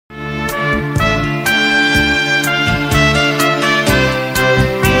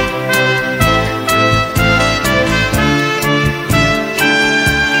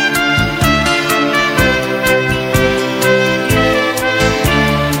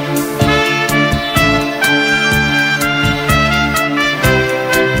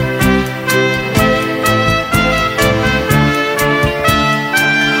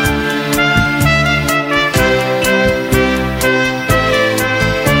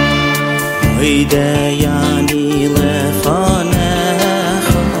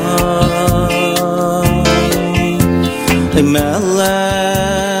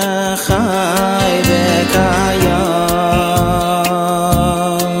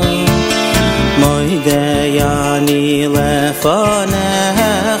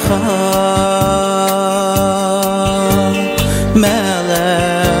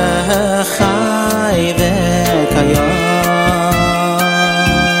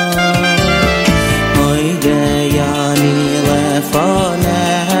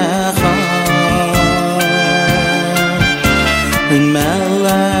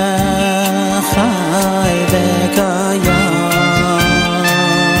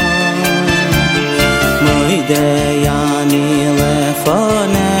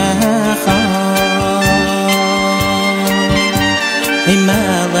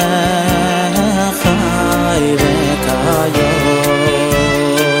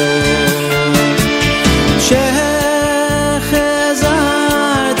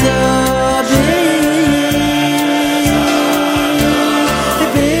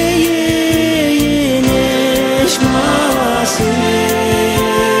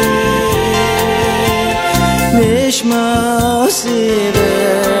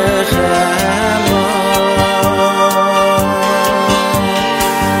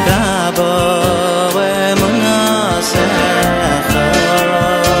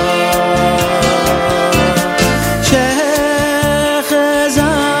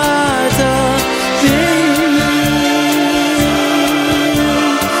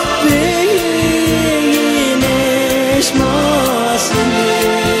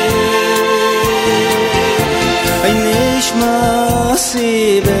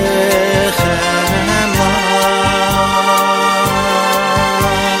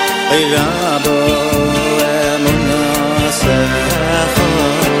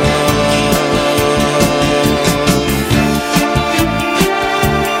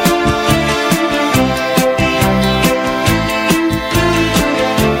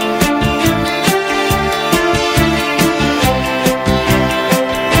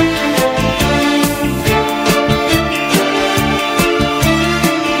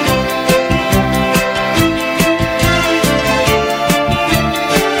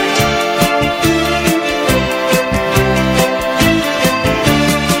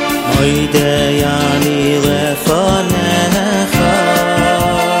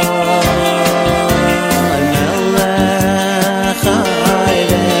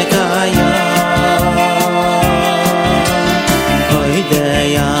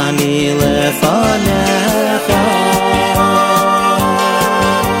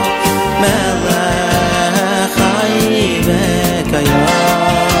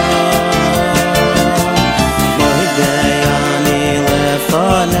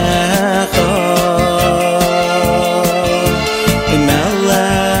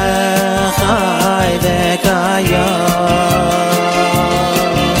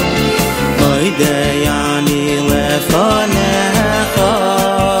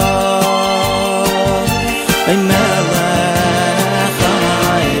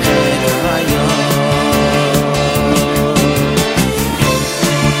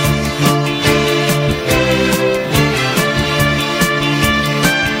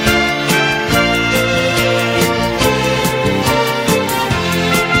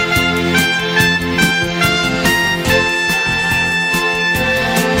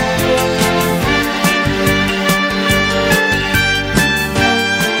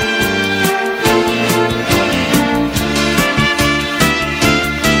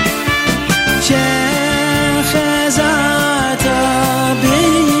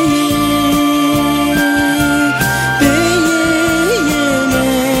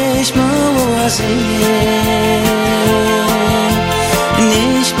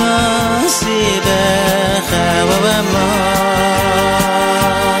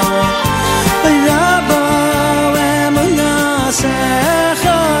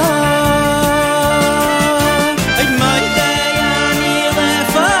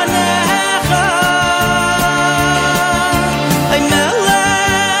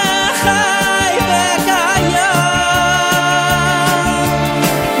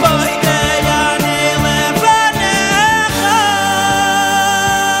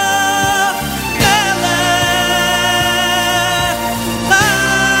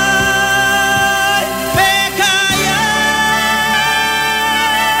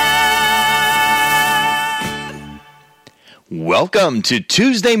Welcome to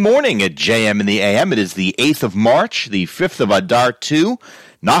Tuesday morning at JM in the AM. It is the 8th of March, the 5th of Adar 2.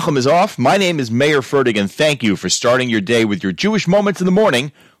 Nachum is off. My name is Meir Fertig, and thank you for starting your day with your Jewish Moments in the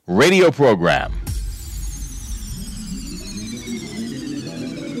Morning radio program.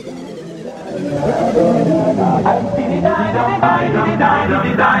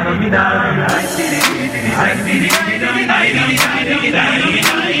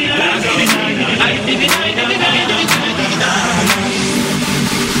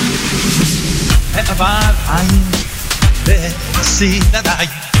 See that I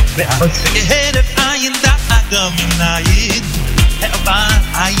head of iron that I come in night.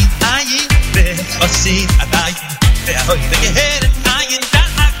 See that I head of iron that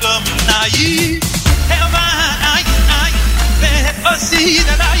I come in night. See that I head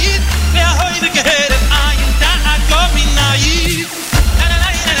of iron that I come in night.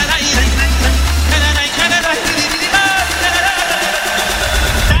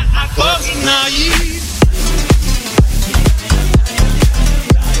 That I come in night. See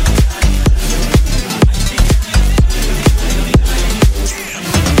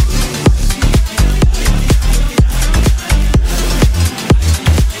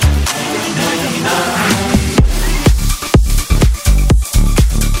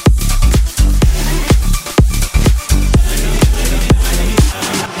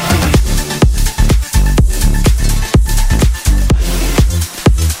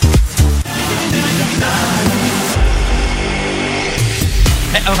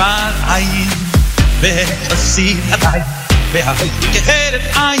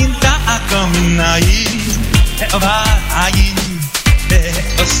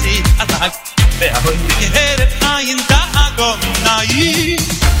that I head of iron that I come in night.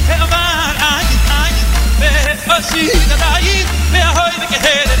 See that I head of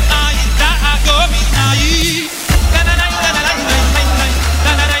iron that I come in night. See that I head of iron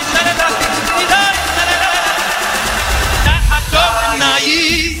that I come in night. That I come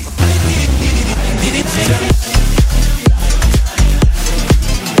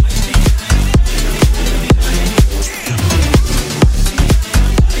in night.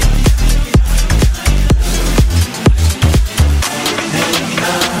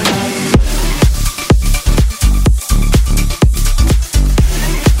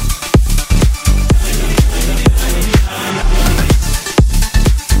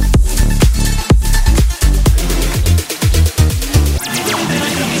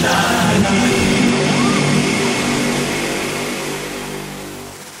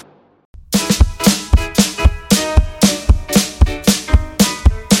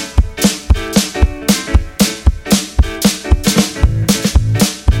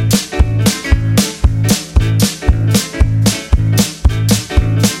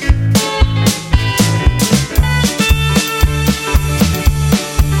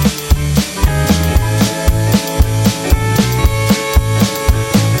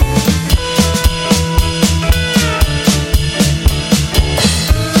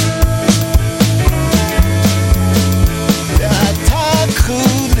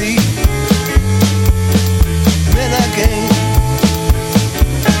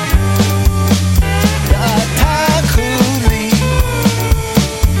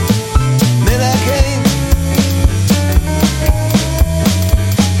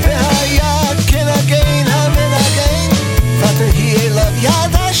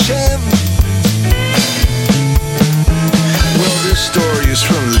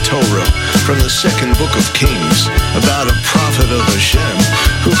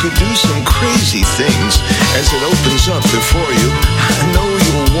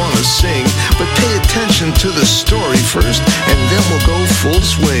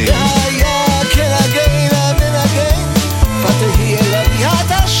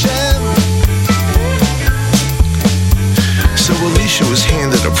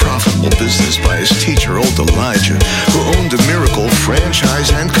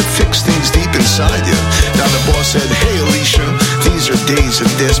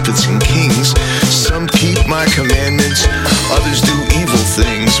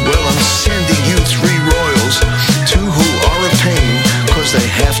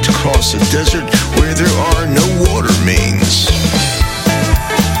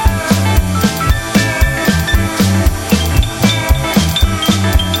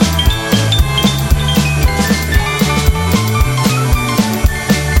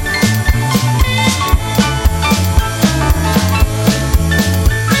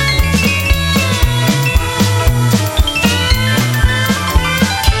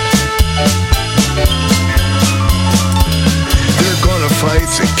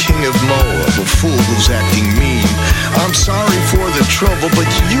 king of Moab, a fool who's acting mean. I'm sorry for the trouble, but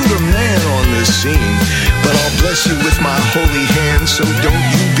you the man on this scene. But I'll bless you with my holy hand, so don't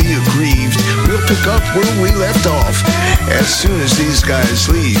you be aggrieved. We'll pick up where we left off as soon as these guys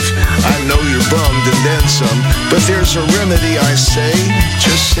leave. I know you're bummed and then some, but there's a remedy, I say.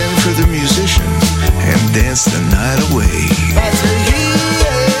 Just send for the musician and dance the night away.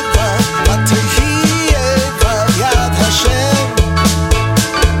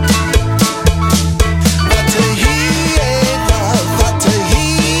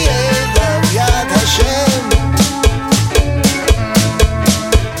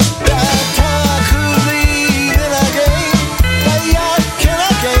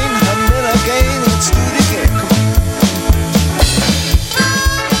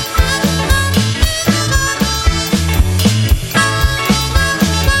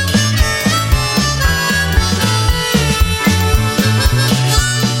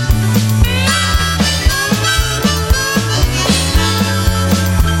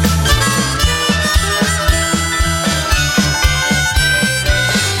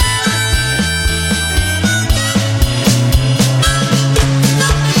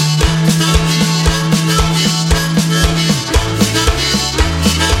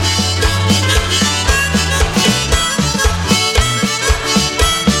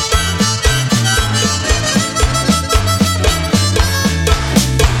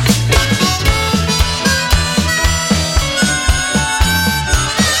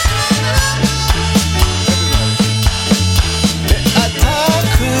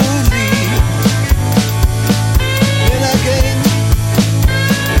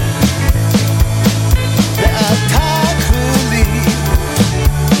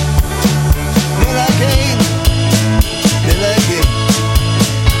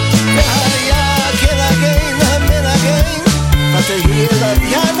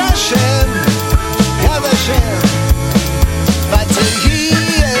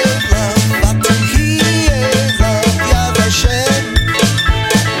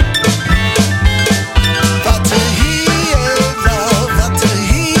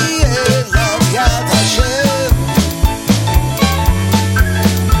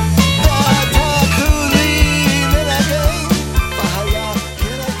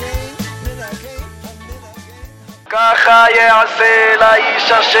 ככה יעשה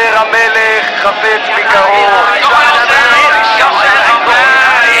לאיש אשר המלך חפץ בקרוב.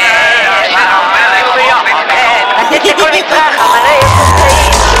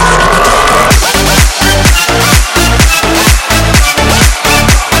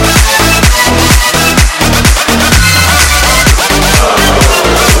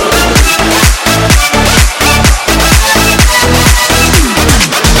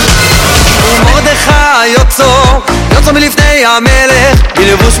 יוצא מלפני המלך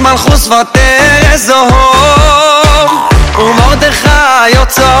בלבוש מלכוס ותרס זהוב. ומרדכי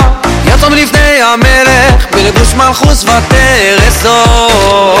יוצא מלפני המלך בלבוש מלכוס ותרס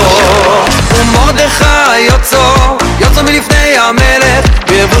זהוב. ומרדכי יוצא מלפני המלך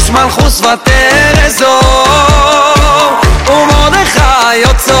בלבוש מלכוס ותרס זהוב. ומרדכי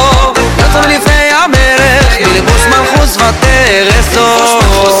יוצא מלפני המלך בלבוש מלכוס ותרס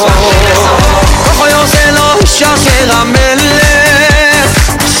זהוב. ככה יעשה לו איש אשר המלך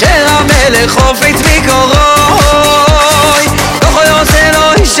חופץ בקרוב. ככה יעשה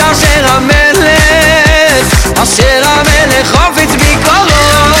לו איש אשר המלך חופץ בקרוב.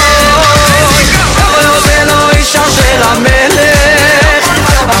 ככה יעשה לו איש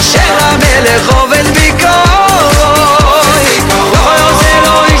אשר המלך חופץ בקרוב. ככה יעשה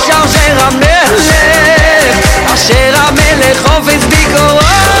לו איש אשר המלך חופץ בקרוב.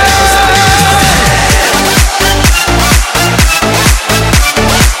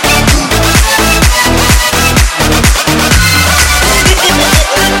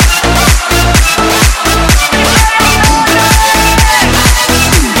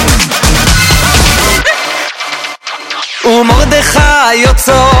 ומרדכי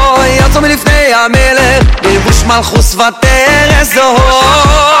יוצא מלפני המלך בלבוש מלכוס ותרס זהוב.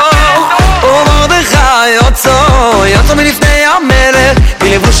 ומרדכי יוצא מלפני המלך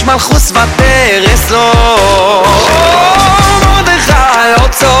בלבוש מלכוס ותרס זהוב. ומרדכי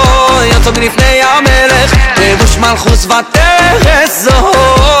יוצא מלפני המלך בלבוש מלכוס ותרס זהוב.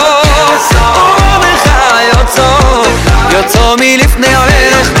 ומרדכי יוצא מלפני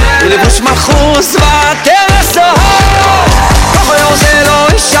המלך בלבוש מלכוס ותרס זהוב. ככה יעשה לו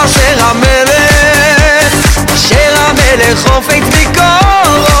איש אשר המלך חופץ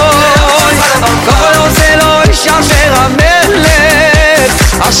בקרוב. ככה יעשה לו איש אשר המלך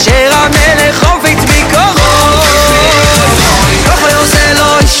חופץ בקרוב. ככה יעשה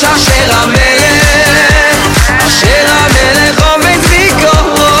לו איש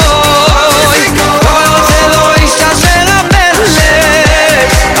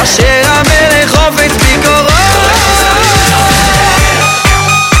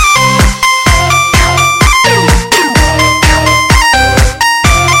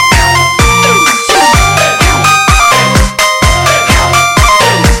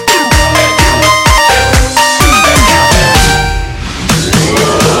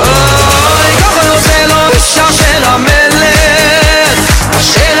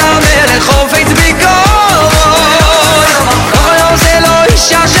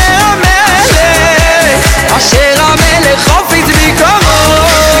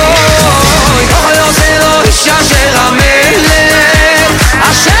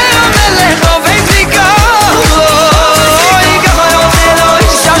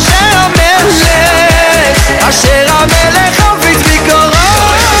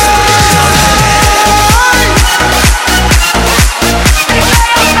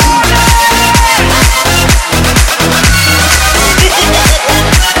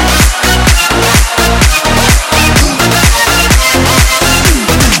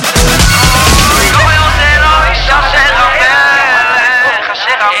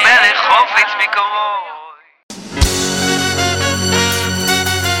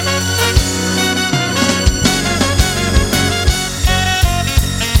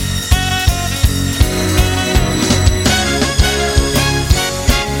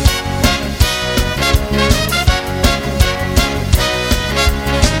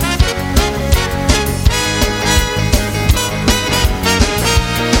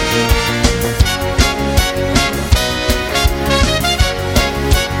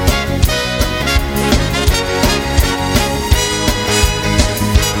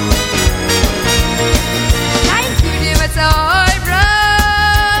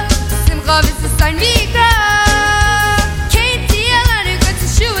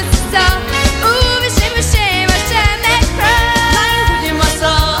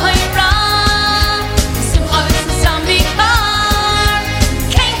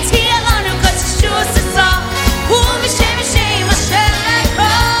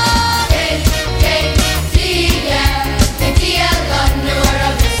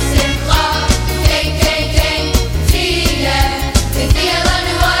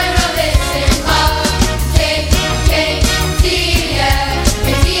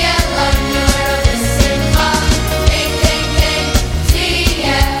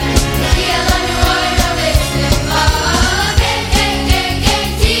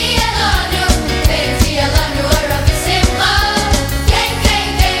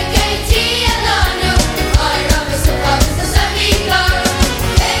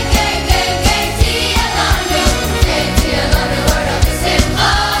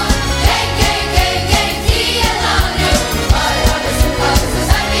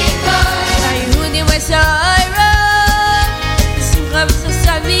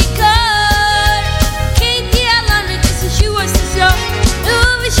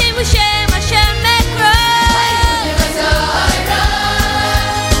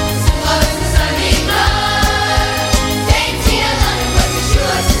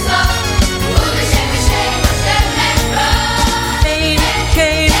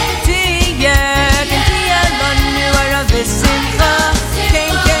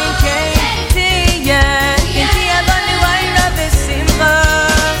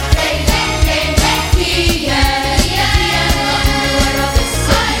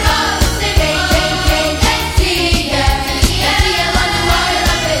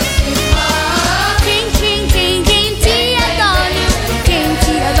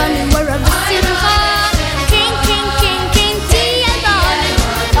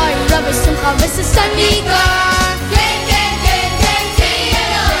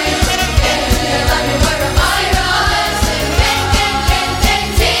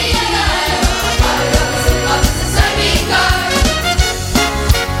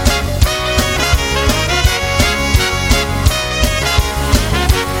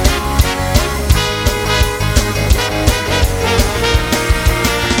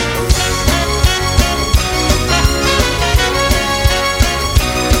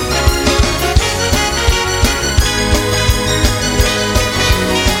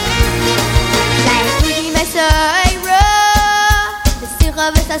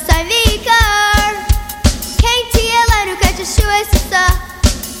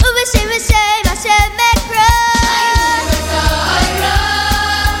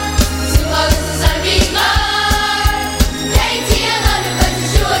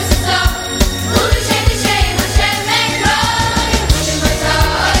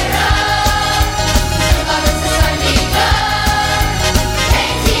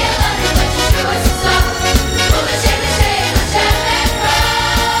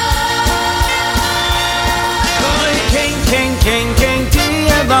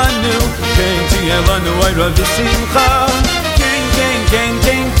Lanu Oy Rabbi Simcha Ken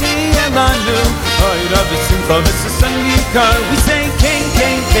Tiya Lanu Oy Rabbi Simcha V'Sasangikar We say Ken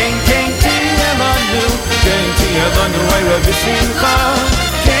Tiya Lanu Ken Tiya Lanu Oy Rabbi Simcha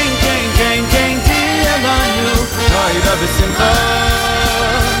Ken Tiya Lanu Oy Rabbi Simcha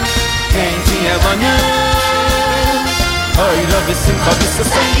Ken Tiya Lanu Oy Rabbi Simcha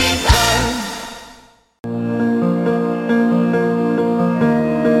V'Sasangikar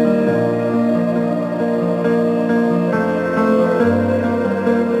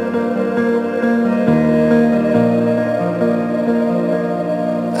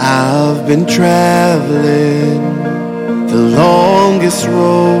I've been traveling the longest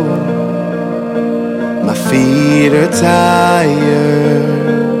road. My feet are tired,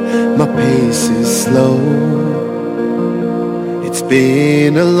 my pace is slow. It's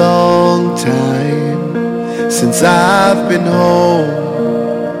been a long time since I've been home.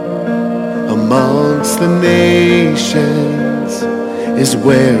 Amongst the nations is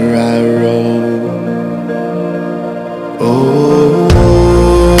where I roam. Oh,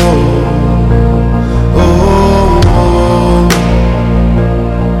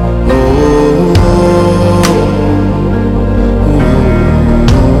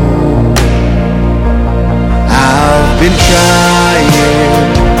 been trying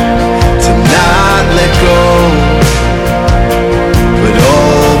to not let go, but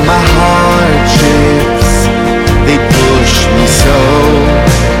all my hardships, they push me so.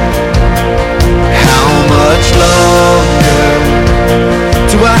 How much longer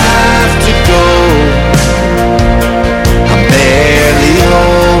do I have to go? I'm barely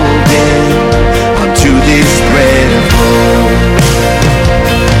holding onto this thread of hope.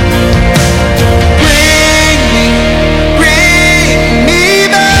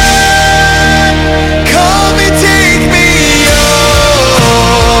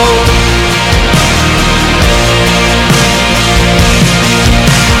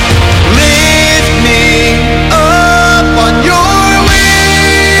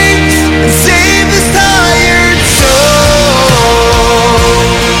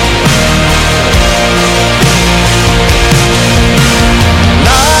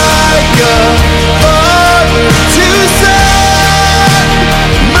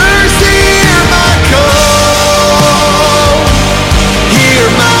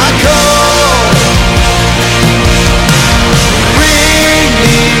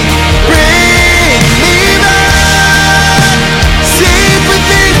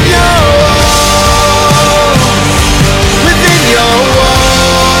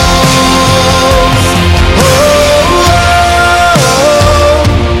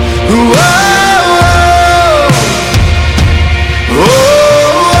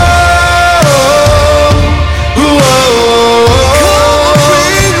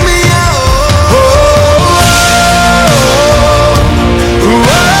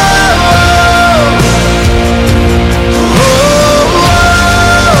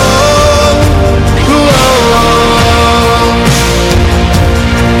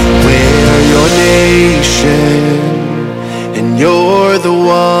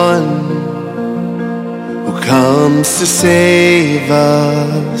 To save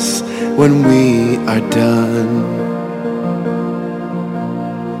us when we are done.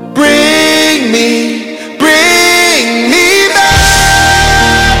 Bring me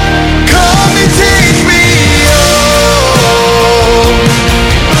back. Come and take me home.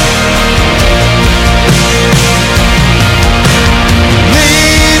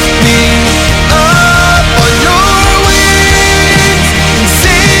 Lift me up on your wings and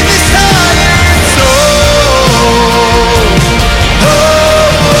save this tired soul.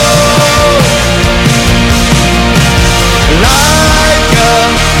 Like a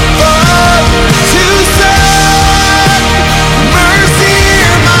father to son, mercy,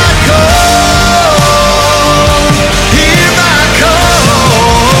 hear my call, hear my call.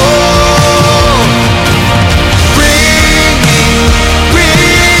 Bring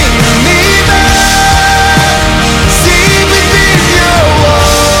me back, safe within your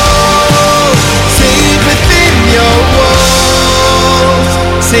walls, safe within your walls,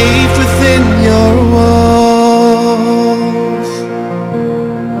 safe within your walls.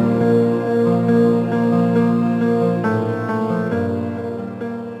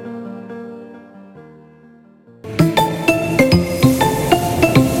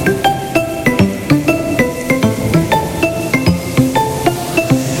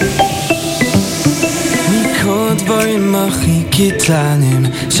 קטנים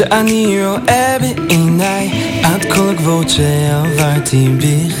שאני רואה בעיניי עד כל הגבוהות שעברתי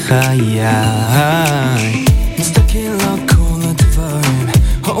בחיי מסתכל על כל הדברים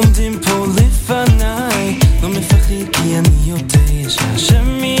העומדים פה לפניי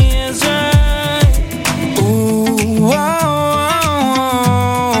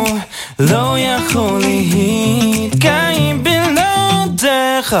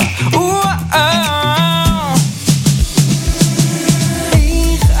אליך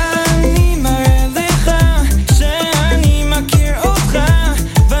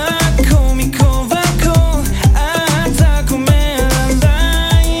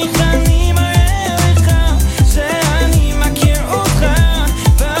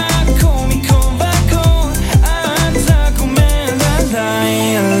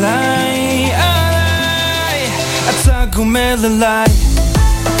the light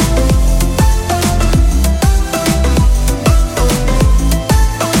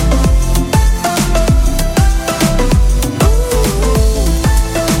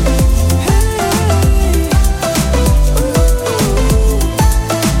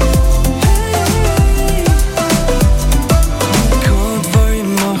כל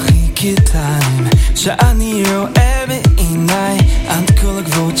דברים מוחקים שאני רואה בעיניי עד כל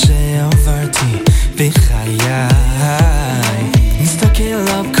הגבולות שעברתי בחיי מסתכל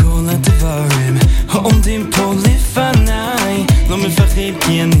על כל הדברים העומדים פה לפניי לא מפחד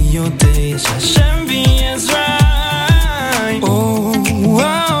כי אני יודע שהשם בי עזריי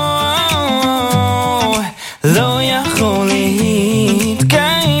לא יכול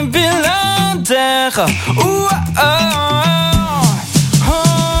להתקיים בלעדיך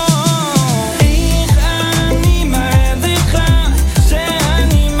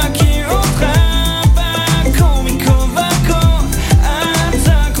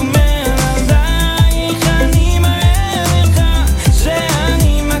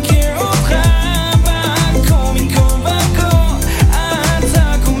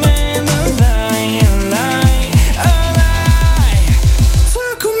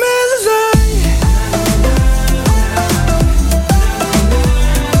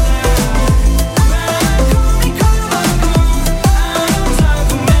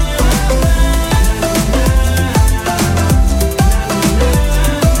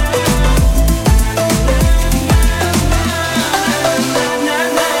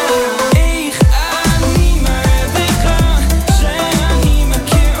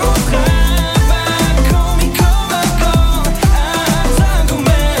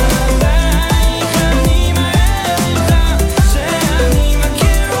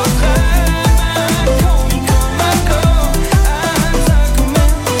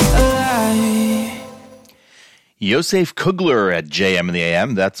Yosef Kugler at JM in the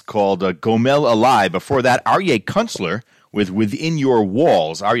AM. That's called Gomel Alai. Before that, Aryeh Kunstler with Within Your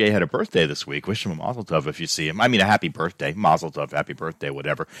Walls. Aryeh had a birthday this week. Wish him a mazel tov if you see him. I mean, a happy birthday. Mazel tov, happy birthday,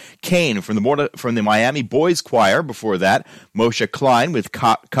 whatever. Kane from the Miami Boys Choir. Before that, Moshe Klein with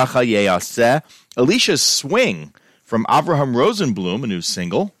Kacha Yeaseh. Alicia Swing from Avraham Rosenblum, a new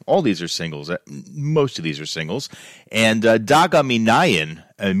single. All these are singles. Most of these are singles. And Daga Minayin,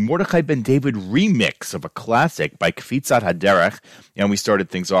 a Mordechai Ben David remix of a classic by Kfitzat Haderech. And we started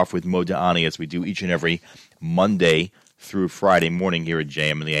things off with Moda'ani, as we do each and every Monday through Friday morning here at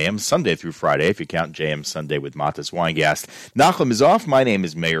JM in the AM. Sunday through Friday, if you count JM Sunday with Matis Weingast. Nachum is off. My name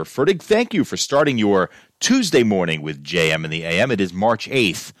is Meir Fertig. Thank you for starting your Tuesday morning with JM in the AM. It is March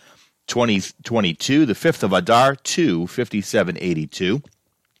 8th. 2022, the 5th of Adar, 2/57/82.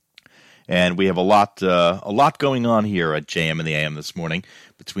 And we have a lot going on here at JM in the AM this morning.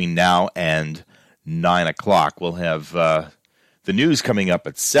 Between now and 9 o'clock, we'll have the news coming up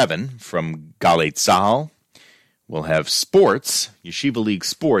at 7 from Galei Tzahal. We'll have sports, Yeshiva League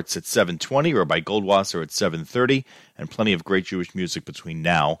sports at 7:20, or by Goldwasser at 7:30, and plenty of great Jewish music between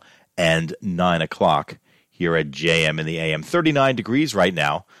now and 9 o'clock here at JM in the AM. 39 degrees right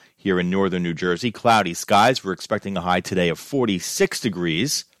now here in northern New Jersey. Cloudy skies. We're expecting a high today of 46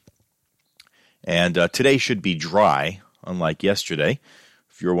 degrees. And today should be dry, unlike yesterday.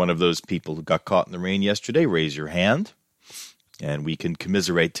 If you're one of those people who got caught in the rain yesterday, raise your hand, and we can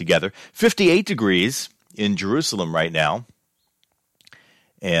commiserate together. 58 degrees in Jerusalem right now.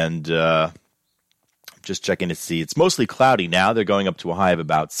 And just checking to see. It's mostly cloudy now. They're going up to a high of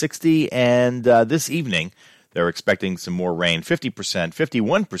about 60. And this evening, they're expecting some more rain, 50%,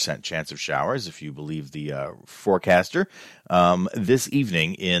 51% chance of showers, if you believe the forecaster, this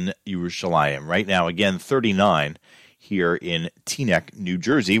evening in Yerushalayim. Right now, again, 39 here in Teaneck, New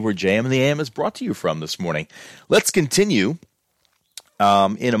Jersey, where JM and the AM is brought to you from this morning. Let's continue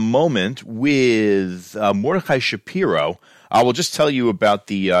in a moment with Mordechai Shapiro. I will just tell you about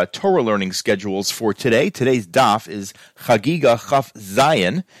the Torah learning schedules for today. Today's daf is Chagiga Chaf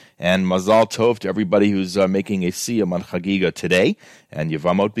Zayin, and Mazal Tov to everybody who's making a siyum on Chagiga today. And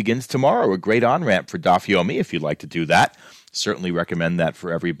Yevamot begins tomorrow, a great on-ramp for Daf Yomi, if you'd like to do that. Certainly recommend that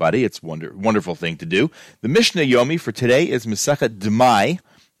for everybody. It's a wonderful thing to do. The Mishnah Yomi for today is Masechet Demai,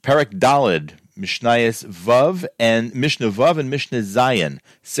 Perek Daled, Mishnayos Vav and Mishnah Vav and Mishnah Zayin,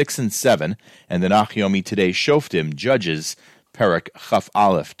 6 and 7, and the Nachyomi today Shoftim, Judges, Perek Chaf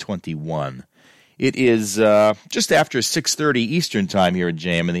Aleph, 21. It is just after 6:30 Eastern Time here at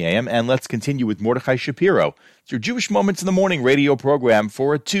JM in the AM, and let's continue with Mordechai Shapiro. It's your Jewish Moments in the Morning radio program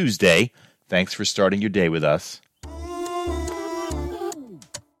for a Tuesday. Thanks for starting your day with us.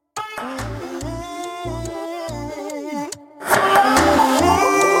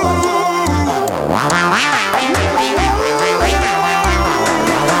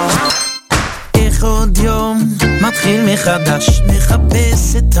 עוד יום מתחיל מחדש,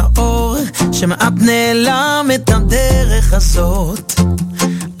 מחפש את האור שמעט נעלם את הדרך הזאת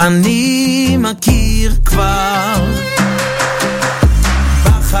אני מכיר כבר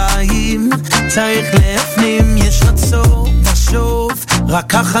בחיים צריך להפנים יש רצון לשוב רק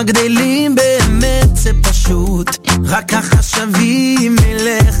ככה גדלים באמת זה פשוט רק ככה שווים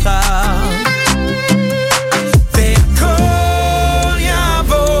אליך והכל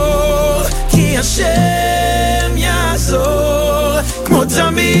יעבור כי השם יעזור כמו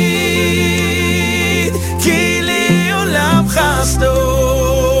תמיד כי לי עולם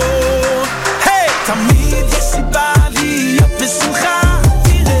חסדו היי תמיד יש סיבה להיות בשמחה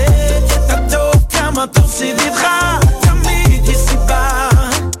תראה את הטוב כמה טוב סביבך תמיד יש סיבה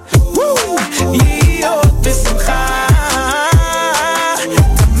להיות בשמחה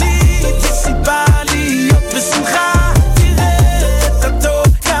תמיד יש סיבה להיות בשמחה תראה את הטוב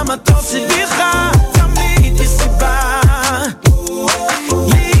כמה טוב סביבך תמיד יש סיבה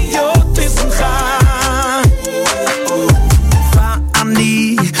להיות בשמחה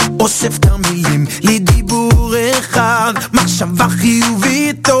ואני אוסף את המילים לדיבור אחד מחשבה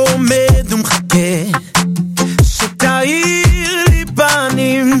חיובית עומד ומחכה שתאיר לי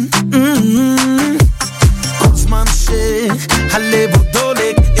פנים כל זמן שהלב עוד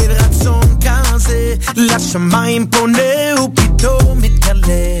דולק אל רצון כזה לשמיים פונה ופתאום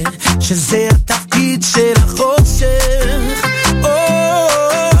מתגלה שזה התפקיד של החושך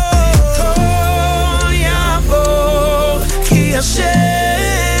הכל יעבור כי השם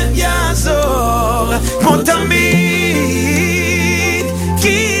יעזור כמו תמיד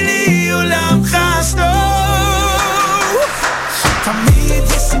כי לי עולם חסדו תמיד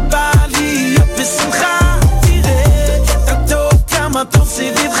יש סיבה להיות בשמחה תראה את הטוב כמה טוב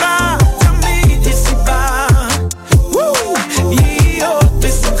סביבך תמיד יש סיבה להיות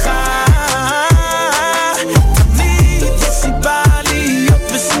בשמחה תמיד יש סיבה להיות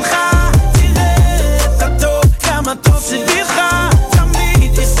בשמחה תראה את הטוב כמה טוב סביבך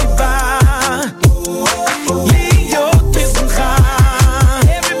תמיד יש סיבה להיות בשמחה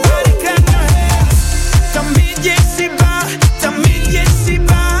Everybody clap your hands תמיד יש סיבה תמיד יש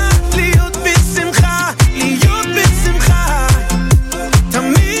סיבה להיות בשמחה להיות בשמחה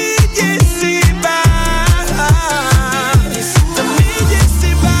תמיד יש סיבה תמיד יש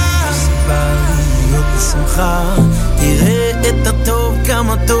סיבה להיות בשמחה תראה את הטוב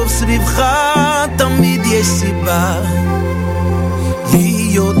כמה טוב סביבך תמיד יש סיבה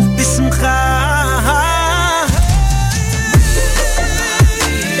להיות בשמחה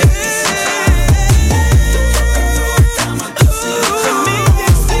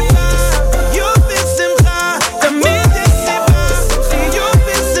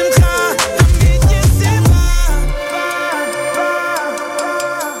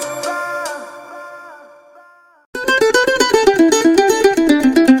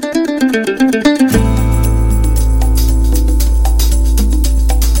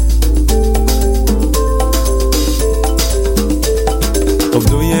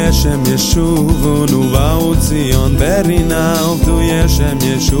ישובנו באו ציון ברינה עובדו ישם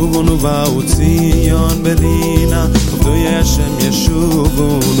ישובנו באו ציון ברינה עובדו ישם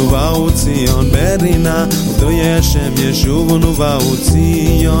ישובנו באו ציון ברינה עובדו ישם ישובנו באו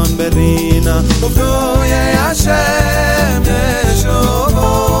ציון ברינה עובדו ישם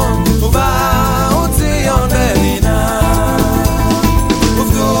ישובנו באו ציון ברינה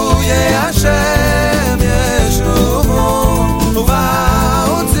עובדו ישם ישובנו באו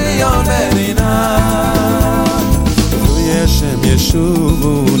ציון ברינה עובדו ישם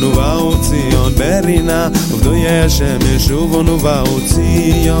ישובנו באו ציון ברינה עובדו ישם ישובנו באו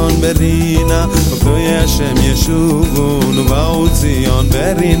ציון ברינה עובדו ישם ישובנו באו ציון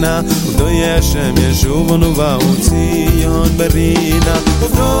ברינה עובדו ישם ישובנו באו ציון ברינה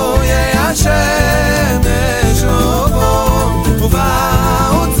עובדו ישם ישובנו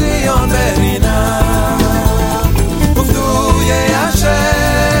באו ציון ברינה עובדו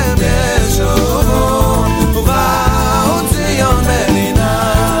ישם ישובנו באו ציון ברינה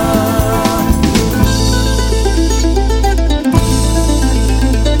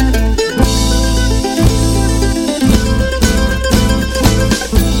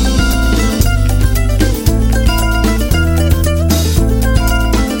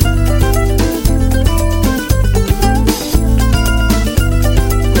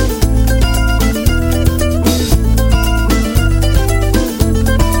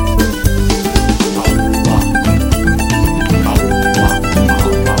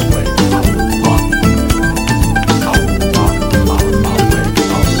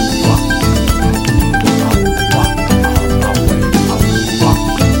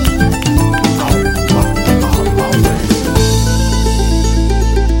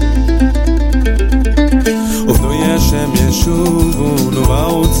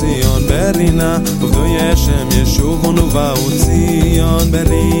ובאו ציון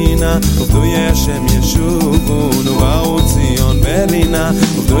ברינה עובדוי השם ישובון ובאו ציון ברינה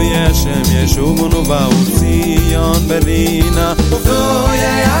עובדוי השם ישובון ובאו ציון ברינה עובדוי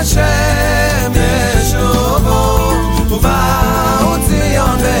השם ישובון ובאו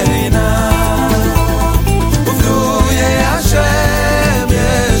ציון ברינה עובדוי השם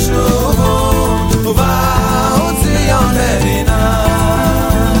ישובון ובאו ציון ברינה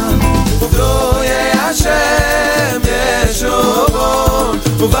Hashem Yeshuvon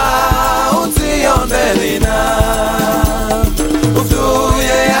Uva'u Tzion Berina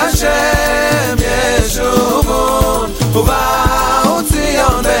Uvduye Hashem Yeshuvon Uva'u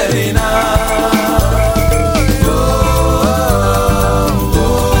Tzion Berina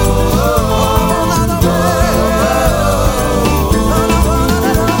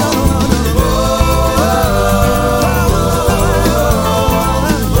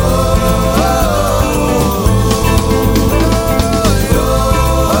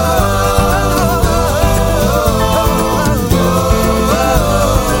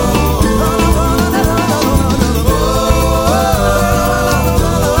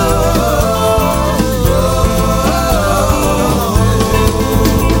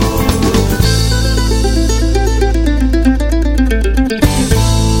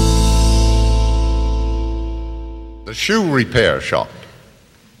Shoe repair shop.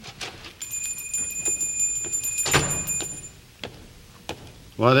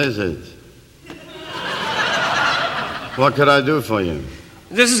 What is it? What could I do for you?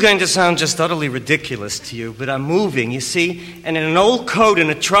 This is going to sound just utterly ridiculous to you, but I'm moving, you see, and in an old coat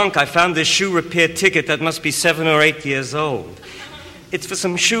in a trunk I found this shoe repair ticket that must be 7 or 8 years old. It's for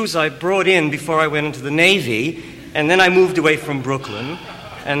some shoes I brought in before I went into the Navy, and then I moved away from Brooklyn.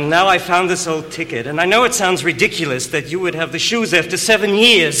 And now I found this old ticket. And I know it sounds ridiculous that you would have the shoes after 7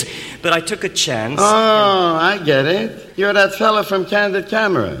 years, but I took a chance. Oh, I get it. You're that fella from Candid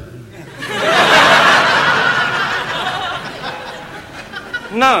Camera.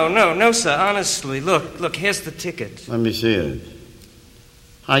 No, sir. Honestly, look, here's the ticket. Let me see it.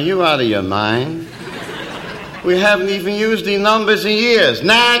 Are you out of your mind? We haven't even used the numbers in years.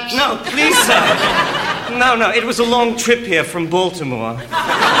 Next! No, please, sir. No, it was a long trip here from Baltimore.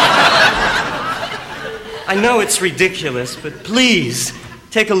 I know it's ridiculous, but please,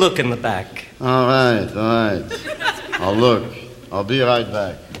 take a look in the back. All right. I'll look. I'll be right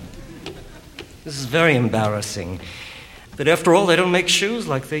back. This is very embarrassing. But after all, they don't make shoes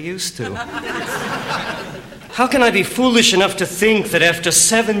like they used to. How can I be foolish enough to think that after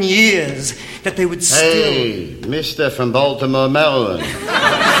 7 years that they would still... Hey, mister from Baltimore, Maryland.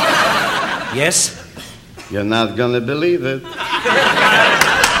 Yes? You're not going to believe it.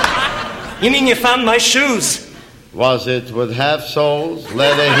 You mean you found my shoes? Was it with half soles,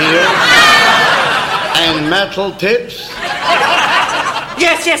 leather heels, and metal tips?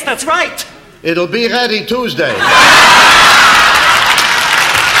 Yes, that's right. It'll be ready Tuesday.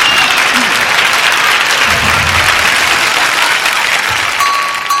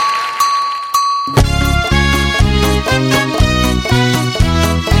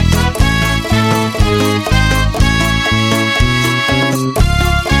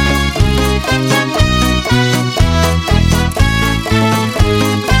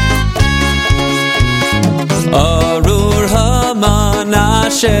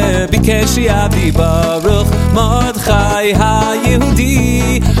 שביקש יבי ברוך מרדכי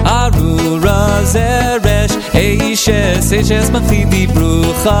היהודי ארורה זרש אישס מפחידי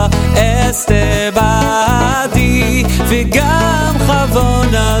ברוכה אסתבדי וגם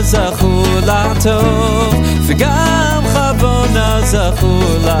חבונה זכו לטוב וגם חבונה זכו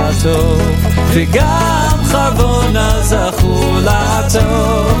לטוב וגם חבונה זכו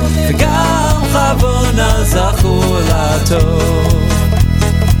לטוב וגם חבונה זכו לטוב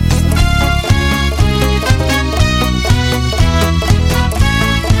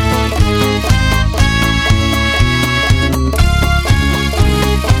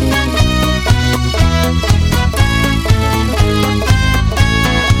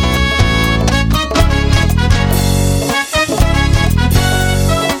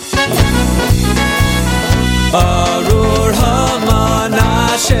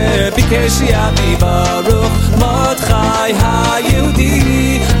ביקש יבי ברוך מרדכי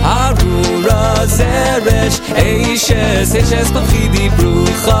היהודי ארורה זרש אישס מפחידי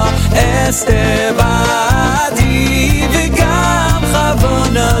ברוכה אסתבדי וגם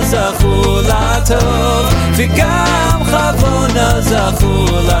חבונה זכו לטוב וגם חבונה זכו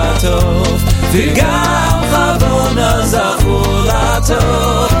לטוב וגם חבונה זכו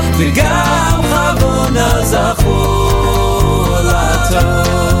לטוב וגם חבונה זכו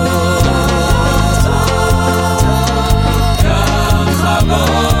לטוב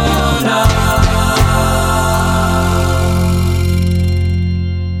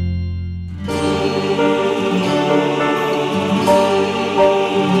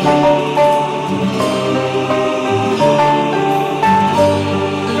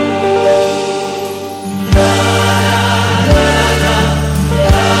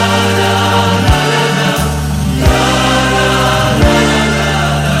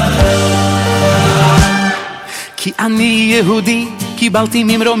יהודי, קיבלתי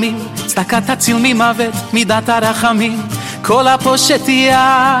ממרומים, צדקה תציל ממוות, מידת הרחמים, כל הפושט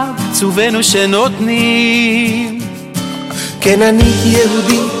יד, צובנו שנותנים. כן אני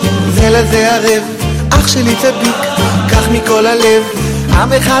יהודי, זה לזה ערב, אח שלי צדיק, כך מכל הלב,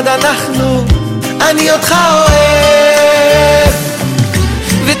 עם אחד אנחנו, אני אותך אוהב.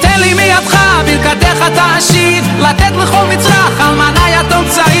 ותן לי מידך, ברכתך תעשיר, לתת לכל מצרך, אלמנה יתום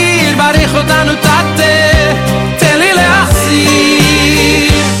צעיר, ברך אותנו תן לי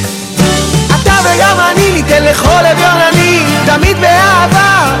להחזיר. אתה וגם אני ניתן לכל אביון אני, תמיד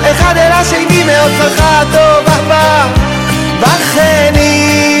באהבה, אחד אל השני, מאוד צלחה טוב אהבה,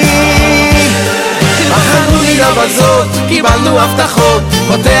 בחני. בחנו נינה בזאת, קיבלנו הבטחות,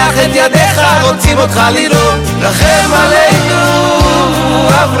 פותח את ידיך, רוצים אותך לראות, רחם עלינו,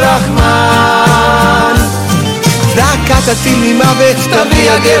 אב רחמן. צדקה תציל ממוות,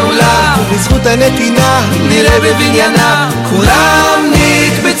 תביא הגאולה, בזכות הנתינה, נראה בבניינה, כולם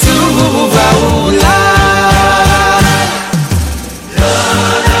נקבצו בעולם.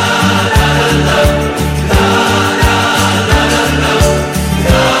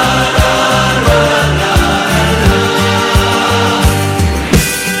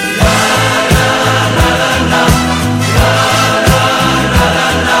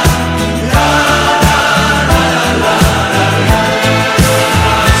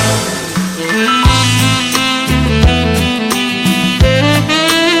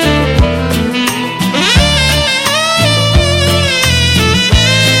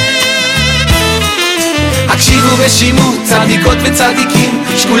 ושימו צדיקות וצדיקים,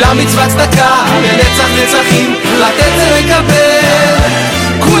 שכולם מצוות צדקה לנצח נצחים, לתת זה לקבל,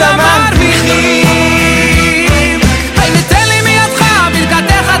 כולם מרוויחים. היי ותן לי מידך,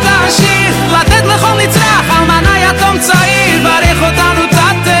 ברכתך תעשיר, לתת לכל נצרך, אלמנה יתום צעיר, ברך אותנו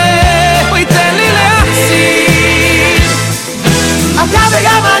תן לי להחזיר. אתה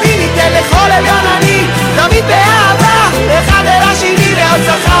וגם אני ניתן לכל עליון אני, תמיד באהבה, אחד אל השני, מאוד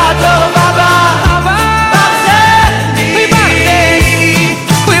צלחה טוב אבא.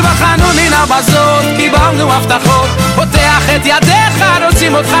 בזאת קיבלנו הבטחות, פותח את ידיך,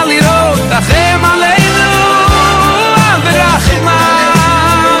 רוצים אותך לראות, רחם עלינו, אב רחמן.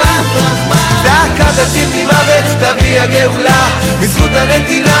 צדקה תציל ממוות, תביא הגאולה, בזכות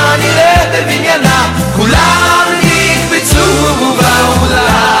הנתינה נראה בבניינה, כולם נקבצו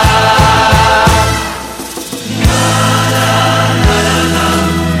בעולם.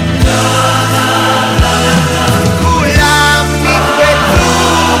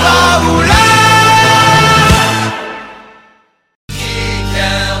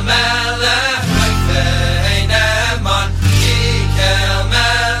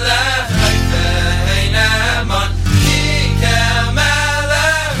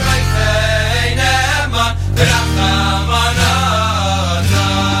 But I'm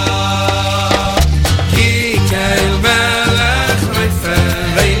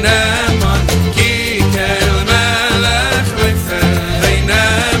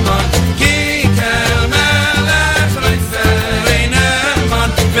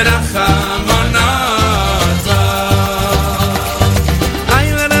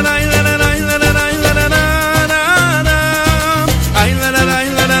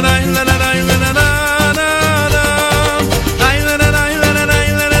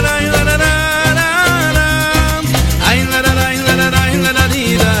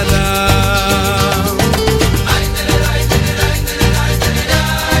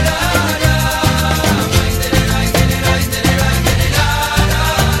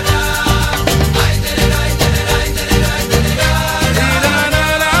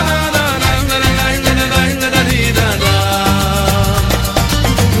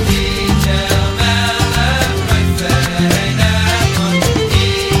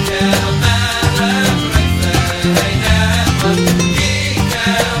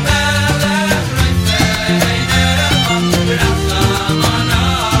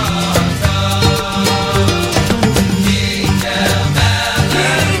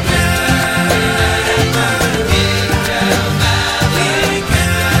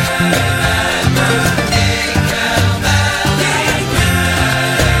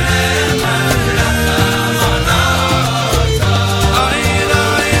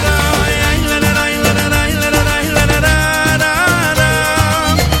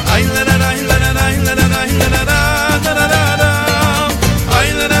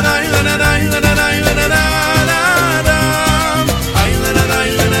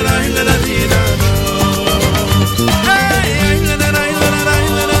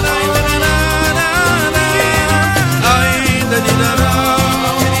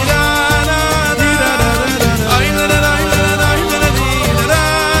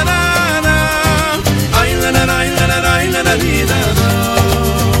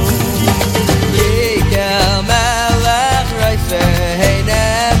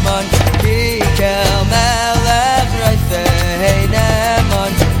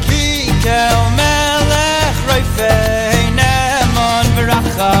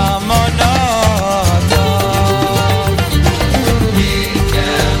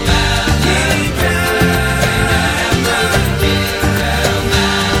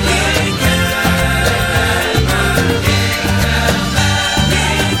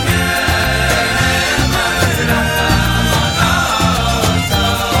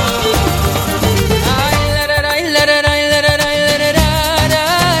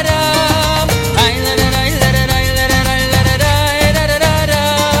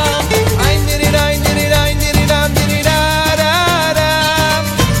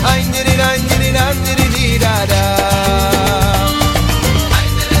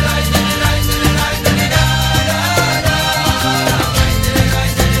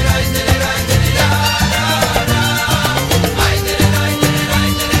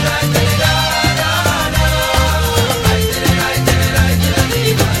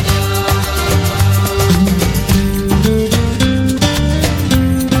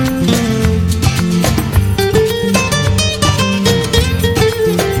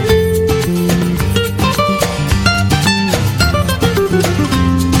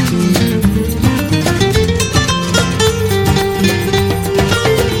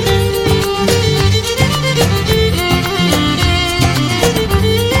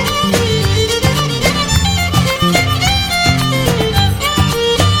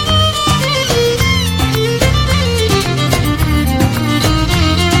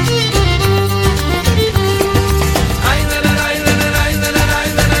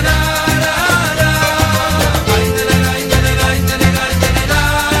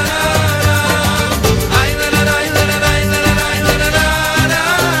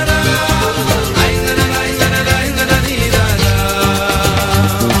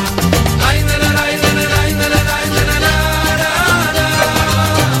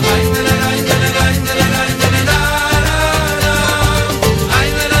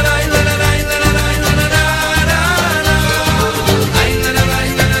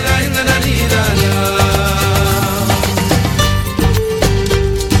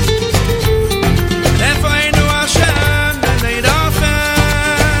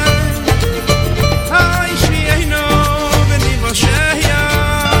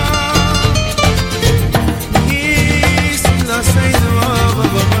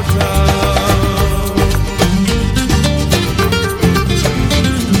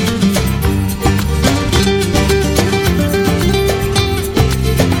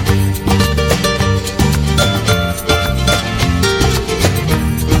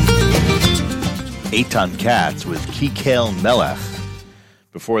Eitan Katz with Kikel Melech.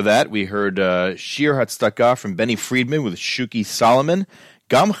 Before that, we heard Shir Hatzdaka from Benny Friedman with Shuki Solomon,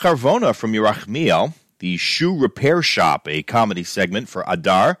 Gam Charvona from Yerachmiel, the Shoe Repair Shop, a comedy segment for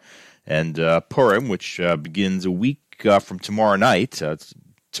Adar, and Purim, which begins a week from tomorrow night.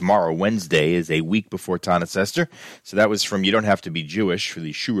 Tomorrow, Wednesday, is a week before Tanis Esther. So that was from You Don't Have to Be Jewish for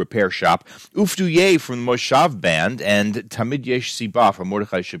the Shoe Repair Shop. Ufduye from the Moshav Band, and Tamid Yesh Siba from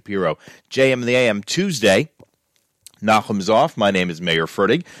Mordechai Shapiro. JM in the AM Tuesday. Nachum's off. My name is Meir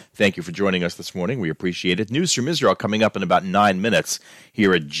Fertig. Thank you for joining us this morning. We appreciate it. News from Israel coming up in about 9 minutes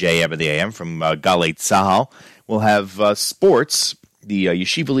here at JM in the AM from Galei Tzahal. We'll have sports, the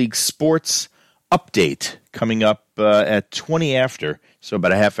Yeshiva League sports update coming up at 20 after, so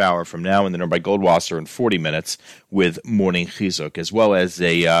about a half hour from now, and then by Goldwasser in 40 minutes with Morning Chizuk, as well as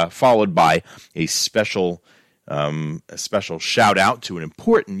followed by a special shout out to an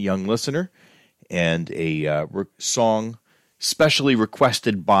important young listener and a song specially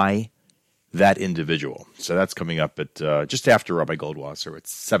requested by that individual. So that's coming up at just after Rabbi Goldwasser at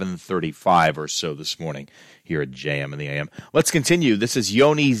 7:35 or so this morning here at JM in the AM. Let's continue. This is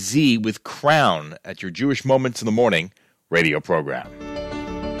Yoni Z with Crown at your Jewish Moments in the Morning radio program.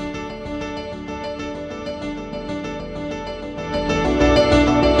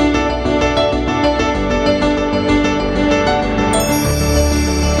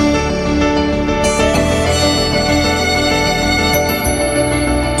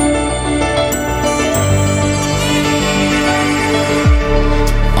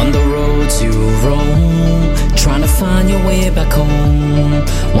 Trying to find your way back home,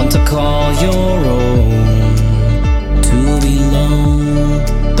 want to call your own, to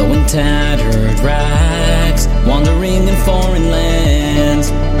belong. Though in tattered rags, wandering in foreign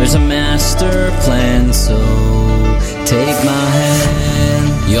lands, there's a master plan, so take my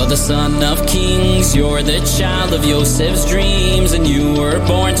hand. You're the son of kings, you're the child of Yosef's dreams, and you were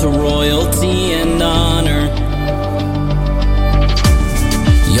born to royalty and honor.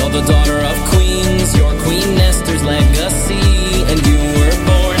 You're the daughter of queens, you're Queen Esther's legacy, and you were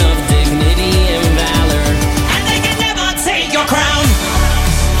born of dignity and valor. And they can never take your crown.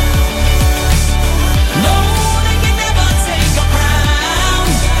 No, they can never take your crown.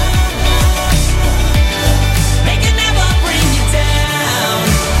 They can never bring you down.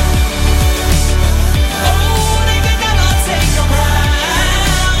 Oh, they can never take your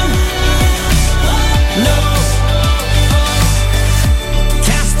crown. No.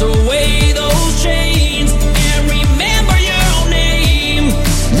 Away those chains and remember your own name.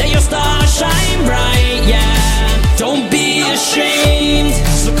 Let your star shine bright, yeah. Don't be ashamed.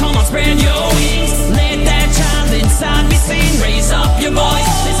 So come on, spread your wings. Let that child inside be seen. Raise up your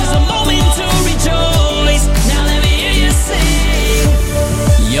voice. This is a moment to rejoice. Now let me hear you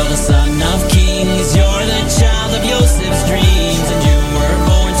sing. You're the son of kings. You're the child of Yosef's dreams, and you were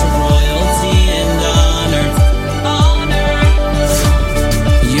born to royalty and honor.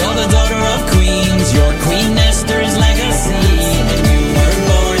 You're the daughter of queens, you're Queen Esther's legacy, and you were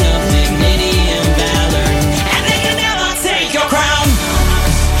born of dignity and valor. And they can never take your crown.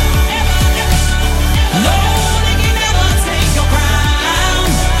 No, they can never take your crown.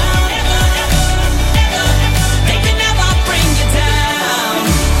 They can never bring you down.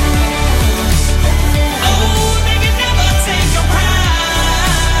 Oh, they can never take your crown.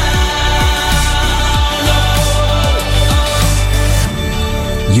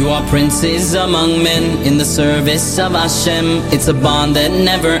 You are princes among men in the service of Hashem. It's a bond that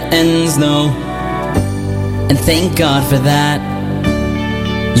never ends, no. And thank God for that.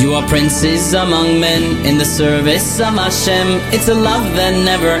 You are princes among men in the service of Hashem. It's a love that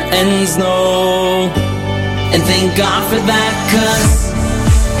never ends, no. And thank God for that, 'cause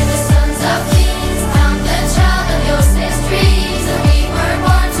the sons of kings, I'm the child of Yosef's dreams, and we were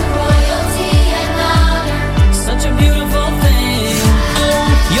born to royalty and honor. Such a beautiful thing.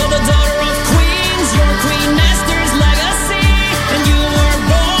 You're the daughter of queens, you're Queen Esther's legacy, and you were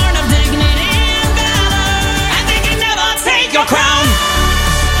born of dignity and valor. And they can never take your crown.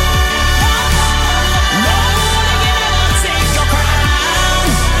 No, they can never take your crown.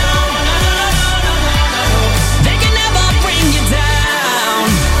 They can never bring you down.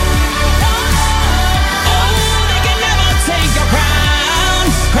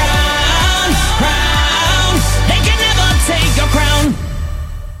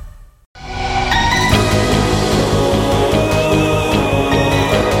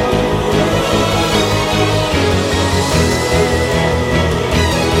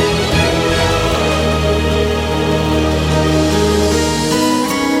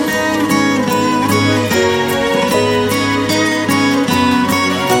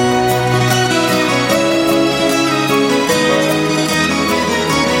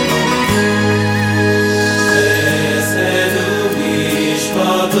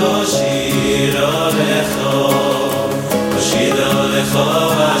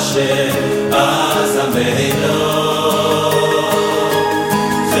 לכו השם עזמנו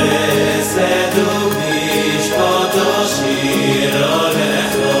חסד ומשפט הושירו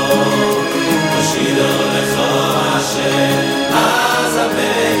לכו השם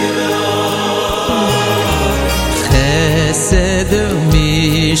עזמנו חסד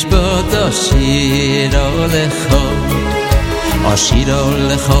ומשפט הושירו לכו Oshiro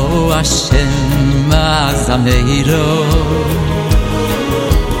lecho Hashem azameiro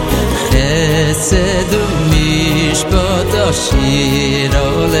Chesed u'mishpat Oshiro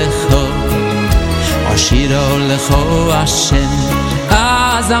lecho Hashem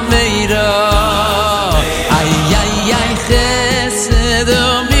azameiro Ay ay ay chesed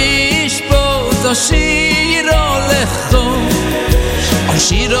u'mishpat Oshiro lecho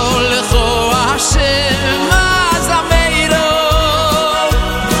Hashem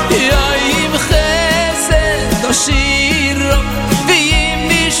Shiro v'yim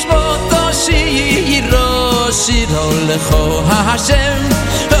mishmoto shiro Shiro lecho Hashem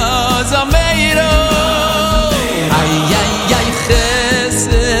azameiro Ay ay ay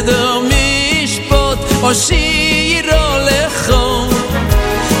chesed mishpot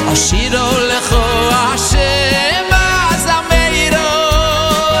Shiro lecho Hashem azameiro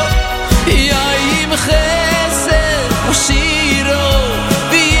Yayim chesed shiro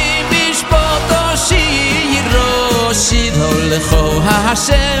v'yim mishmoto shiro Shiro lecho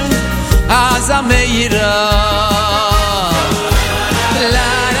Hashem azameira La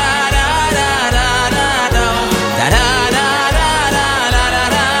la la la la la la La la la la la la la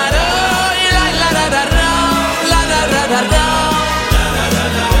la La la la la la la la la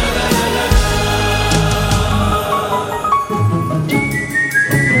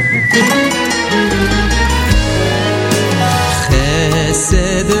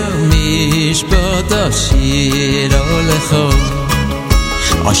Chesed mishpat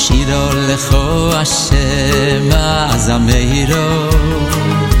Shiro lecho Hashem azameiro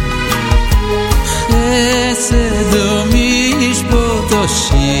Chesed mishpat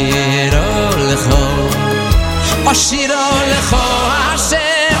Shiro lecho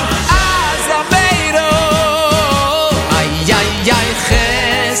Hashem azameiro Ay ay ay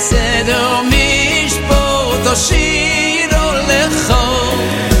chesed mishpat Shiro lecho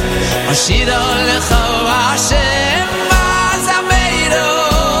Shiro lecho Hashem azameiro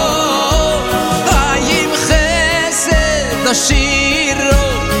Ayim chesed shiro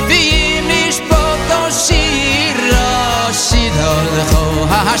v'yim mishpat shiro Shiro lecho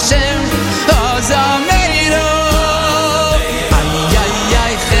Hashem azameiro Ay ay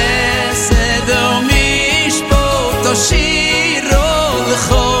ay chesed mishpat shiro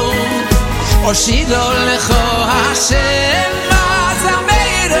lecho Shiro lecho Hashem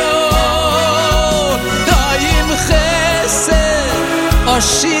azameiro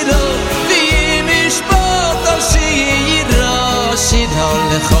Shiro v'yim mishpat shiro Shiro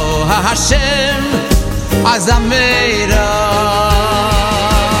lecho Hashem azameiro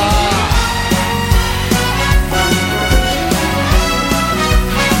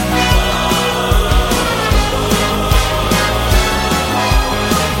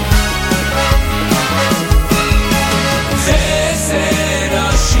Chesed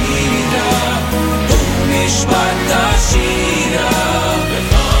Shiro u'mishpat Shiro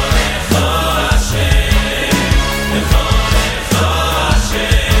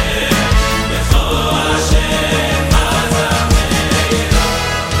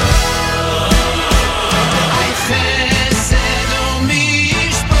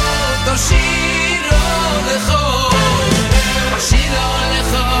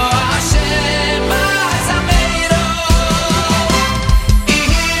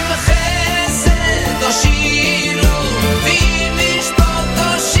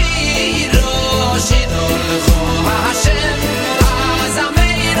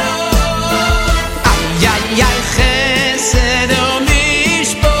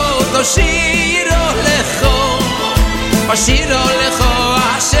Shiro lecho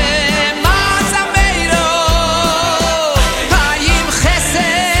Hashem azameiro Hayim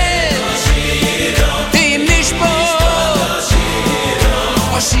chesed v'yim mishpat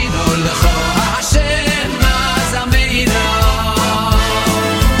Shiro lecho Hashem azameiro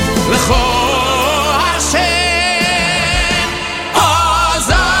Lecho Hashem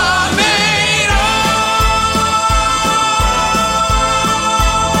azameiro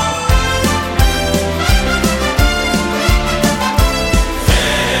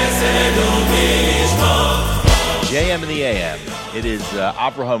JM in the AM. It is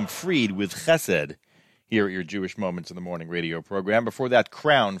Avraham Fried with Chesed here at your Jewish Moments in the Morning radio program. Before that,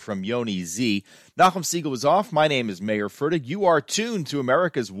 Crown from Yoni Z. Nachum Siegel was off. My name is Meir Fertig. You are tuned to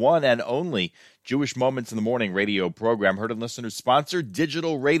America's one and only Jewish Moments in the Morning radio program. Heard and listeners sponsored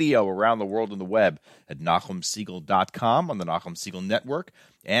digital radio around the world on the web at NachumSiegel.com, on the Nachum Siegel Network,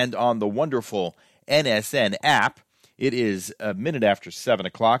 and on the wonderful NSN app. It is a minute after 7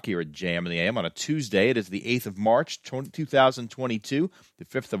 o'clock here at JM in the AM on a Tuesday. It is the 8th of March, 2022, the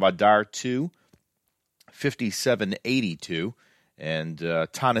 5th of Adar 2. 5782, and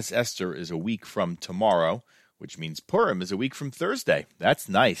Tanis Esther is a week from tomorrow, which means Purim is a week from Thursday. That's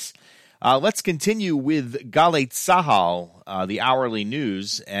nice. Let's continue with Galei Tzahal, the hourly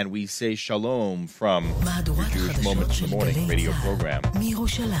news, and we say shalom from your Jewish Moments in the Morning radio program.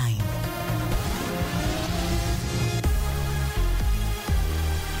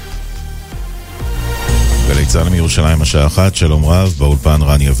 גלי צה"ל מירושלים השעה 1, שלום רב, באולפן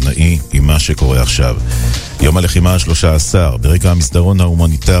רני אבנאי עם מה שקורה עכשיו. יום הלחימה 13, ברקע המסדרון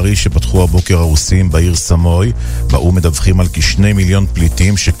ההומניטרי שפתחו הבוקר הרוסים בעיר סמוי, באו מדווחים על כ2 מיליון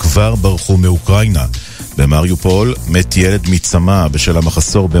פליטים שכבר ברחו מאוקראינה. במריופול מת ילד מצמא בשל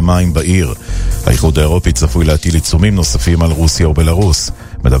המחסור במים בעיר. האיחוד האירופי צפוי להטיל עיצומים נוספים על רוסיה ובלרוס.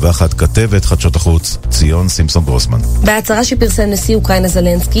 מדווחת כתבת חדשות החוץ ציון סימפסון גרוסמן. בהצהרה שפרסם נשיא אוקראינה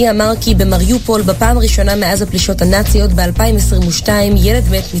זלנסקי אמר כי במריופול בפעם הראשונה מאז הפלישות הנאציות ב-2022 ילד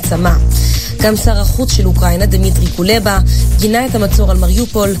מת מצמא. גם שר החוץ של אוקראינה דמיטרי קולבה גינה את המצור על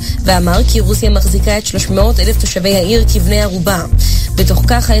מריופול ואמר כי רוסיה מחזיקה את 300,000 תושבי העיר כבני ערובה. בתוך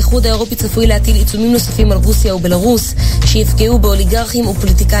כך האיחוד האירופי צפוי להטיל עיצומים נוספים על רוסיה ובלרוס שיפגעו באוליגרכים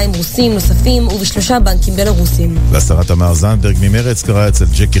ופוליטיקאים רוסים נוספים וב3 בנקים בלרוסים. והשרה תמר זנדברג ממרץ קראה אצל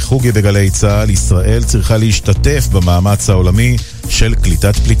ג'קי חוגי בגלי צה"ל, ישראל צריכה להשתתף במאמץ העולמי של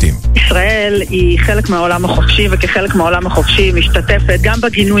קליטת פליטים. ישראל היא חלק מהעולם החופשי, וכחלק מהעולם החופשי משתתפת גם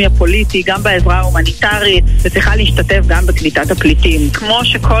בגינוי הפוליטי, גם בעזרה ההומניטרית, וצריכה להשתתף גם בקליטת הפליטים. כמו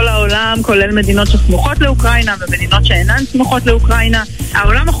שכל העולם, כולל מדינות שסמוכות לאוקראינה ומדינות שאינן סמוכות לאוקראינה,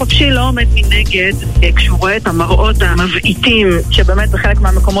 העולם החופשי לא עומד מנגד כשהוא רואה את המראות המבעיטים שבאמת בחלק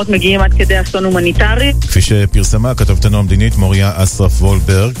מהמקומות מגיעים עד כדי אסון הומניטרי. כפי שפרסמה כתבתנו המדינית מוריה אסרף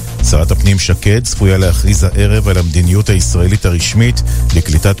וולברג, שרת הפנים שקד צפויה להכריז הערב על המדיניות הישראלית הרשמית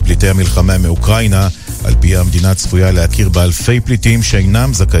לקליטת פליטי המלחמה מאוקראינה. על פי המדינה צפויה להכיר באלפי פליטים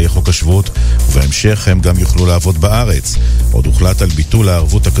שאינם זכאי חוק השבות, ובהמשך הם גם יוכלו לעבוד בארץ. עוד הוחלט על ביטול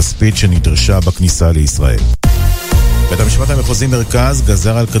הערבות הכספית שנדרשה בכניסה לישראל. בית המשפט המחוזי מרכז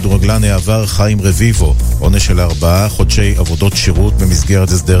גזר על כדורגלן העבר חיים רביבו עונש של 4 חודשי עבודות שירות במסגרת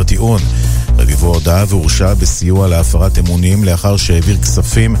הסדר טיעון. רביבו הודע והורשע בסיוע להפרת אמונים לאחר שהעביר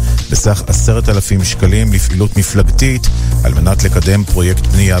כספים בסך 10,000 שקלים לפעילות מפלגתית על מנת לקדם פרויקט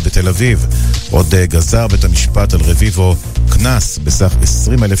בנייה בתל אביב. עוד גזר בית המשפט על רביבו קנס בסך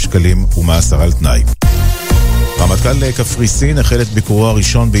 20,000 שקלים ומאסר על תנאי. רמטכ"ל קפריסין החל את ביקורו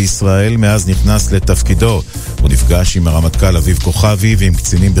הראשון בישראל מאז נכנס לתפקידו. הוא נפגש עם הרמטכ"ל אביב כוכבי ועם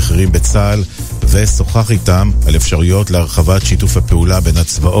קצינים בכירים בצה"ל ושוחח איתם על אפשרויות להרחבת שיתוף הפעולה בין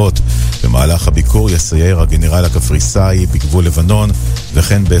הצבאות. במהלך הביקור יסייר הגנרל הקפריסאי בגבול לבנון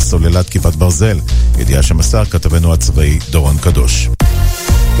וכן בסוללת כיפת ברזל. ידיעה שמסר כתבנו הצבאי דורון קדוש.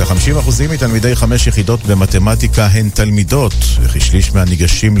 כ-50% מתלמידי 5 יחידות במתמטיקה הן תלמידות, וכשליש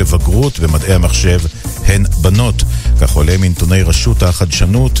מהניגשים לבגרות במדעי המחשב הן בנות. כך עולה מנתוני רשות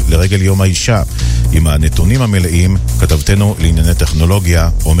החדשנות לרגל יום האישה. עם הנתונים המלאים, כתבתנו לענייני טכנולוגיה,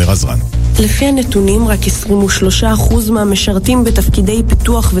 עומר עזרן. לפי הנתונים, רק 23% מהמשרתים בתפקידי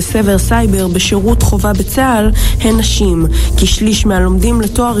פיתוח וסבר סייבר בשירות חובה בצה"ל הן נשים. כשליש מהלומדים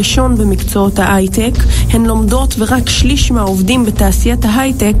לתואר ראשון במקצועות ההייטק הן לומדות, ורק שליש מהעובדים בתעשיית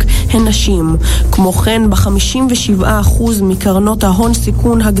ההייטק הן נשים. כמו כן, ב-57% מקרנות ההון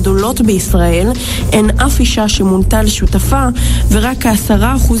סיכון הגדולות בישראל אין אף אישה שמונתה לשותפה, ורק 10%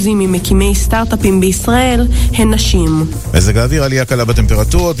 ממקימי סטארט-אפים בישראל הן נשים. מזג האוויר, עלייה קלה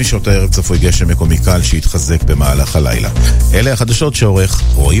בטמפרטורות, משעות הערב צפוי גשם מקומי קל שיתחזק במהלך הלילה. אלה החדשות שעורך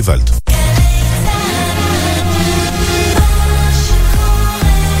רועי ולד.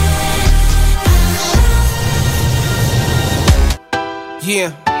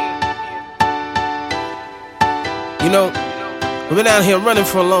 Yeah. You know, we've been out here running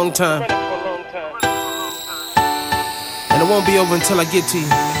for a long time. And it won't be over until I get to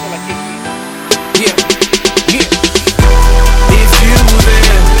you. Yeah. Yeah. If you're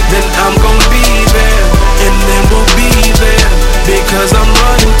there, then I'm gonna be there. And then we'll be there, because I'm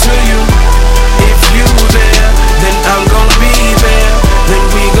running to you. If you're there, then I'm gonna be there. Then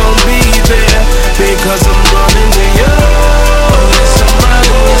we gonna be there, because I'm running to you. Yes, I'm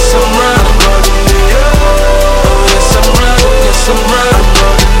running to you. Oh, yes, I'm running to you. Oh, yes, I'm running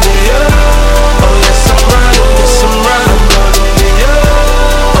to you. Oh, yes, I'm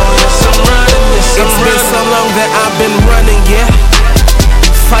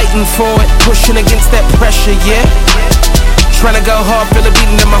Fighting for it, pushing against that pressure, yeah. Trying to go hard, feel a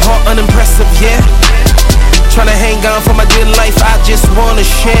beating in my heart, unimpressive, yeah. Trying to hang on for my dear life, I just wanna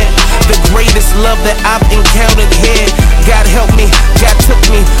share the greatest love that I've encountered here. God help me, God took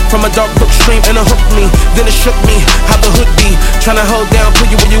me from a dark brook stream and it hooked me. Then it shook me, how the hood be. Trying to hold down,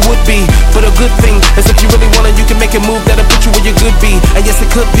 put you where you would be. But a good thing is if you really want it, you can make a move that'll put you where you could be. And yes, it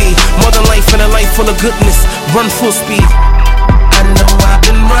could be more than life and a life full of goodness. Run full speed. I know I've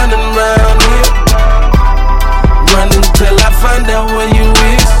been running around here, running till I find out where you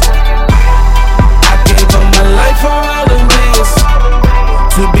is. My life for all of this,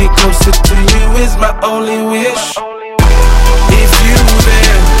 to be closer to you is my only wish. If you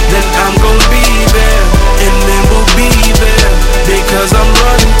there, then I'm gonna be there, and then we'll be there, because I'm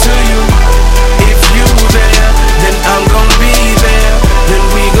running to you. If you there, then I'm gonna be there, then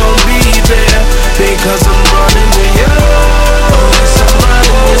we gonna be there, because I'm running to you. Oh yes, I'm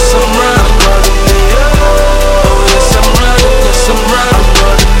running, yes I'm running to you. Oh yes, I'm running, yes I'm running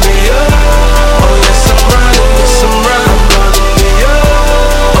to you. Oh yes, I'm running, yes I'm running to you.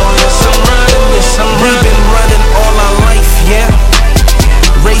 Oh yes, I'm running, yes I'm running. We've been running all our life, yeah.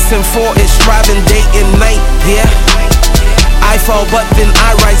 Racing for it, striving day and night, yeah. I fall but then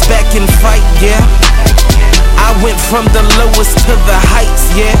I rise back and fight, yeah. I went from the lowest to the heights,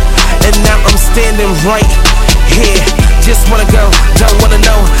 yeah. And now I'm standing right here. Just wanna go, don't wanna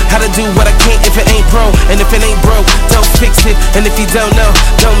know how to do what I can't if it ain't bro. And if it ain't broke, don't fix it. And if you don't know,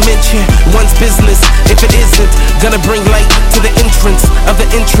 don't mention one's business if it isn't gonna bring light to the entrance of the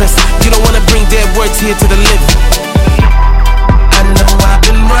interest. You don't wanna bring dead words here to the living. I know I've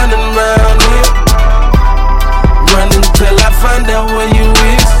been running around here, running till I find out where you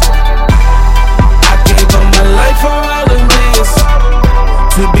is. I gave up my life for all of this,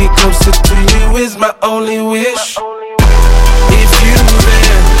 to be closer to you is my only wish. If you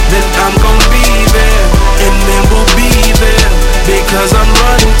there, then I'm gonna be there, and then we'll be there, because I'm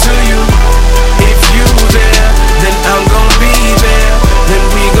running to you. If you there, then I'm gonna be there, then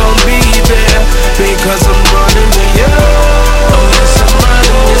we gonna be there, because I'm running to you. Oh yes, I'm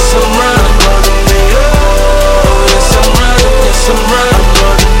running, yes I'm running to you. Oh yes, I'm running, yes I'm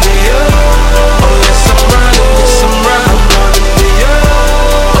running to you. Oh yes, I'm running, yes I'm running to you.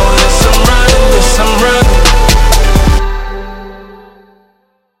 Oh yes, I'm running, yes I'm running.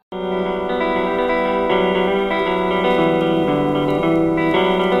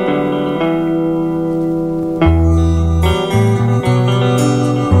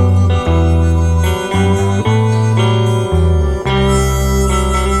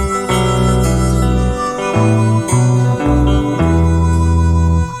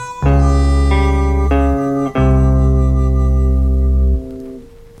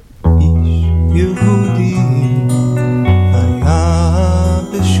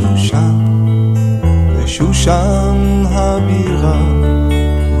 שושן הבירה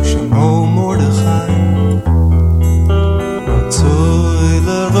ושמו מרדכי רצוי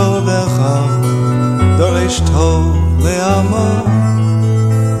לרודך דורש טוב לעמו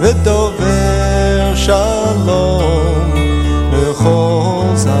ודובר שלום לכל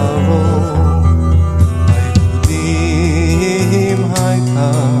זרעו היהודים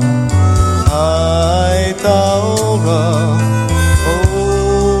הייתה אורה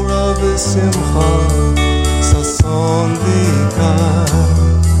ושמחה ששון ויקר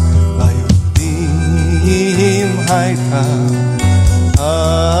ליהודים הייתה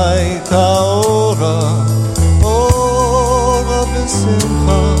אורה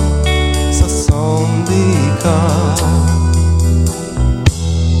ושמחה ששון ויקר.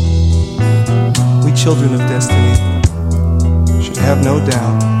 We children of destiny should have no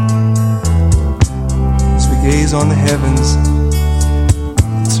doubt as we gaze on the heavens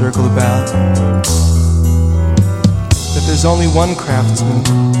and circle about that there's only one craftsman,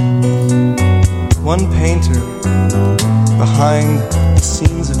 one painter behind the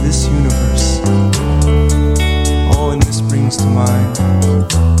scenes of this universe. Oh, and this brings to mind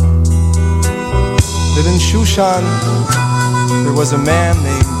that in Shushan there was a man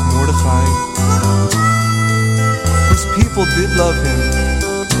named Mordechai. His people did love him.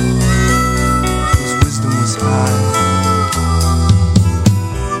 His wisdom was high.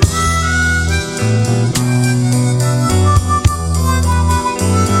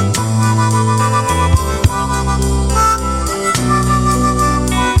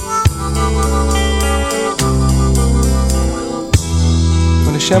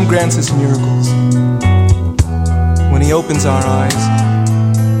 Hashem grants us miracles when He opens our eyes,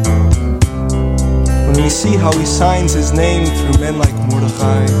 when we see how He signs His name through men like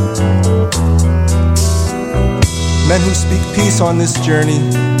Mordechai, men who speak peace on this journey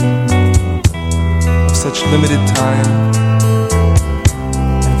such limited time.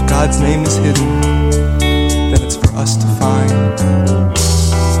 And if God's name is hidden, then it's for us to find.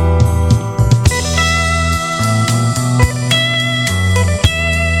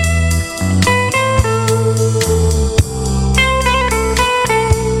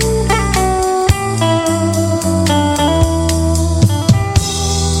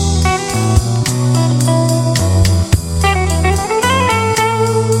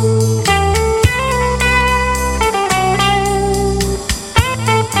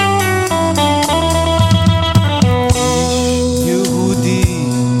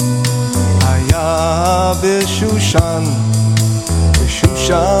 בשושן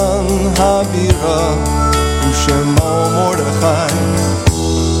הבירה ושמו מרדכי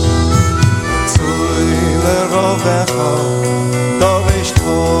צוי לרובך דורש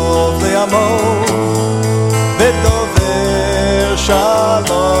טוב לימו ודובר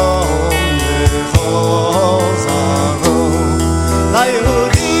שלום לכל זרעו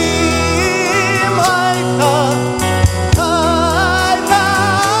ליהודים הייתה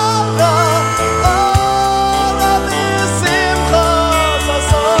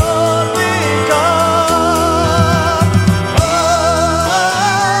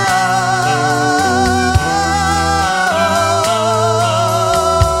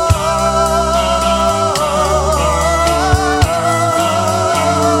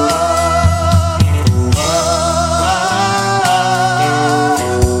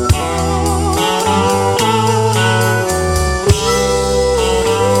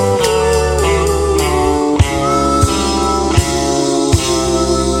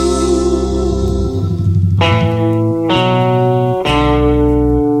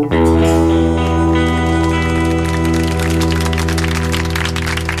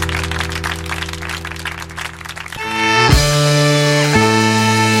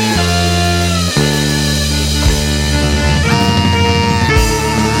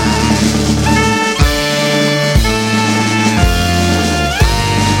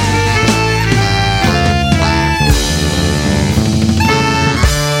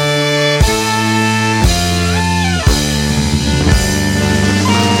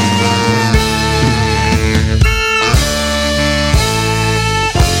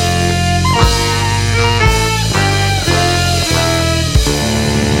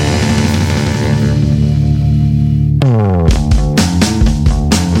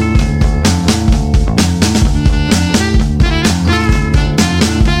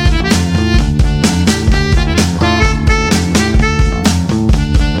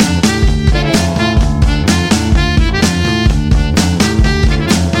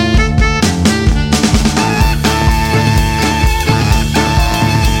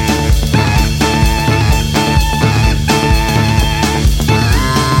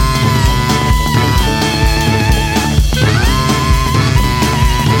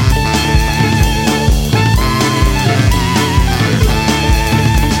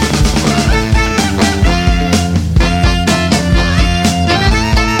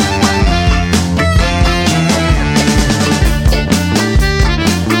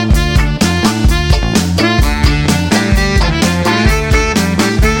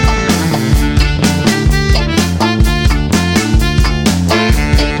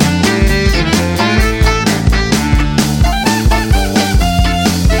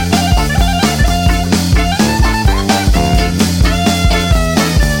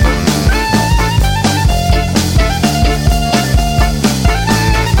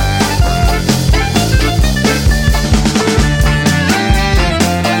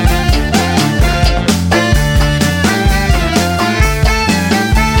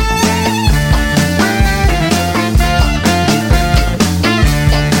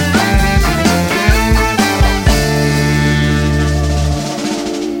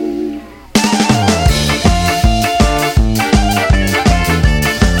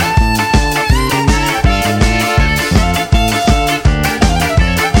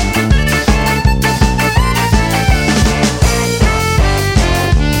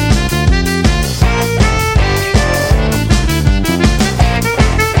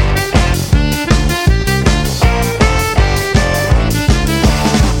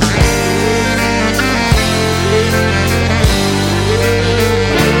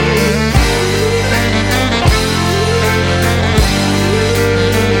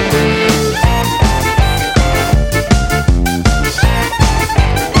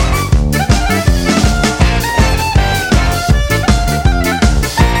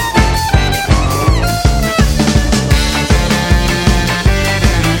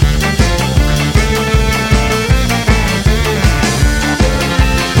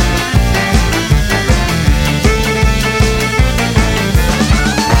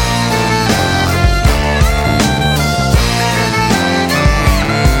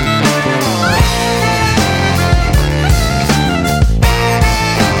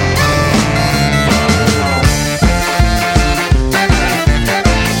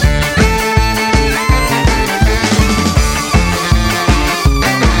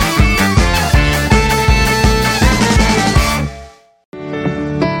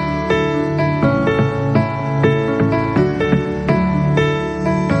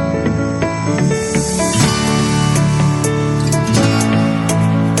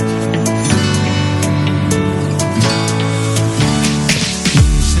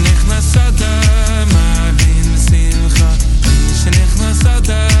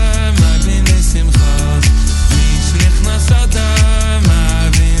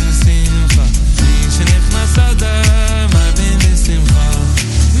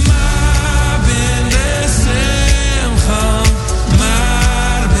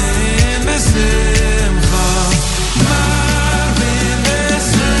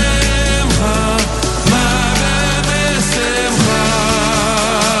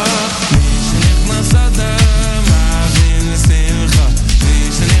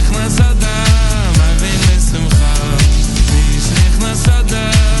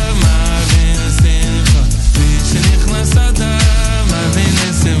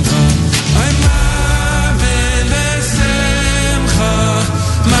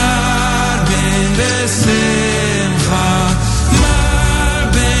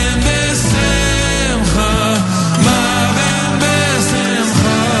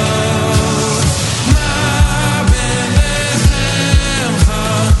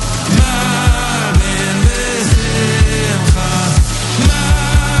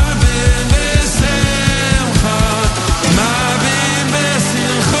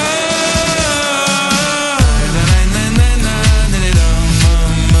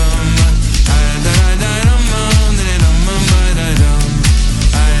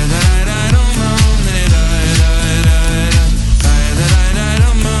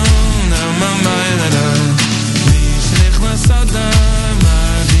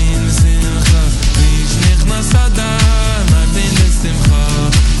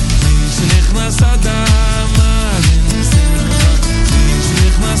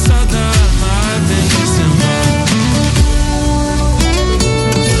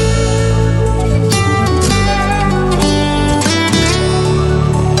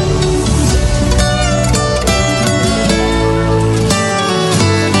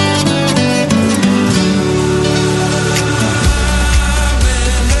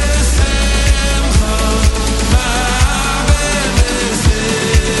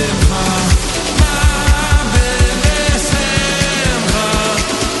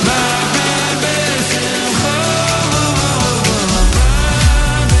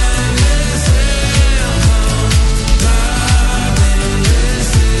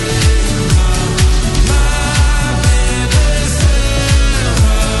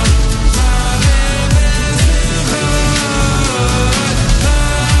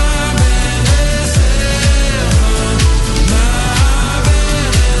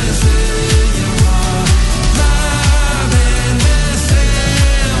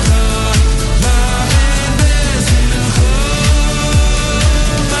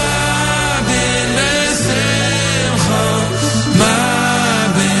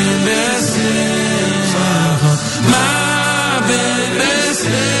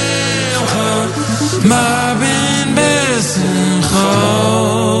מרבין בשמחו.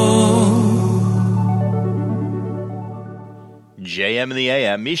 JM in the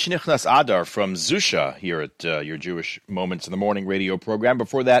AM, Mishnichnas Adar from Zusha here at your Jewish Moments in the Morning radio program.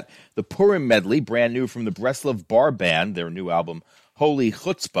 Before that, the Purim medley, brand new from the Breslov Bar Band, their new album, Holy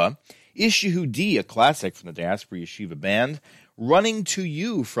Chutzpah. Ish Yehudi, a classic from the Diaspora Yeshiva Band. Running to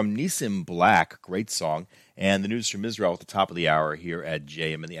You from Nisim Black, great song. And the news from Israel at the top of the hour here at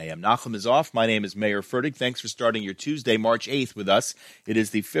JM in the AM. Nachum is off. My name is Meir Fertig. Thanks for starting your Tuesday, March 8th with us. It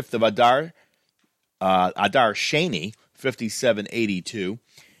is the 5th of Adar Sheni, 5782,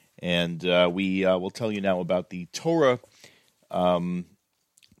 and we will tell you now about the Torah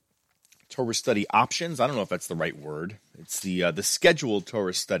study options. I don't know if that's the right word. It's the scheduled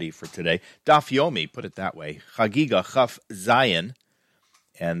Torah study for today. Daf Yomi, put it that way. Chagiga Chaf Zayin,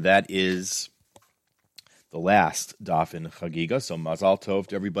 and that is the last Daf in Chagiga. So Mazal Tov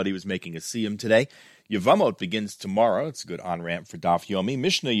to everybody who's making a Siyum today. Yevamot begins tomorrow. It's a good on-ramp for Daf Yomi.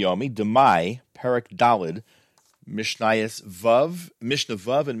 Mishnah Yomi, Demai, Perek Dalid, Mishnayos Vav, Mishnah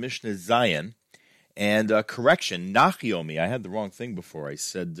Vav, and Mishnah Zayin. And correction, Nach Yomi. I had the wrong thing before. I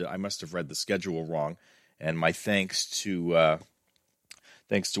said I must have read the schedule wrong. And my thanks to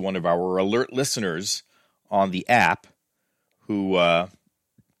one of our alert listeners on the app who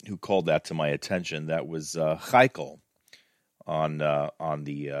called that to my attention. That was Chaikel on the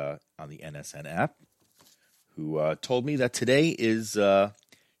NSN app, who told me that today is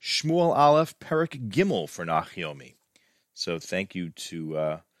Shmuel Aleph Perek Gimel for Nach Yomi. So thank you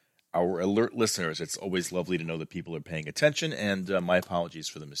to our alert listeners. It's always lovely to know that people are paying attention, and my apologies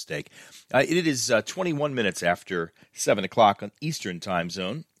for the mistake. It is 21 minutes after 7 o'clock on Eastern Time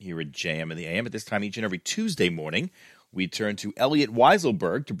Zone here at JM in the AM. At this time each and every Tuesday morning, we turn to Elliot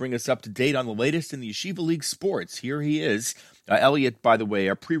Weiselberg to bring us up to date on the latest in the Yeshiva League sports. Here he is. Elliot, by the way,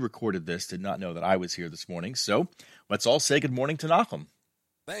 I pre-recorded this, did not know that I was here this morning, so let's all say good morning to Nachum.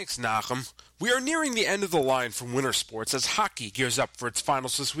 Thanks, Nachum. We are nearing the end of the line for winter sports as hockey gears up for its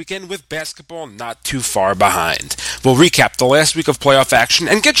finals this weekend with basketball not too far behind. We'll recap the last week of playoff action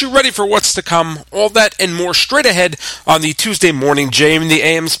and get you ready for what's to come. All that and more straight ahead on the Tuesday morning JM in the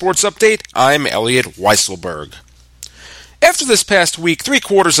AM Sports Update. I'm Elliot Weiselberg. After this past week,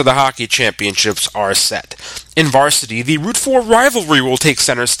 3/4 of the hockey championships are set. In varsity, the Route 4 rivalry will take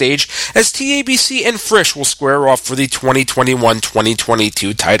center stage as TABC and Frisch will square off for the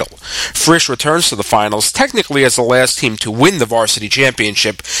 2021-2022 title. Frisch returns to the finals technically as the last team to win the varsity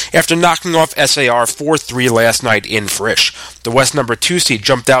championship after knocking off SAR 4-3 last night in Frisch. The West number 2 seed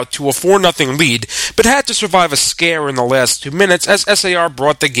jumped out to a 4-0 lead, but had to survive a scare in the last 2 minutes as SAR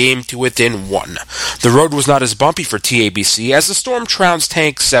brought the game to within 1. The road was not as bumpy for TABC as the Storm trounced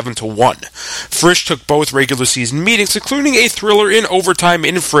Tank 7-1. Frisch took both regular season meetings, including a thriller in overtime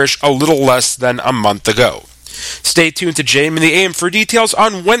in Frisch a little less than a month ago. Stay tuned to JM in the AM for details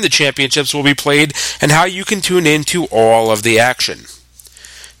on when the championships will be played and how you can tune in to all of the action.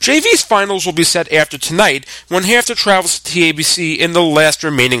 JV's finals will be set after tonight when Hafter travels to TABC in the last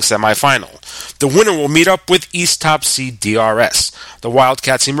remaining semifinal. The winner will meet up with East top seed DRS. The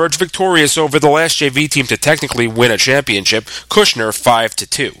Wildcats emerged victorious over the last JV team to technically win a championship, Kushner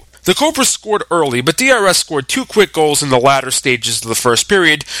 5-2. The Cobras scored early, but DRS scored 2 quick goals in the latter stages of the first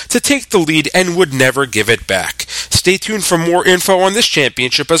period to take the lead and would never give it back. Stay tuned for more info on this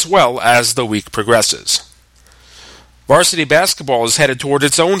championship as well as the week progresses. Varsity basketball is headed toward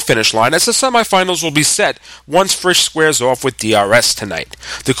its own finish line as the semifinals will be set once Frisch squares off with DRS tonight.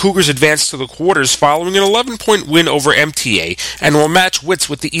 The Cougars advance to the quarters following an 11-point win over MTA and will match wits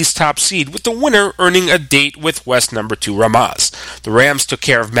with the East top seed, with the winner earning a date with West number 2 Ramaz. The Rams took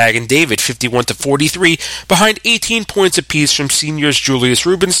care of Magen David 51-43 behind 18 points apiece from seniors Julius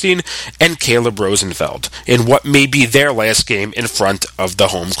Rubenstein and Caleb Rosenfeld in what may be their last game in front of the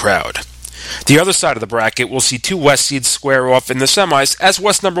home crowd. The other side of the bracket will see 2 West seeds square off in the semis as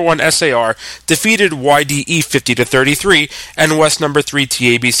West number 1 SAR defeated YDE 50-33 and West number 3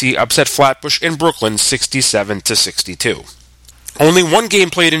 TABC upset Flatbush in Brooklyn 67-62. Only one game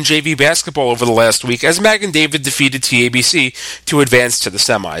played in JV basketball over the last week as Magen David defeated TABC to advance to the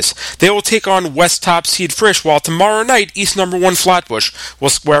semis. They will take on West top seed Frisch, while tomorrow night East number 1 Flatbush will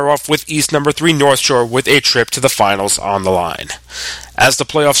square off with East number 3 North Shore with a trip to the finals on the line. As the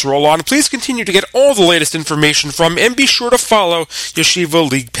playoffs roll on, please continue to get all the latest information from and be sure to follow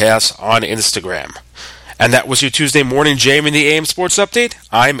Yeshiva League Pass on Instagram. And that was your Tuesday morning JM in the AM Sports Update.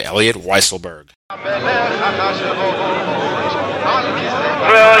 I'm Elliot Weiselberg.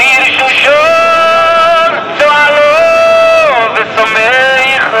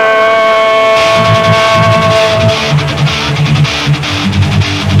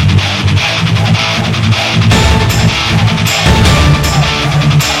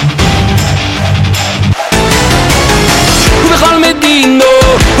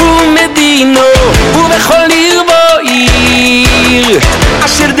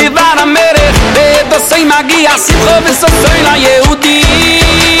 בסוי מגיע שמחו וסוסוי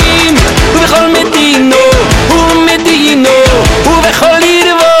ליהודים ובכל מדינו ומדינו ובכל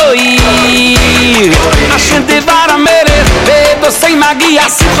עיר ועיר אשר דבר המלך ובסוי מגיע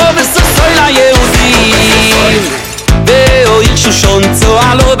שמחו וסוסוי ליהודים והועיר שושון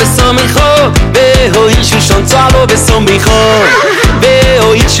צועלו בסומיכו והועיר שושון צועלו בסומיכו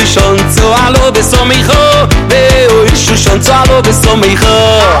והועיר שושון צועלו בסומיכו והועיר שושון צועלו בסומיכו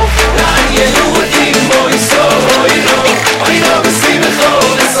ליהודים בוי סוירו אוירו בסימכו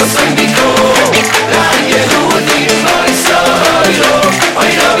וסוסים ביקו ליהודים בוי סוירו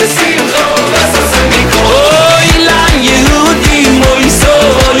אוירו בסימכו וסוסים ביקו אוי ליהודים בוי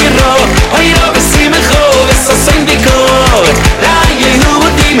סוירו אוירו בסימכו וסוסים ביקו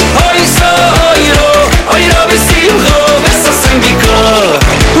ליהודים בוי סוירו אוירו בסימכו וסוסים ביקו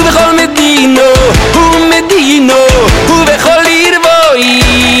ובכל מדינו ומדינו ובכל עיר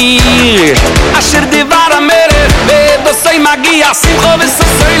ועיר אשר דבר המלך ובסוי מגיע שמחו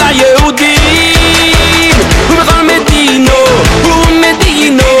וסוסוי ליהודים ובכל מדינו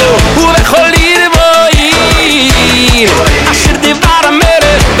ומדינו ובכל עיר ועיר אשר דבר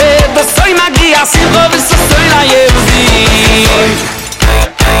המלך ובסוי מגיע שמחו וסוסוי ליהודים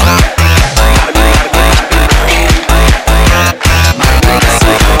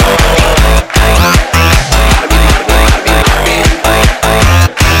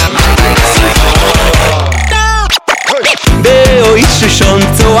שושון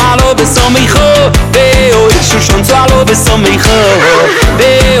צועלו בסומיכו ואוי שושון צועלו בסומיכו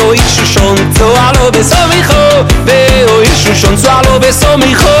ואוי שושון צועלו בסומיכו ואוי שושון צועלו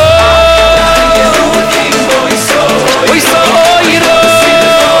בסומיכו יהודים בוי סוירו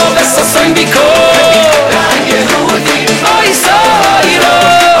וסוסים ביקו יהודים בוי סוירו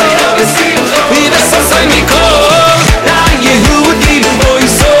וסוסים ביקו יהודים בוי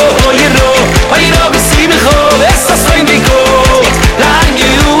סוירו אוירו בסימכו וסוסים ביקו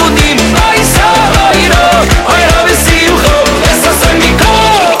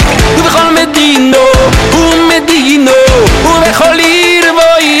ומדינו ובכל עיר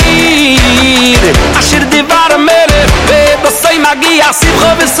ועיר אשר דבר המלך ובסוי מגיע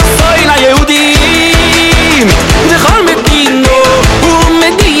שמחו וסוסוי ליהודים ובכל מדינו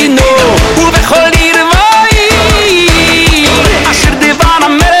ומדינו ובכל עיר ועיר אשר דבר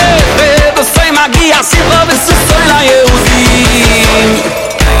המלך ובסוי מגיע שמחו וסוסוי ליהודים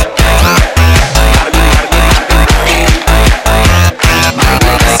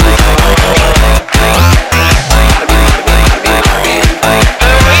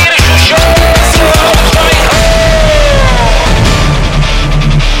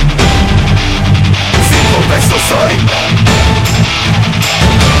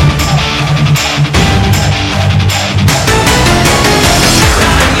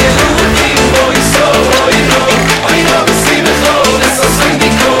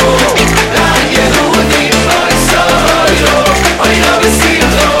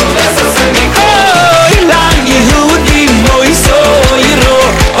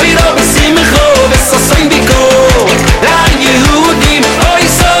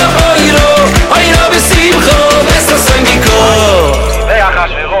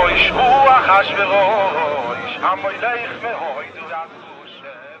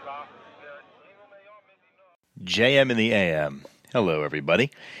JM in the AM. Hello,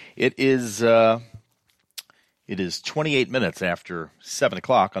 everybody. It is 28 minutes after 7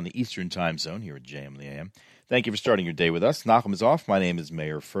 o'clock on the Eastern Time Zone here at JM in the AM. Thank you for starting your day with us. Nachum is off. My name is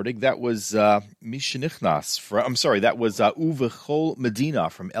Meir Fertig. That was Mishenichnas. That was Uwe Chol Medina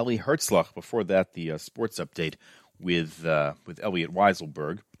from Eli Herzlach. Before that, the sports update with Elliot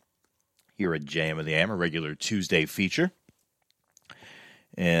Weiselberg here at JM in the AM, a regular Tuesday feature.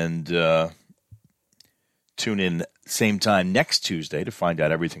 And tune in same time next Tuesday to find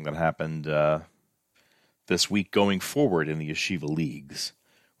out everything that happened this week going forward in the Yeshiva Leagues,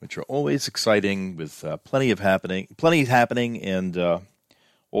 which are always exciting with plenty happening and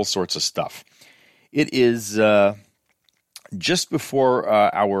all sorts of stuff. It is just before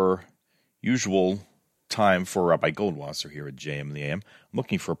our usual time for Rabbi Goldwasser here at JM in the AM. I'm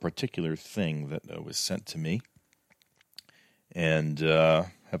looking for a particular thing that was sent to me. And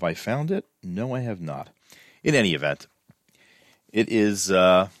have I found it? No, I have not. In any event, it is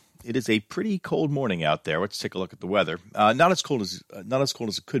a pretty cold morning out there. Let's take a look at the weather. Not as cold as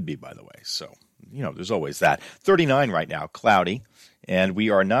it could be, by the way. So, there's always that. 39 right now, cloudy, and we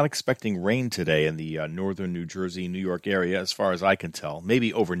are not expecting rain today in the northern New Jersey, New York area, as far as I can tell.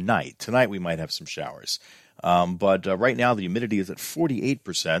 Maybe overnight. Tonight we might have some showers. But right now the humidity is at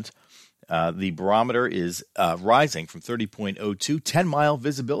 48%. The barometer is rising from 30.02, 10-mile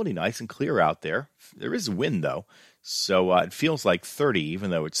visibility, nice and clear out there. There is a wind, though, so it feels like 30, even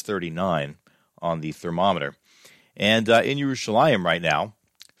though it's 39 on the thermometer. And in Yerushalayim right now,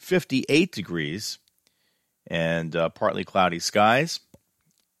 58 degrees and partly cloudy skies,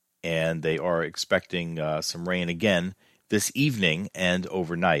 and they are expecting some rain again this evening and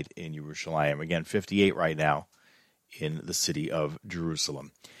overnight in Yerushalayim. Again, 58 right now in the city of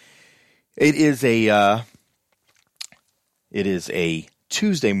Jerusalem. It is a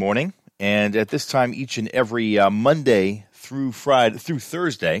Tuesday morning, and at this time, each and every Monday through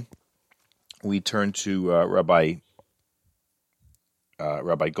Thursday, we turn to Rabbi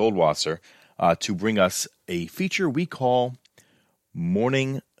Goldwasser to bring us a feature we call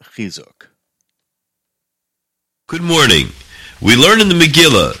Morning Chizuk. Good morning. We learn in the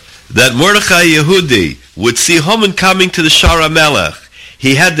Megillah that Mordechai Yehudi would see Haman coming to the Shara Melech.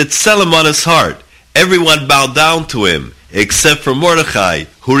 He had the tselem on his heart. Everyone bowed down to him, except for Mordechai,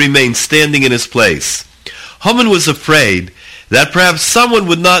 who remained standing in his place. Haman was afraid that perhaps someone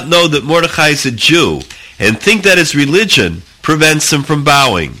would not know that Mordechai is a Jew and think that his religion prevents him from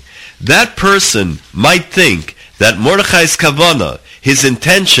bowing. That person might think that Mordechai's kavanah, his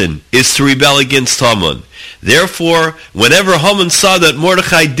intention, is to rebel against Haman. Therefore, whenever Haman saw that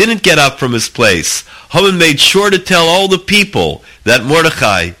Mordechai didn't get up from his place, Haman made sure to tell all the people that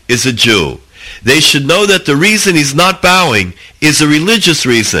Mordechai is a Jew. They should know that the reason he's not bowing is a religious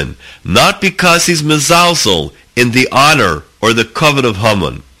reason, not because he's mezalzel in the honor or the kavod of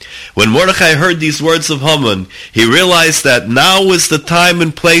Haman. When Mordechai heard these words of Haman, he realized that now was the time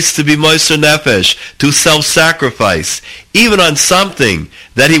and place to be moser nefesh, to self-sacrifice, even on something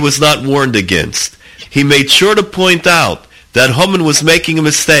that he was not warned against. He made sure to point out that Haman was making a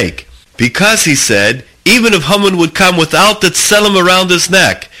mistake, because he said, even if Haman would come without the tselem around his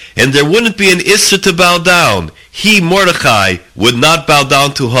neck, and there wouldn't be an issur to bow down, he, Mordechai, would not bow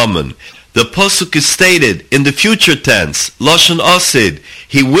down to Haman. The Pasuk is stated in the future tense, Lashon Asid,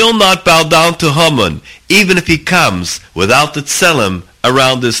 he will not bow down to Haman, even if he comes without the tselem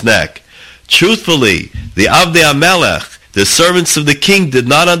around his neck. Truthfully, the Avdei HaMelech, the servants of the king, did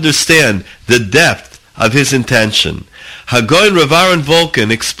not understand the depth of his intention. Hagoyin Rav Aaron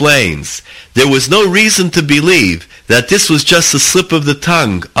Volkan explains, there was no reason to believe that this was just a slip of the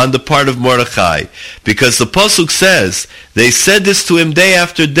tongue on the part of Mordechai, because the Pasuk says, they said this to him day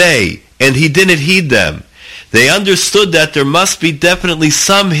after day, and he didn't heed them. They understood that there must be definitely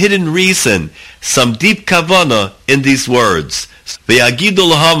some hidden reason, some deep kavanah in these words.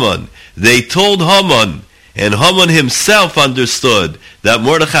 V'yagidu Haman, they told Haman, and Haman himself understood that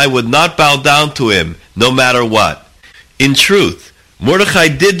Mordechai would not bow down to him no matter what. In truth, Mordechai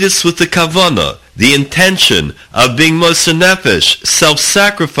did this with the kavanah, the intention of being moser nefesh,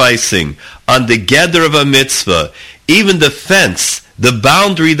 self-sacrificing on the gather of a mitzvah, even the fence, the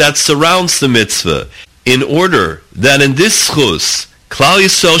boundary that surrounds the mitzvah, in order that in this schus, Klal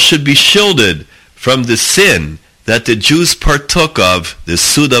Yisrael should be shielded from the sin that the Jews partook of, the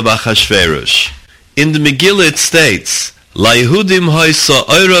Suda B'Achashverosh. In the Megillah it states, La Yehudim hoysa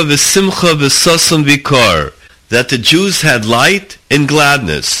oira v'simcha v'sason v'kor, that the Jews had light and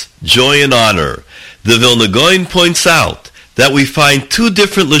gladness, joy and honor. The Vilna Gaon points out that we find two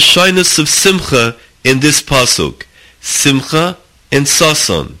different lashonos of simcha in this pasuk, simcha and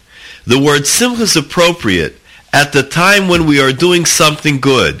sason. The word simcha is appropriate at the time when we are doing something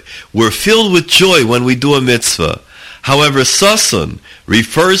good. We're filled with joy when we do a mitzvah. However, sason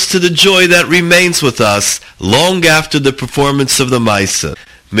refers to the joy that remains with us long after the performance of the Maisa.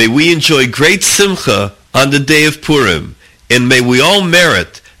 May we enjoy great simcha on the day of Purim, and may we all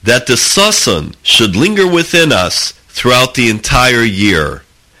merit that the sason should linger within us throughout the entire year.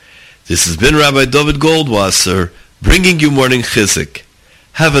 This has been Rabbi David Goldwasser, bringing you Morning Chizuk.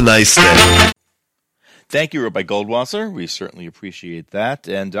 Have a nice day. Thank you, Rabbi Goldwasser. We certainly appreciate that.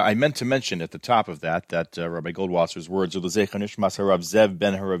 And I meant to mention at the top of that Rabbi Goldwasser's words are L'zecher Nishmas Harav Zev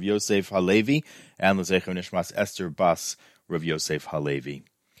ben Harav Yosef Halevi and L'zecher Nishmas Esther Bas Rav Yosef Halevi.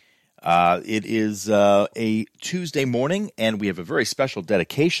 It is a Tuesday morning, and we have a very special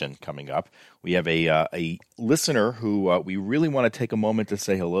dedication coming up. We have a listener who we really want to take a moment to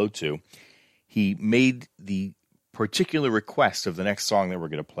say hello to. He made the particular request of the next song that we're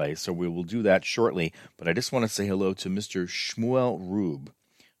going to play, so we will do that shortly. But I just want to say hello to Mr. Shmuel Rube,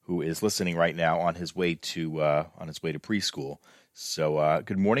 who is listening right now on his way to preschool. So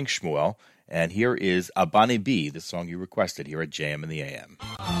good morning, Shmuel. And here is Abane B, the song you requested here at JM in the AM.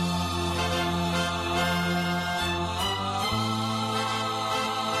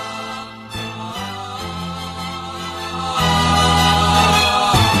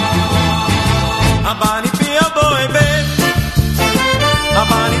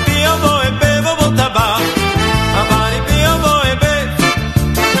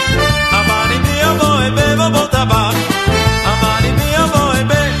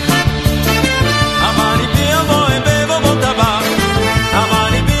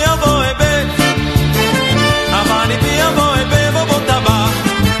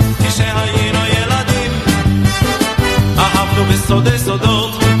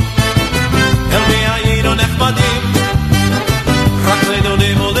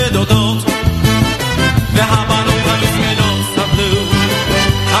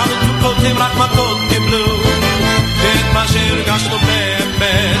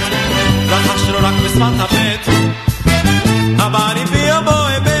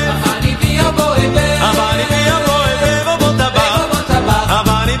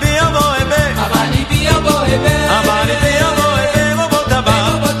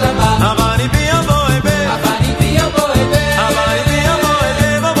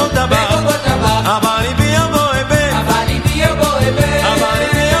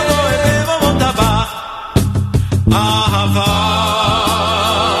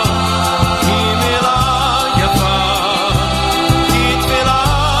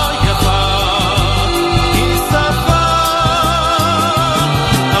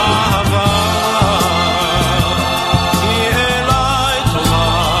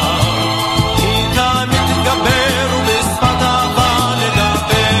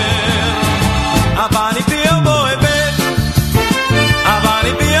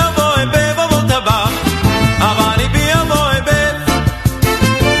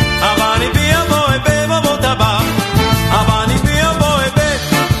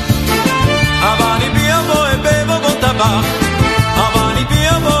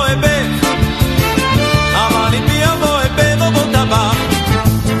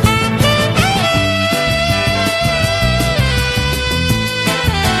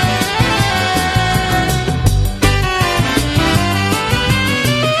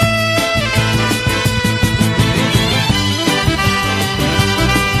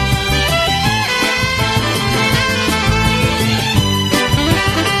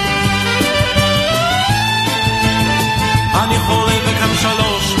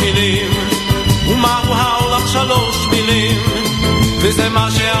 3 מילים, וזה מה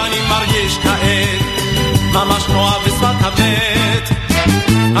שאני מרגיש כעת, ממש כמו בשפת המת.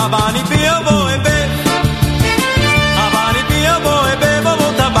 הבני בי יבוא הבב, הבני בי יבוא הבב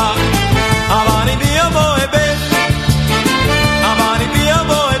ובוא טבח, הבני בי יבוא הבב, הבני בי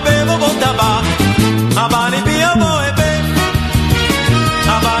יבוא הבב ובוא טבח, הבני בי יבוא הבב,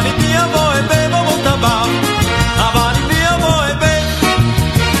 הבני בי יבוא הבב ובוא טבח, הבני בי יבוא הבב,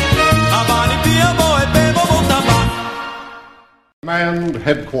 הבני בי יבוא הבב ובוא טבח. Command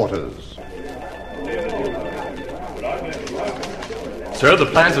headquarters. Sir, the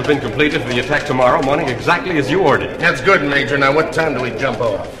plans have been completed for the attack tomorrow morning exactly as you ordered. That's good, Major. Now, what time do we jump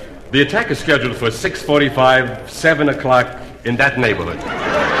off? The attack is scheduled for 6:45, 7 o'clock, in that neighborhood.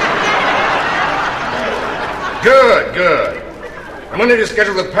 Good. I'm going to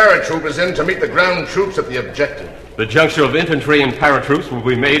schedule the paratroopers in to meet the ground troops at the objective. The juncture of infantry and paratroops will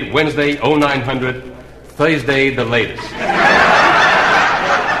be made Wednesday, 0900, Thursday, the latest.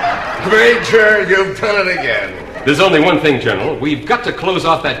 Major, you've done it again. There's only one thing, General. We've got to close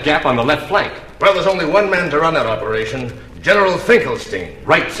off that gap on the left flank. Well, there's only one man to run that operation, General Finkelstein.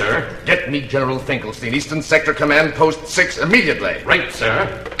 Right, sir. Get me General Finkelstein, Eastern Sector Command, Post 6, immediately. Right, sir.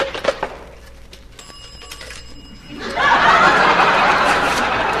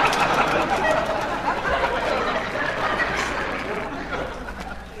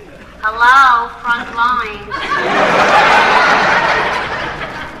 Hello, front line.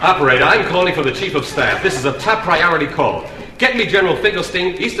 Operator, I'm calling for the Chief of Staff. This is a top priority call. Get me General Finkelstein,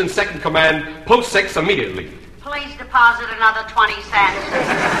 Eastern Second Command, Post 6 immediately. Please deposit another 20 cents.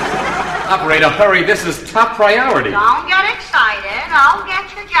 Operator, hurry. This is top priority. Don't get excited. I'll get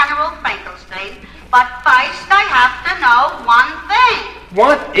you General Finkelstein. But first I have to know one thing.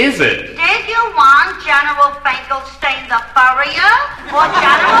 What is it? Did you want General Finkelstein the furrier or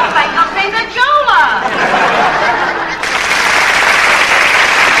General Finkelstein the jeweler?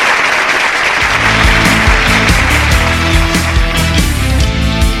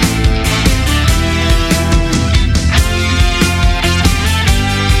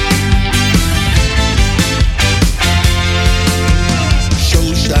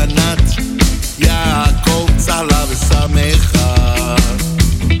 יעקב צהלה ושמחה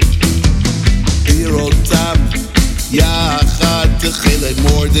בירותם יחד תחילת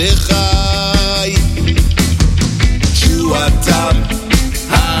מרדכי תשועתם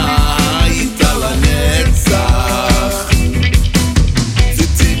הייתה לנצח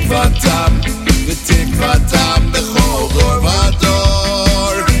ותקוותם בכל דור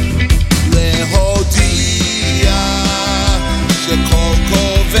ודור להודיע שכל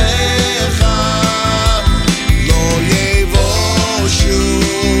קובעך לא יבושו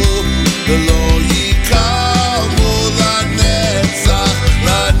ולא יקמו לנצח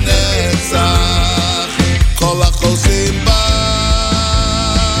כל החוזים בה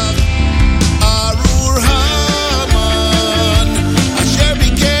ארור המן אשר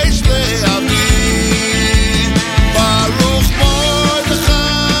ביקש להביא ברוך מרדכי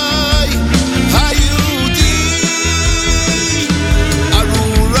היהודי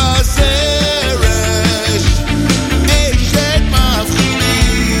ארור הזרש אשת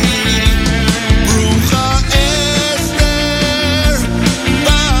מבחינים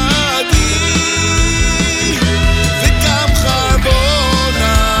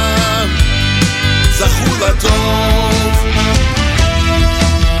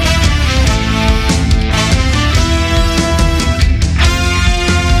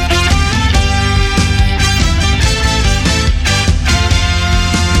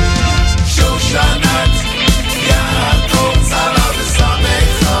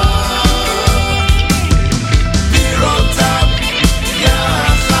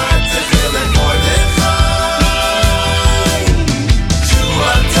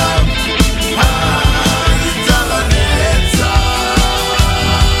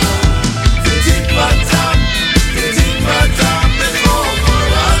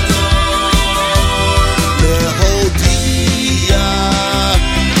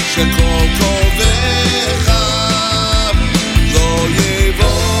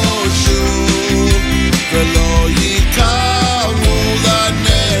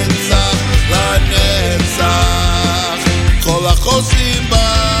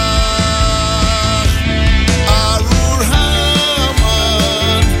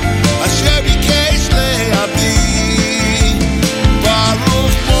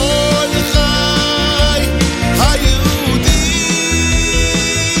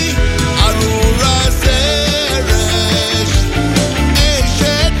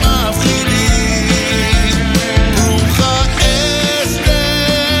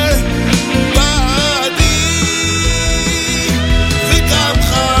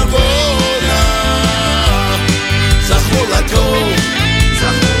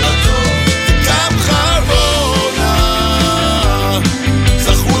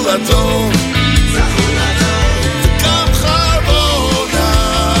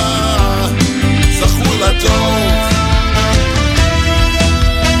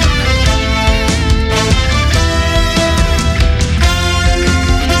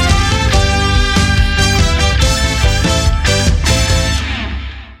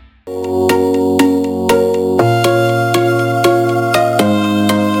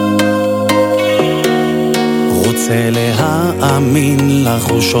רוצה להאמין,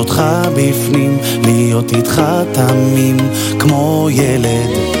 לחוש אותך בפנים, להיות איתך תמים כמו ילד,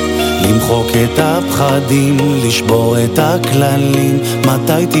 למחוק את הפחדים, לשבור את הכללים,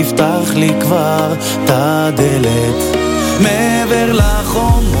 מתי תפתח לי כבר את הדלת? מעבר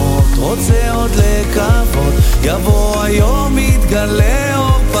לחומות, רוצה עוד לקוות, יבוא היום יתגלה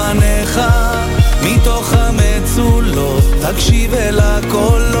אור פניך, מתוך המצולות, תקשיב אל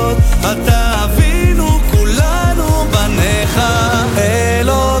הקולות, אתה אבינו כולנו בניך,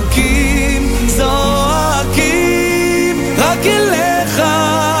 אלוקים זועקים רק אליך,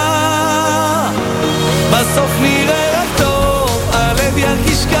 בסוף נראה רק טוב, הלב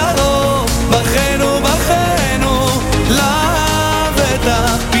ירגיש קרוב, בכנו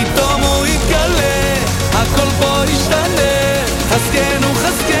לבטח, פתאום הוא יתגלה, הכל פה ישתנה, חזקנו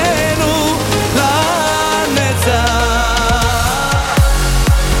חזקנו לנצח.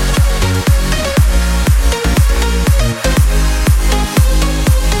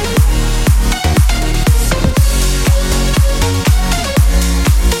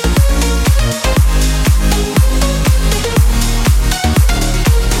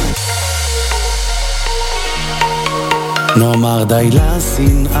 נאמר די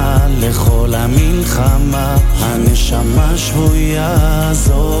לשנאה, לכל המלחמה, הנשמה שבויה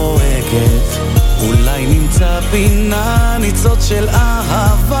זועקת, אולי נמצא פינה, ניצוץ של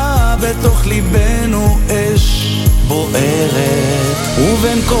אהבה, בתוך ליבנו אש בוערת,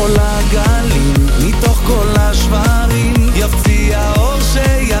 ובין כל הגלים, מתוך כל השברים, יפציע אור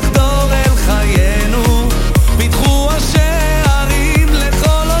שיחדור אל חיינו, פיתחו השערים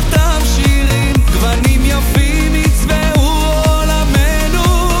לכל אותם שירים, גוונים יפים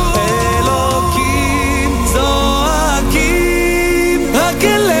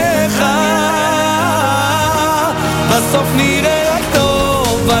בסוף נראה רק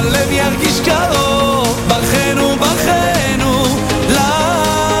טוב, הלב ירגיש קרוב, בכנו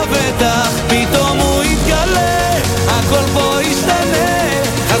לבטח, פתאום הוא יתגלה, הכל פה ישתנה,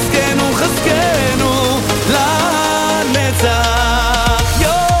 חזקנו לנצח.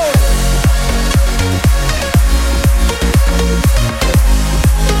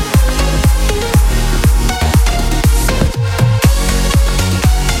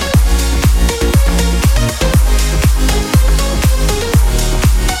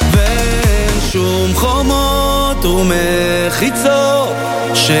 חומות ומחיצות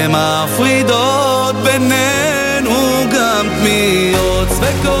שמפרידות בינינו, גם תמיהות,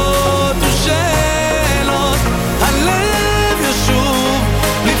 ספקות ושאלות, הלב ישוב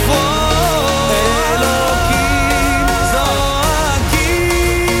לפרוט, אלוקים זועקים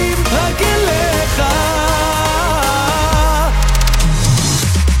רק אליך.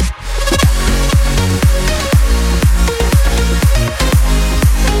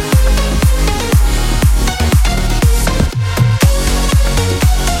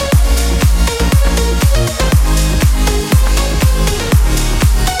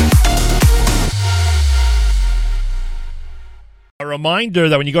 Reminder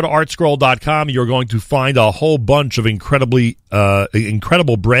that when you go to artscroll.com, you're going to find a whole bunch of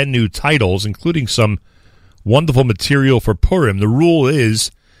incredible brand new titles, including some wonderful material for Purim. The rule is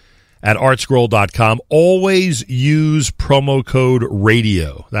at artscroll.com, always use promo code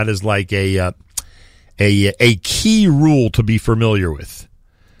radio. That is like a key rule to be familiar with.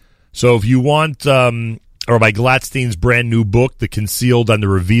 So if you want Rabbi Gladstein's brand new book, The Concealed and the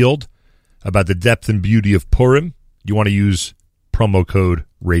Revealed, about the depth and beauty of Purim, you want to use promo code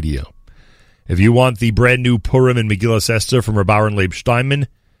radio. If you want the brand new Purim and Megillas Esther from Rabbi Aaron Leib Steinman,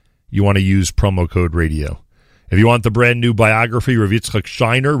 you want to use promo code radio. If you want the brand new biography of Yitzchak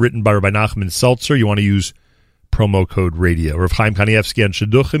Shiner written by Rabbi Nachman Seltzer, you want to use promo code radio. Or if Chaim Kanievsky and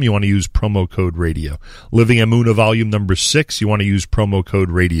Shidduchim, you want to use promo code radio. Living Emunah volume number 6, you want to use promo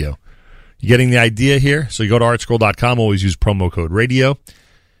code radio. You getting the idea here? So you go to artscroll.com, always use promo code radio,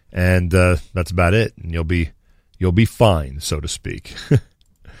 and that's about it. And you'll be fine, so to speak.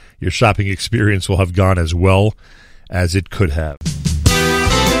 Your shopping experience will have gone as well as it could have.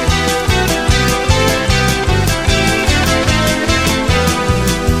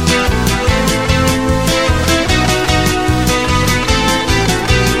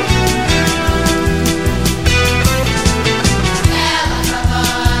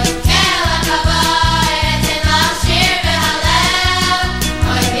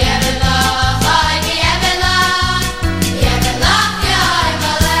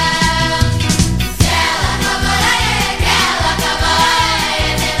 Kela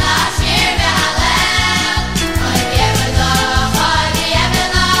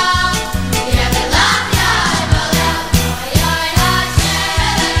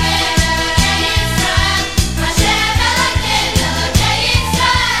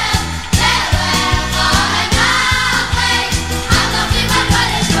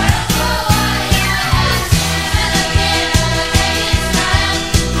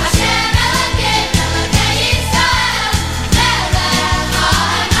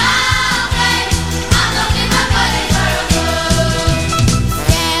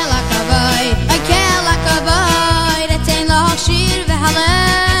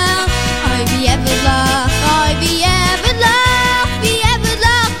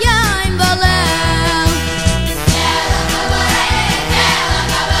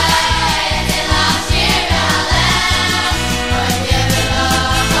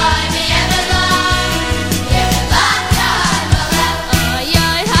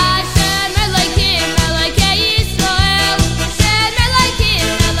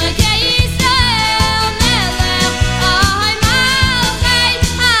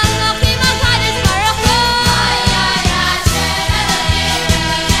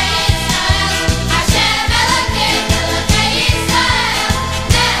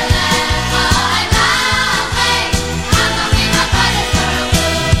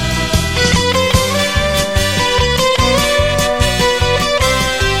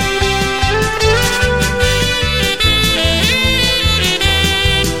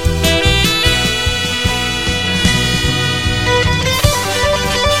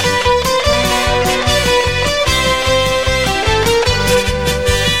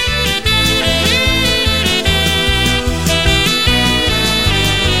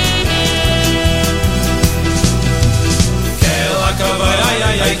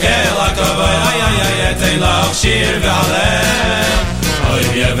השיר והלב אוי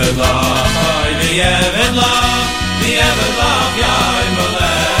יבד לך, אוי יבד לך, יבד לך יין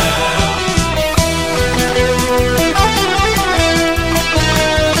בלב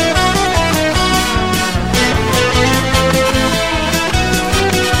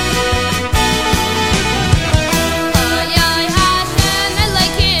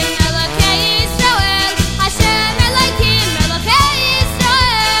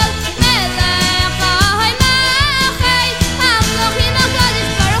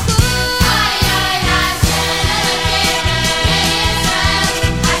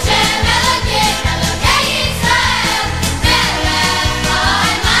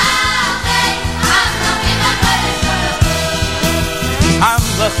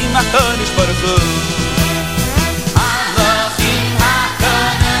Amlachim HaKadosh Baruch Hu Amlachim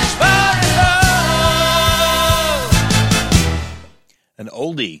HaKadosh Baruch Hu. An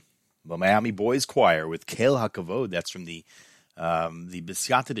oldie, the Miami Boys Choir with Kel HaKavod. That's from the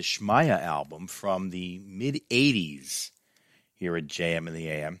B'siyata D'Shmaya album from the mid-'80s here at JM in the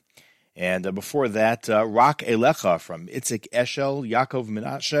AM. And before that, Rock Elecha from Itzik Eshel, Yaakov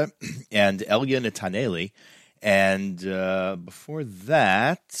Menashe, and Elia Netaneli. And before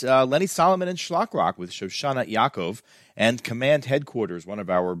that, Lenny Solomon and Shlock Rock with Shoshana Yaakov and Command Headquarters, one of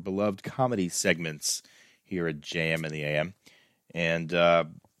our beloved comedy segments here at JM in the AM. And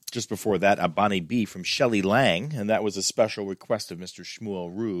just before that, Abani B from Shelley Lang, and that was a special request of Mr. Shmuel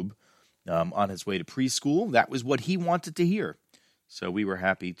Rube on his way to preschool. That was what he wanted to hear. So we were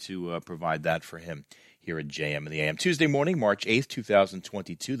happy to provide that for him here at JM in the AM. Tuesday morning, March 8th,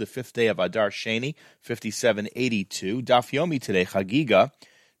 2022, the 5th day of Adar Sheni, 5782. Daf Yomi today, Chagiga,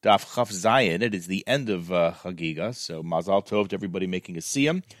 Daf Chaf Zayin. It is the end of Chagiga, so Mazal Tov to everybody making a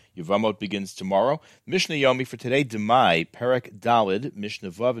Siyam. Yevamot begins tomorrow. Mishnah Yomi for today, Demai, Perek Dalid,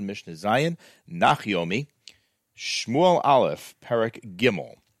 Mishnah Vav and Mishnah Zayin. Nach Yomi, Shmuel Aleph, Perek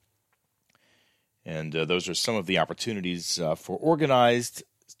Gimel. And those are some of the opportunities for organized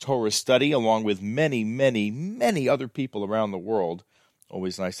Torah study, along with many, many, many other people around the world.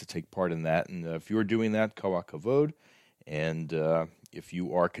 Always nice to take part in that. And if you're doing that, Koach Kavod. And if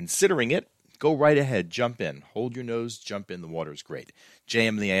you are considering it, go right ahead. Jump in. Hold your nose. Jump in. The water's great. JM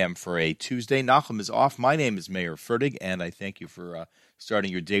in the AM for a Tuesday. Nachum is off. My name is Meir Fertig, and I thank you for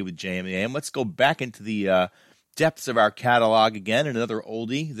starting your day with JM in the AM. Let's go back into the depths of our catalog again. Another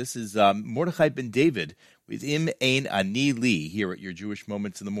oldie. This is Mordechai Ben David with Im Ein Ani Li here at your Jewish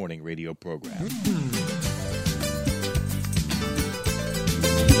Moments in the Morning radio program.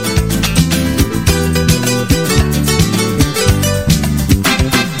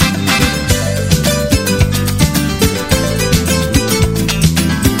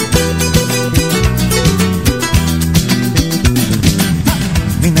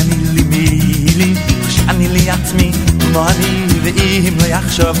 מן אני לי מילי כשאני לי עצמי כמו אני ואם לא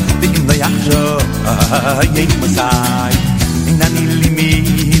יחשוב ואם לא יחשוב יהיה מסי מן אני לי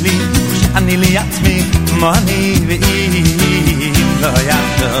מילי כשאני לי עצמי כמו אני ואם לא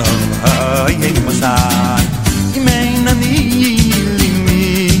יחשוב יהיה מסי אם אין אני לי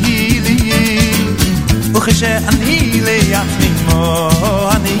מילי וכשאני לי עצמי כמו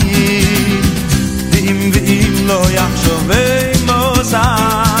אני ואם לא יחשוב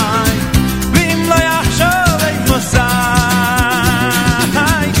Mosai, Vim lo yachshov ei Mosai,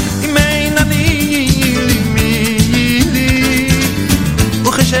 Im ein ani li mili,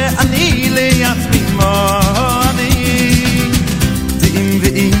 Uchesh ani liatzmi mo ani,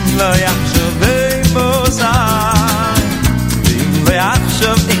 Vim lo yachshov ei Mosai, Vim lo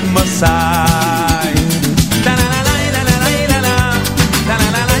yachshov ei Mosai.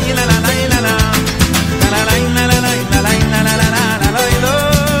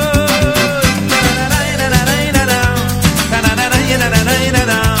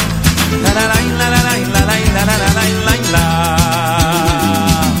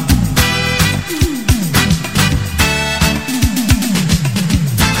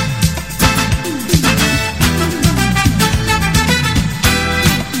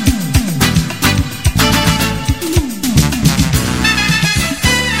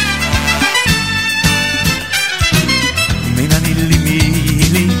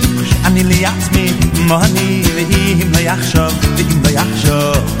 Money ve'im lo yachshov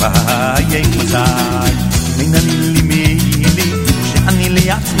yeh mosai Min ani li mili she'ani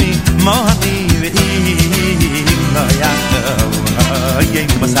li'atzmi Money ve'im lo yachshov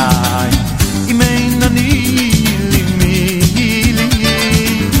yeh mosai Im ein ani li mili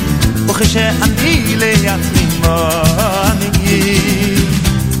וכשאני li'atzmi Money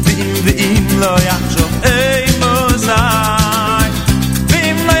ve'im lo yachshov ei mosai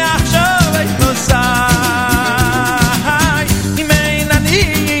Ve'im lo yachshov ei mosai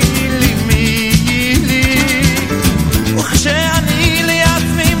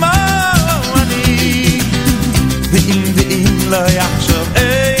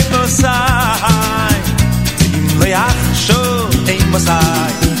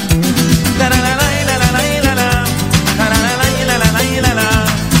beside. La la la la la la la la la. La la la la la la la la la.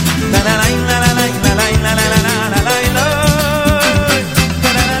 La la la la la la la la la la la la la la. La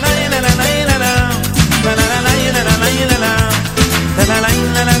la la la la la la la la. La la la la la la la la la. La la la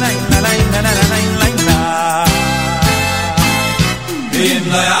la la la la la la la la. Im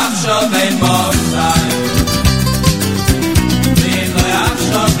lo yachshov ein mosai. Im lo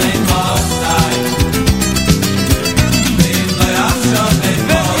yachshov ein mosai. Im lo yachshov ein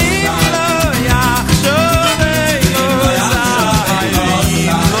mosai.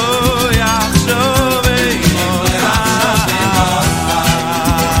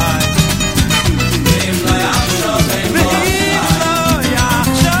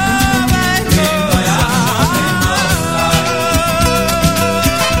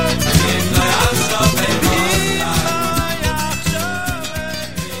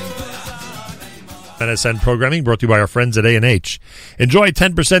 NSN programming brought to you by our friends at A&H. Enjoy a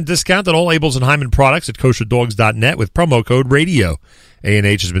 10% discount on all Abels and Hyman products at kosherdogs.net with promo code RADIO.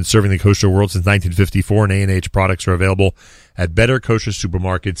 A&H has been serving the kosher world since 1954, and A&H products are available at better kosher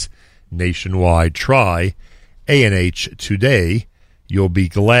supermarkets nationwide. Try A&H today. You'll be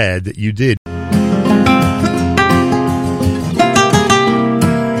glad that you did.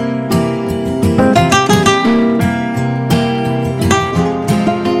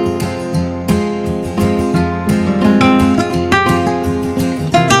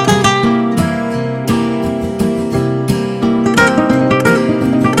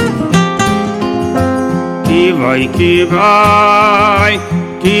 Kivay kivay,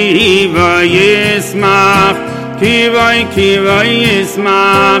 kivay yismach, kivay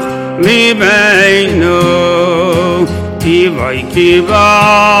yismach, libeinu. Kivay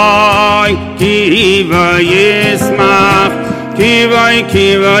kivay, kivay yismach, kivay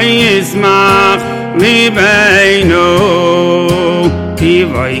yismach, libeinu.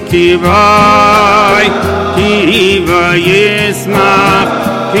 Kivay kivay, kivay yismach,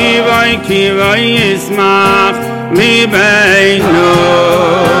 kivay yismach, libeinu.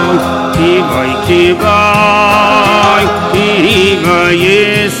 Kivay kivay, kivay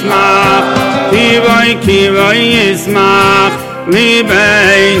yismach, kivay yismach,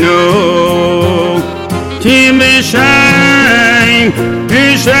 libeinu. Ki mishem,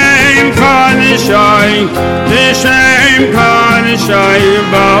 mishem kanishay, mishem kanishay,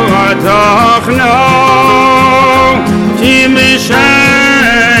 ba'atachno. Ki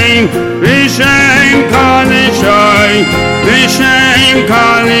mishem, mishem kanishay, mishem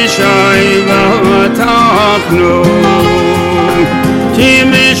kanishay, ba'atachno. Ki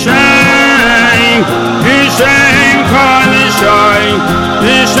mishem, mishem kanishay,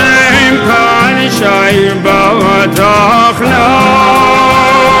 mishem kanishay, ba'atachno.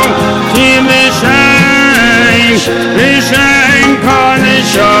 Ki mishem, mishem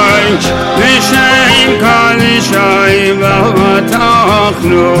kanishay, mishem kanishay,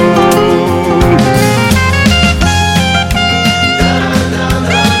 ba'atachno.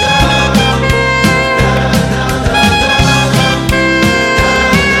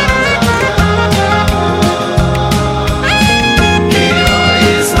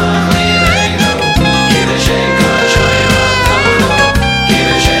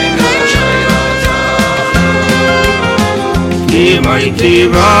 Kivay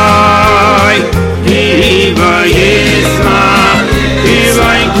kivay, kivay yismach,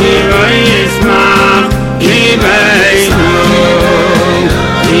 kivay yismach, libeinu.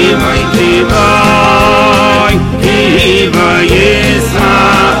 Kivay kivay, kivay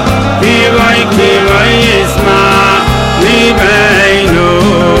yismach, kivay yismach, libeinu.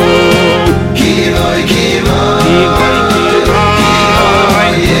 Kivay kivay,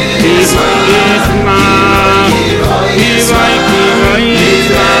 kivay yismach, kivay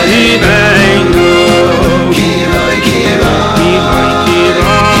yismach, libeinu. Kivay kivay,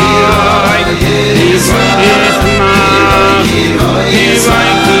 kivay yismach, kivay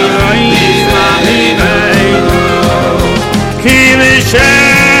yismach, libeinu. Ki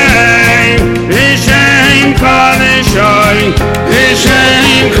l'shem, l'shem kanishay,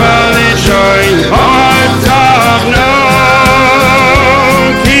 l'shem kanishay, ba'atachno.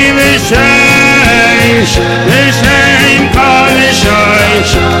 Ki l'shem, l'shem kanishay,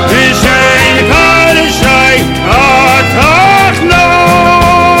 l'shem kanishay, ba'atachno.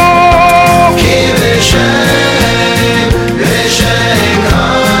 Ki l'shem, l'shem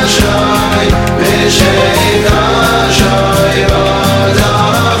kanishay, l'shem kanishay,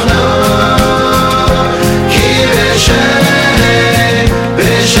 ba'atachno. Ki l'shem,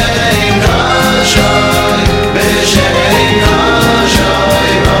 l'shem kanishay, l'shem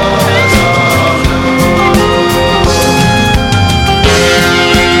kanishay, ba'atachno.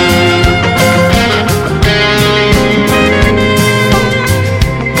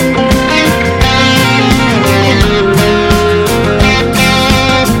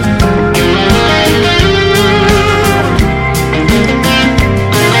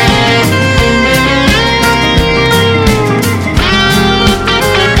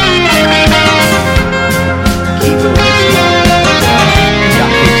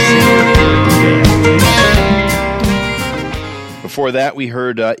 before that, we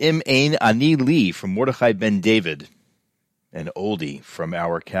heard Im Ein Ani Li from Mordechai Ben David, an oldie from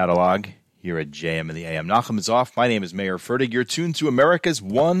our catalog here at JM in the AM. Nachum is off. My name is Meir Fertig. You're tuned to America's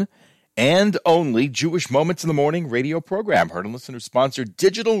one and only Jewish Moments in the Morning radio program. Heard and listener-sponsored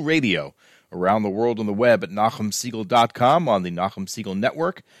digital radio around the world on the web at NachumSegal.com, on the Nachum Segal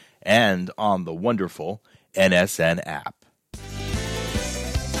Network, and on the wonderful NSN app.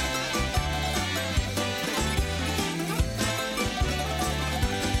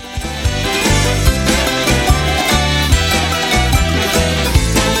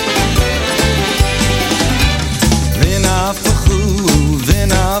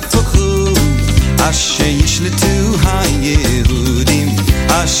 אשר ישלטו היהודים,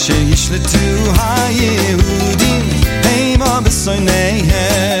 אשר ישלטו היהודים, המה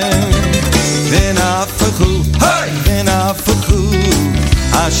בשונאיהם. ונהפכו, ונהפכו,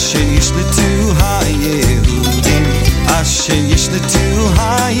 אשר ישלטו היהודים, אשר ישלטו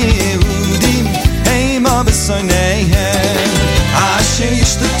היהודים, המה בשונאיהם. אשר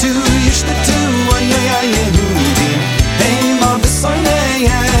ישלטו, ישלטו היהודים, המה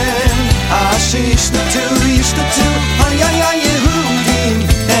בשונאיהם. Asher yishletu, Yehudim,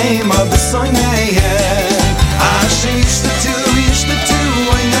 Hema b'soneihem. Asher yishletu,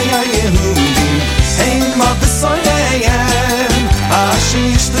 Yehudim, Hema b'soneihem. Asher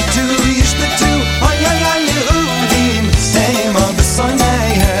yishletu, Yehudim, Hema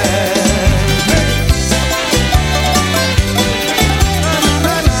b'soneihem.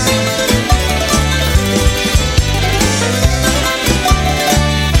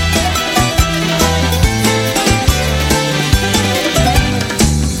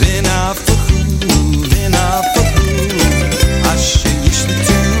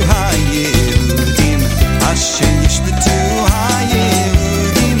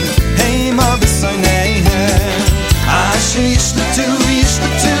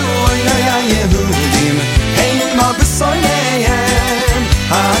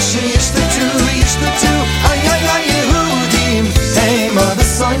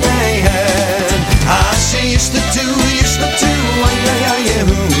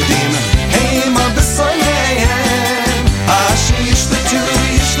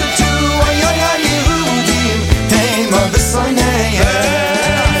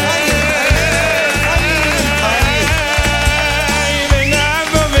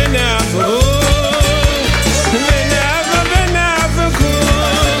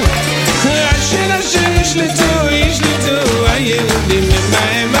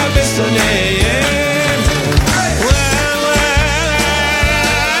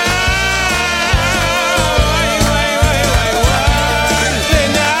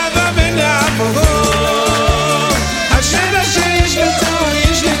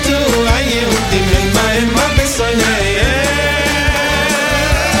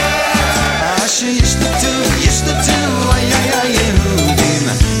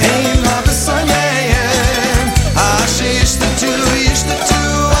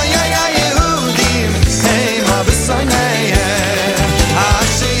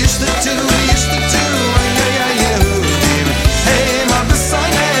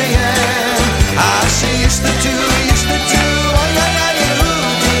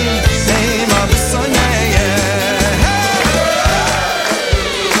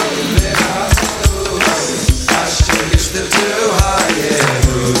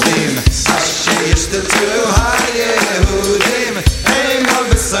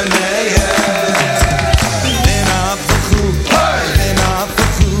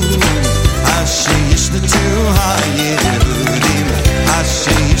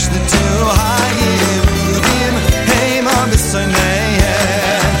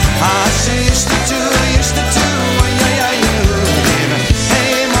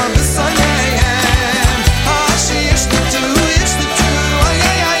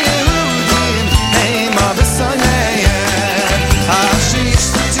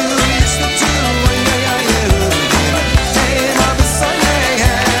 To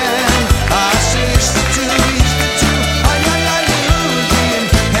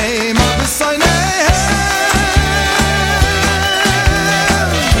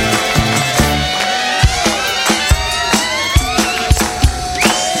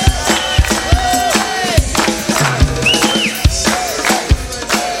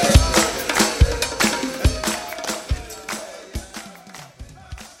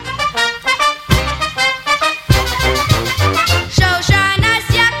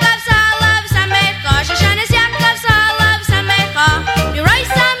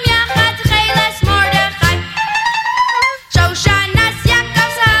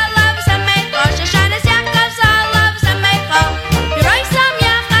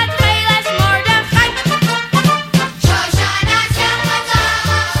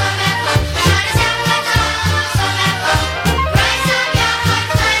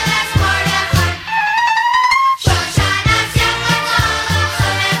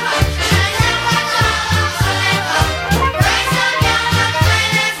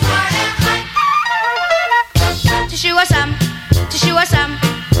Sam.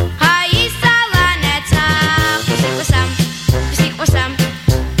 Hayisa la netzach. Yeshua Sam.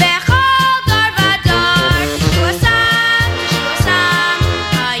 Bechol dor vador. Yeshua Sam.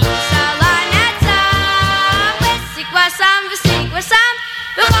 Hayisa la netzach. Yeshua Sam.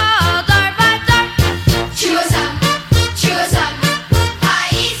 Bechol dor vador. Yeshua Sam.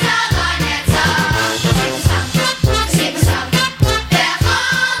 Hayisa la netzach. Yeshua Sam.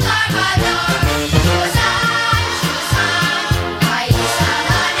 Bechol dor vador. Yeshua Sam. Hayisa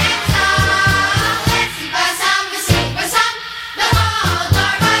la netzach. Yeshua Sam. Bechol dor vador.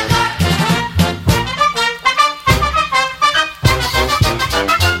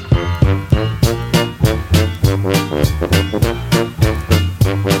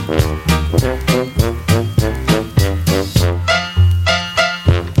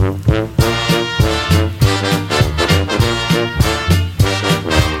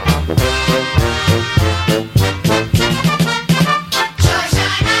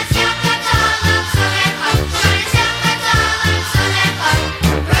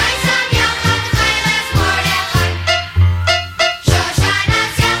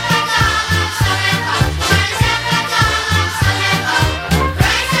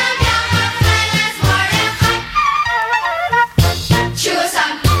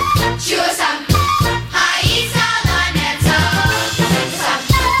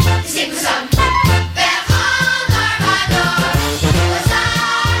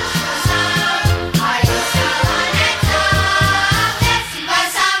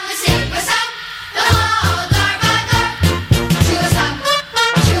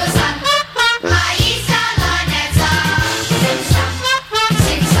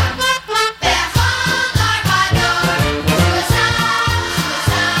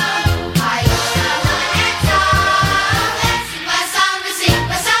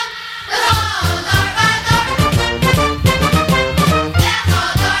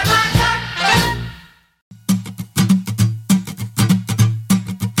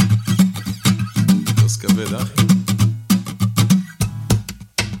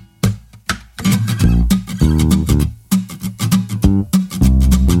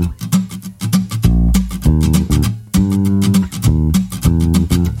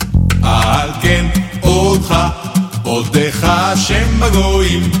 על כן אותך, עודך השם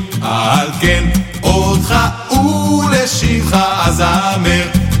בגויים, על כן אותך ולשמך אזמר,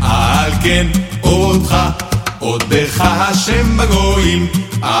 על כן אותך, עודך השם בגויים,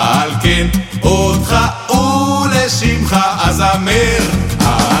 על כן אותך ולשמך אזמר,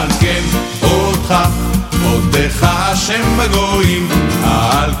 על כן אותך, עודך השם בגויים,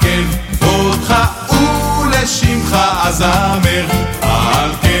 על כן אותך ולשמך אזמר,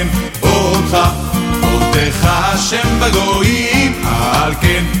 על כן אותך, עודך השם בגויים, על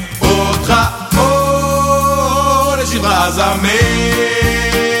כן אותך, לשמך אזמר.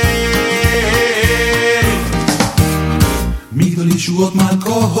 מגדול ישועות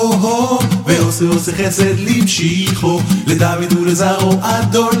מלכו, ועושה חסד למשיחו, לדוד ולזרעו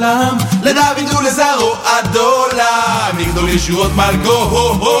עד עולם, לדוד ולזרעו עד עולם. מגדול ישועות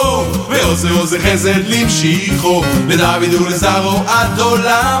מלכו, ועושה חסד למשיחו, לדוד ולזרעו עד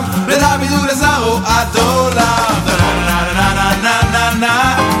עולם, לדוד ולזרעו עד עולם.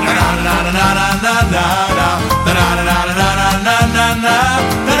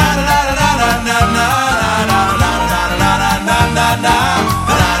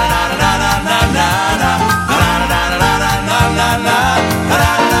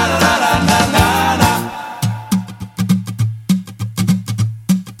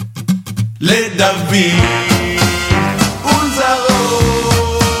 לדוד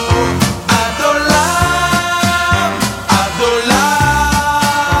ולזרעו עד עולם, עד עולם.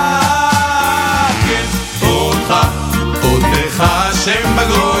 כן אותך, עודך השם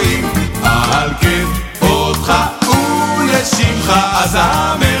בגויים, על כן אותך ולשמך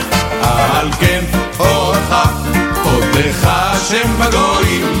אזמר, על כן אותך, עודך השם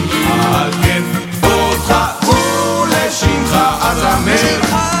בגויים, על כן אותך ולשמך אזמר,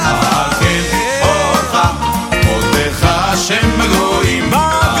 על כן אותך, עודך השם בגויים,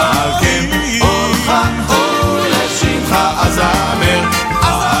 על כן אותך ולשמך אזמר,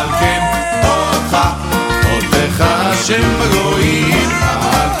 על כן אותך, עודך השם בגויים,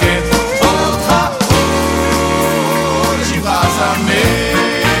 על כן אותך ולשמך אזמר.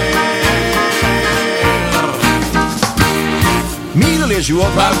 מגדול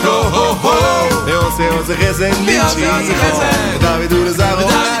ישועות מלכו, ועושה חסד למשיחו, לדוד ולזרעו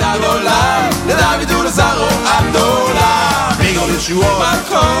עד עולם, לדוד ולזרעו עד עולם. מגדול ישועות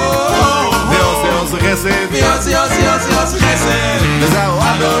מלכו, ועושה חסד, ועושה חסד לזרעו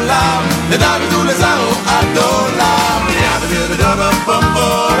עד עולם, לדוד ולזרעו עד עולם.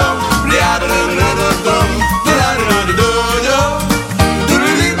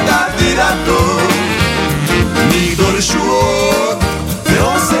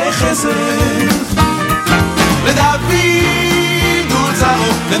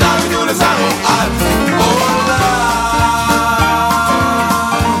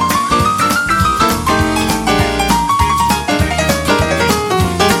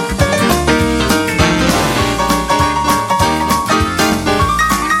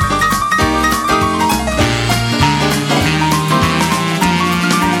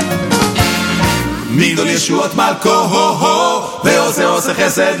 ישועות מלכו, ועושה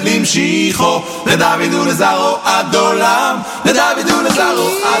חסד למשיחו, לדוד ולזרעו עד עולם, לדוד ולזרעו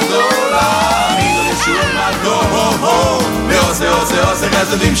עד עולם. ישועות מלכו, ועושה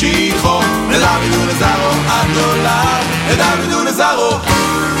חסד למשיחו, לדוד ולזרעו עד עולם, לדוד ולזרעו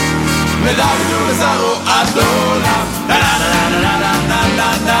עד עולם.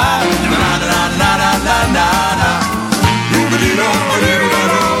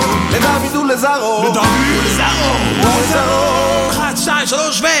 לדוד ולזרעו, אחד, שתיים,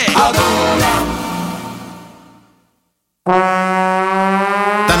 שלוש עד עולם.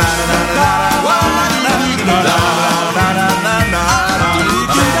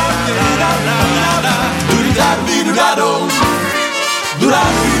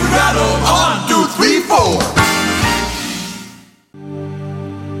 One, two, three, four.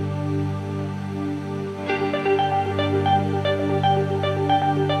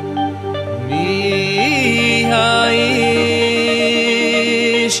 Mi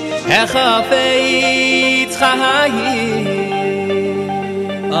haish hechafetz chayim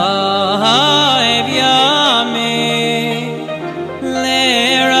ahav yameh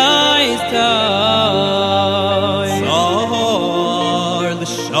le'raistai Zahar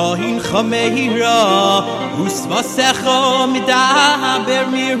l'shahin chameira usvasecha midaber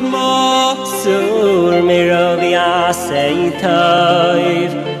mirma Sur mirov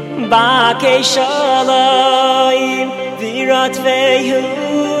yaseitiv Bakei shalayim virat vehu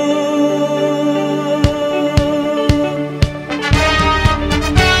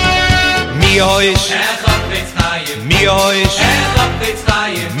Mi hoish hechafetz chayim Mi hoish hechafetz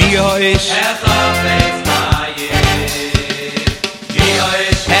chayim Mi hoish hechafetz chayim Mi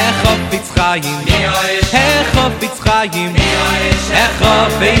hoish hechafetz chayim Mi hoish hechafetz chayim Mi hoish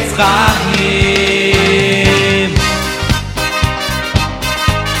hechafetz chayim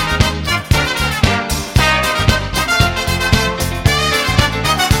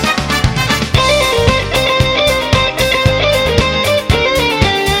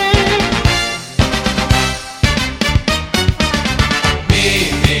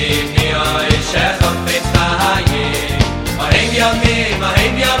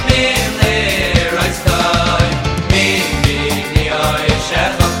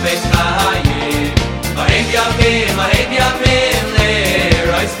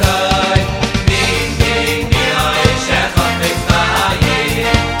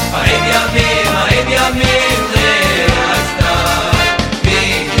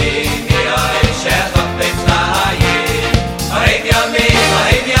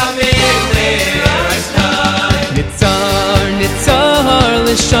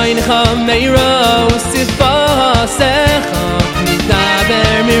Shine Chameira Usifasecha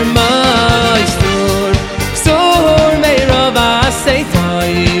Midaber Mirmaistur Sur Meira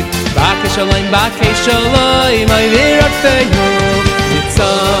Vaseitai Bakei Shalayim I virat feyu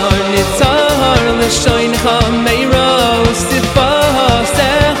Nitzar L'shine Chameira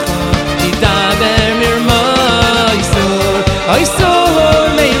Usifasecha Midaber Mirmaistur Sur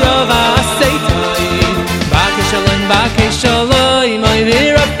Meira Vaseitai Bakei Shalayim I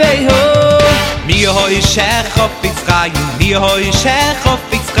virat feyu Mi hoish hechafetz chayim Mi hoish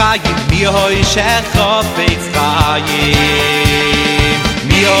hechafetz chayim Mi hoish hechafetz chayim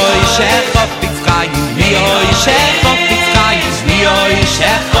Mi hoish hechafetz chayim Mi hoish hechafetz chayim Mi hoish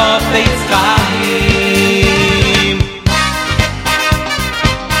hechafetz chayim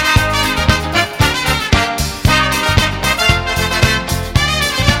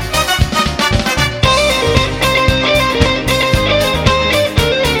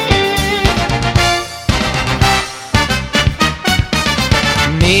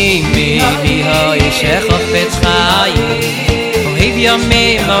Mi hoish hechafetz chayim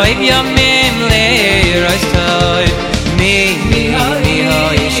Ohev yamim le'raistai Mi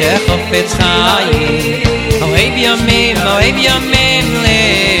hoish hechafetz chayim Ohev yamim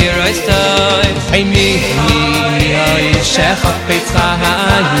le'raistai Mi hoish hechafetz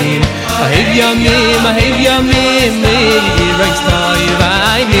chayim Ohev yamim le'raistai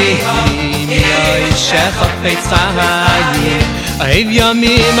Mi hoish hechafetz chayim Ahev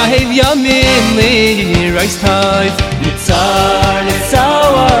yamim le'raistai Nitzar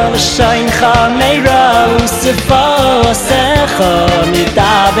l'shayin chameira Usifasecha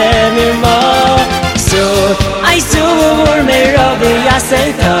midaber mirma Sur meira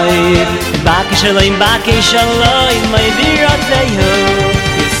v'yaseitai Bakei shalayim my virat vehu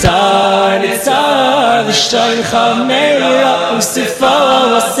Nitzar l'shayin chameira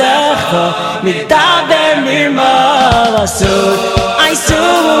Usifasecha midaber mirma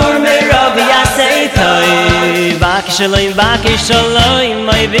Sur meira v'yaseitai Bakei shalayim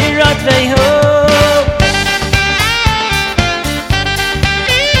my virat vehu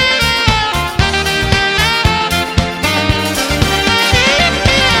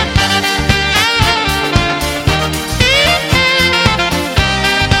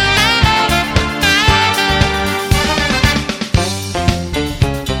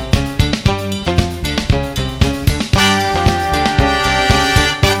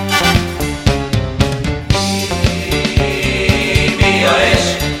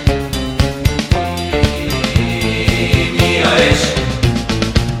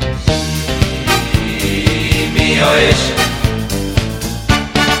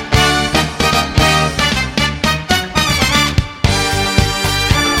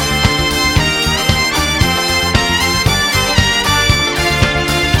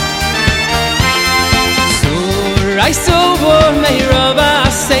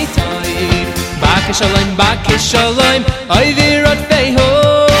baki shalom oy virot veiho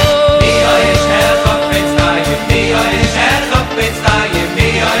mi oish her chafetz chayim mi oish her chafetz chayim mi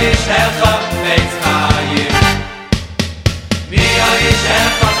oish her chafetz chayim mi oish her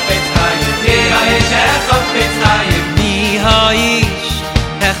chafetz chayim mi oish her chafetz chayim mi oish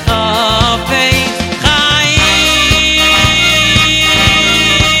her chafetz chayim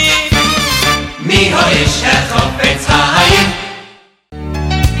mi oish her chafetz chayim.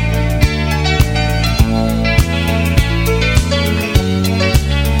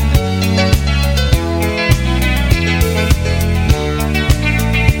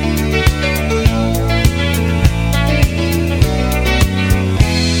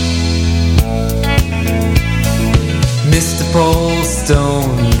 Paul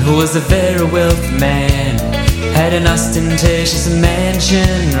Stone, who was a very wealthy man, had an ostentatious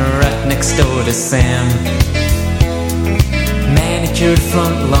mansion right next door to Sam. Manicured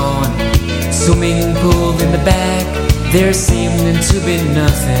front lawn, swimming pool in the back. There seemed to be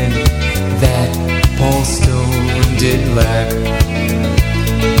nothing that Paul Stone did lack.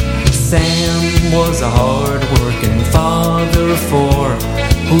 Sam was a hard-working father of four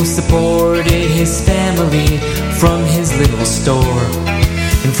who supported his family from his little store.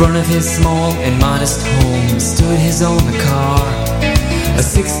 In front of his small and modest home stood his own car, a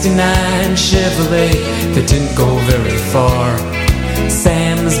 69 Chevrolet that didn't go very far.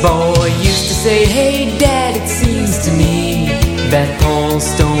 Sam's boy used to say, "Hey Dad, it seems to me that Paul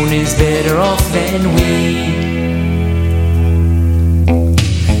Stone is better off than we."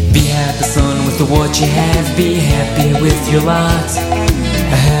 Be happy, son, with what you have. Be happy with your lot.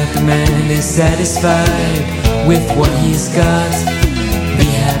 A happy man is satisfied with what he's got. Be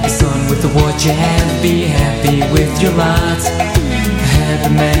happy, son, with what you have. Be happy with your lot. A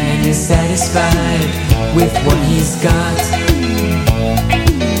happy man is satisfied with what he's got.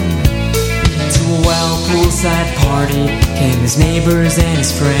 To a wild poolside party came his neighbors and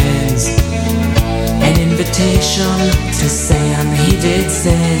his friends. An invitation to Sam he did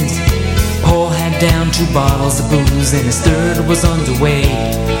send. Paul had down 2 bottles of booze and his third was underway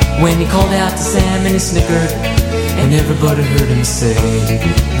when he called out to Sam and he snickered, and everybody heard him say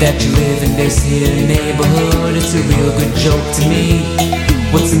that you live in this here neighborhood. It's a real good joke to me.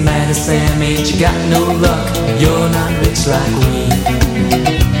 What's the matter, Sam? Ain't you got no luck? You're not rich like we.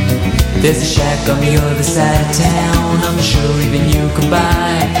 There's a shack on the other side of town, I'm sure even you can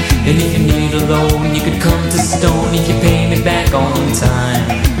buy. And if you need a loan, you could come to Stone if you pay me back on time.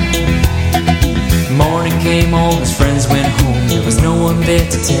 Morning came, all his friends went home. There was no one there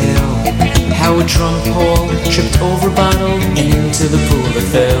to tell how a drunk Paul tripped over a bottle and into the pool that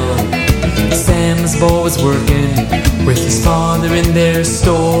fell. Sam's boy was working with his father in their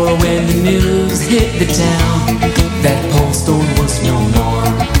store when the news hit the town that Paul Stone was no more.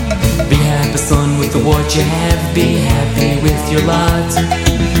 Be happy, son, with what you have. Be happy with your lot.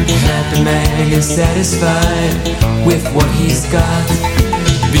 A happy man is satisfied with what he's got.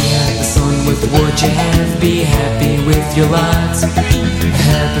 Be happy, son, with what you have. Be happy with your lot. A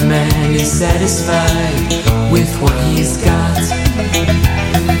happy man is satisfied with what he's got.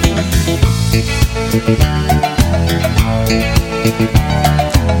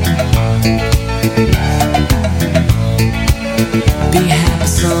 Be happy,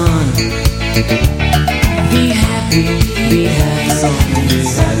 son. Be happy, son. Be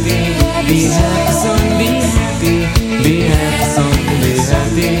happy, son. Be happy, son. Be happy, son.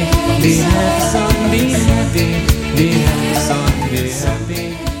 Be happy, son. Be happy.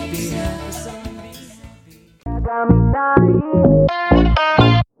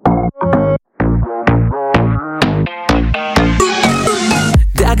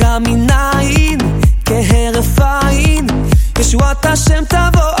 דאגה מנין, כהרף עין, ישועת השם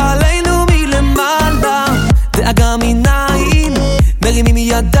תבוא עלינו מלמעלה. דאגה מנין, מרימים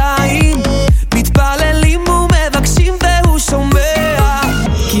ידיים, מתפללים ומבקשים והוא שומע.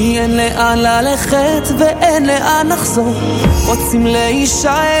 כי אין לאן ללכת ואין לאן לחזור, רוצים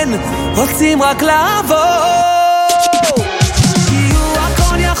להישען, רוצים רק לעבור. כי הוא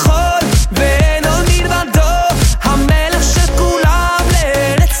הכל יכול ואין עוד מלבדו, המלך של כולם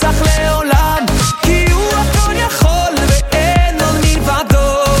לנצח לעולם. כי הוא הכל יכול ואין עוד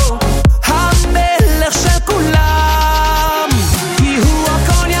מלבדו, המלך של כולם. כי הוא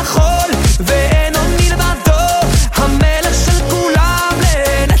הכל יכול ואין עוד מלבדו, המלך של כולם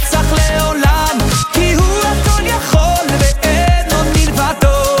לנצח לעולם. כי הוא הכל יכול ואין עוד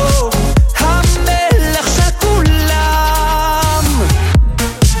מלבדו, המלך של כולם.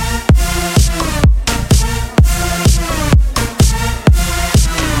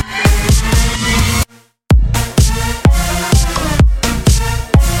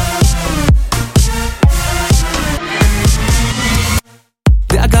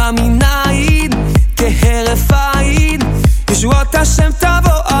 מנין כהרף עין ישועת השם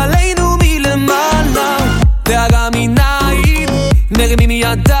תבוא עלינו מלמעלה דאגה מנין מרימים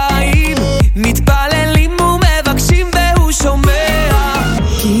ידיים מתפללים ומבקשים והוא שומע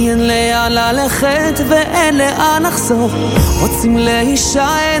כי אין לאן ללכת ואין לאן לחזור רוצים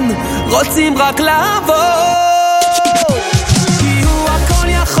להישען רוצים רק לעבור כי הוא הכל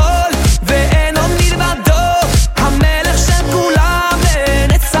יכול ואין עוד מלבדו המלך של כולם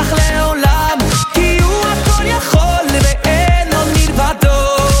לנצח לעולם כי הוא הכל יכול ואין עוד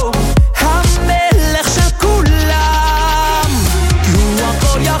מלבדו המלך של כולם כי הוא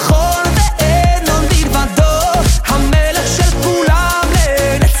הכל יכול ואין עוד מלבדו המלך של כולם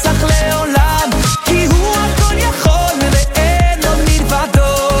לנצח לעולם כי הוא הכל יכול ואין עוד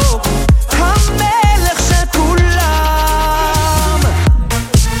מלבדו המלך של כולם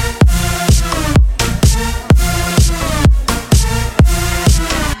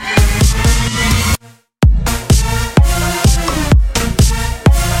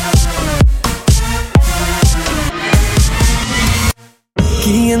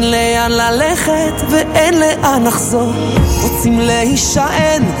כי אין לאן ללכת ואין לאן לחזור רוצים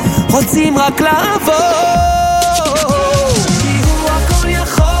להישען רוצים רק לעבור כי הוא הכל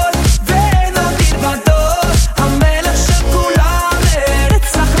יכול ואין עוד מלבדו המלך של כולם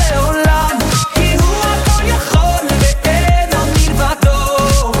לנצח לעולם כי הוא הכל יכול ואין עוד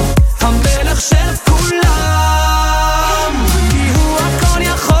מלבדו המלך של כולם כי הוא הכל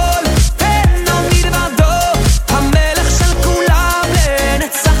יכול ואין עוד מלבדו המלך של כולם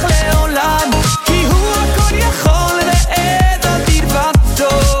לנצח לעולם כי הוא הכל יכול ואין עוד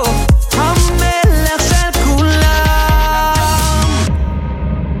מלבדו המלך של כולם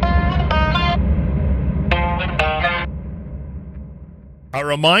A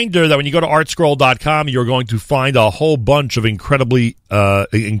reminder that when you go to artscroll.com, you're going to find a whole bunch of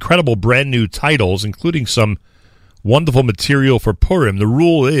incredible brand new titles, including some wonderful material for Purim. The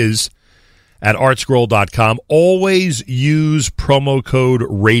rule is at artscroll.com, always use promo code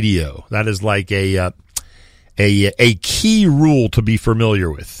radio. That is like a key rule to be familiar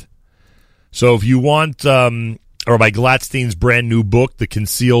with. So if you want Rabbi Gladstein's brand new book, The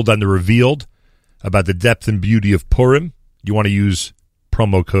Concealed and the Revealed, about the depth and beauty of Purim, you want to use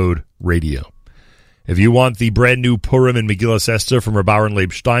promo code radio. If you want the brand new Purim and Megillas Esther from Rabbi Aaron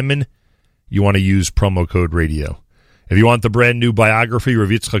Leib Steinman, you want to use promo code radio. If you want the brand new biography of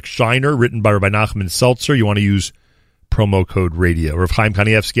Yitzchak Shiner, written by Rabbi Nachman Seltzer, you want to use promo code radio. Rav Chaim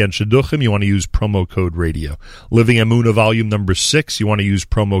Kanievsky and Shidduchim, you want to use promo code radio. Living Emunah volume number 6, you want to use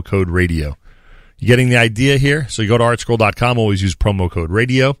promo code radio. You getting the idea here? So you go to artscroll.com, always use promo code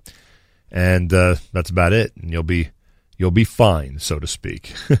radio, and that's about it. And you'll be fine, so to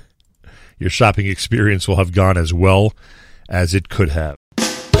speak. Your shopping experience will have gone as well as it could have.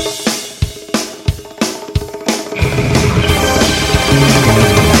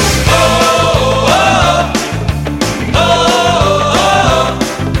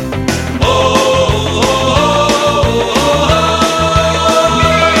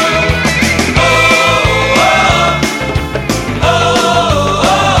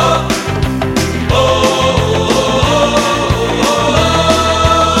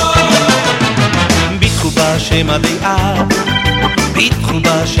 Shem Adiyah, Bitchu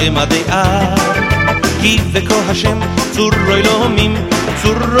B'Shem Adiyah, Yiveko Hashem, Tzurro Elomim,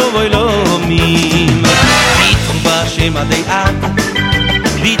 Tzurro Elomim. Bitchu B'Shem Adiyah,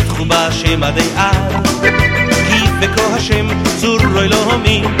 Bitchu B'Shem Adiyah, Yiveko Hashem, Tzurro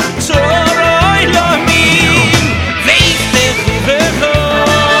Elomim, Tzurro Elomim. Ve'iftechu Becho,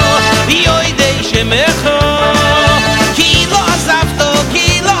 Yoidei Shemecho, Ki lo azavto, Ki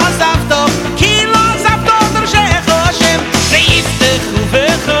lo azavto, Ki lo azavto.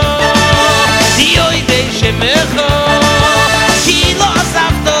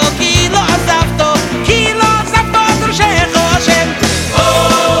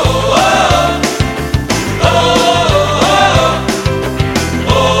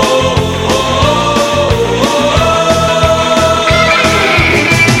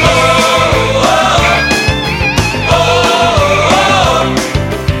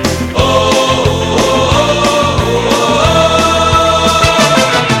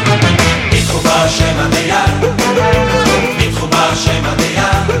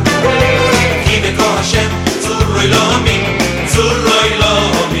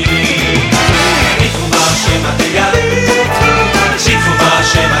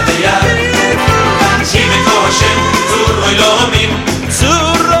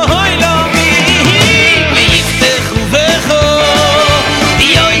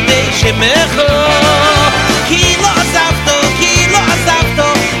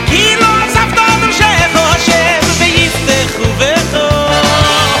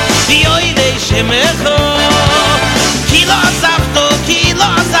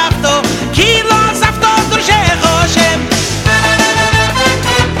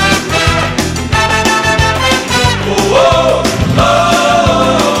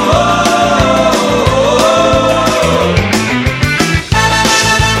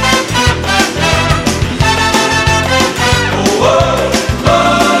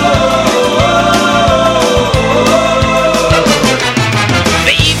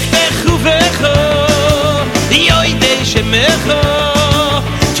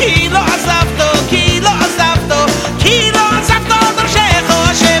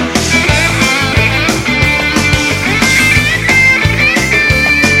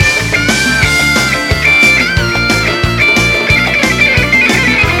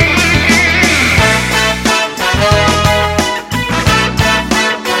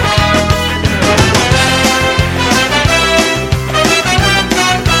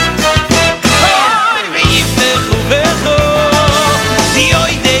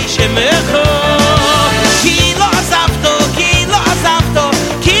 shemecho ki lo azavto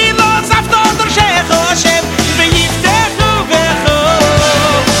dorshecho Hashem v'yiftechu becho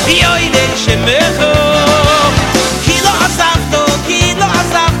yoyde shemecho ki lo azavto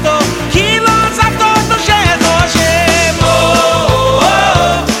dorshecho Hashem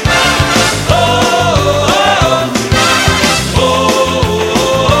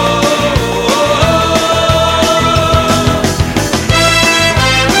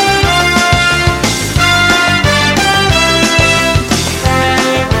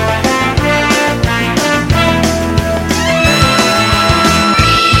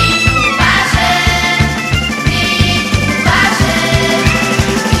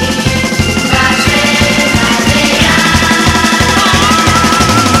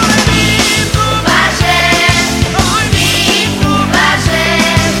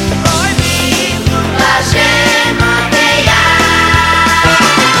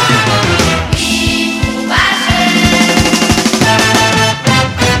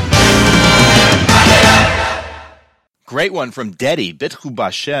Great one from Dedi, Bitchu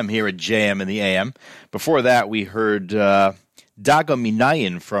Bashem here at JM in the AM. Before that, we heard Daga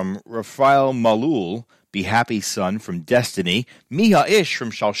Minayin from Rafael Malul, Be Happy Son from Destiny, Miha Ish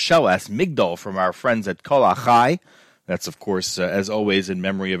from Shalshelas, Migdal from our friends at Kol Achai. That's, of course, as always, in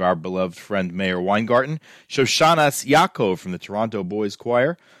memory of our beloved friend Mayor Weingarten. Shoshanas Yaakov from the Toronto Boys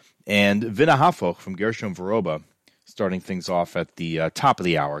Choir, and Vina Hafoch from Gershom Veroba, starting things off at the top of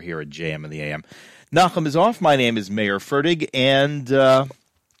the hour here at JM in the AM. Nachum is off. My name is Mayor Fertig, and I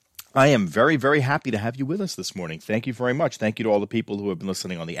am very, very happy to have you with us this morning. Thank you very much. Thank you to all the people who have been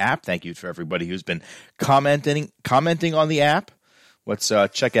listening on the app. Thank you to everybody who's been commenting on the app. Let's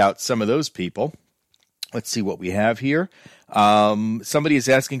check out some of those people. Let's see what we have here. Somebody is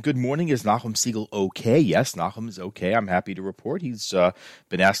asking, good morning, is Nachum Siegel okay? Yes, Nachum is okay. I'm happy to report. He's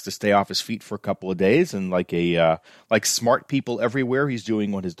been asked to stay off his feet for a couple of days, and like smart people everywhere, he's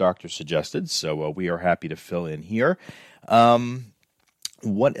doing what his doctor suggested, so we are happy to fill in here.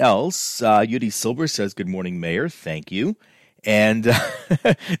 What else? Yudi Silber says, good morning, Mayor. Thank you. And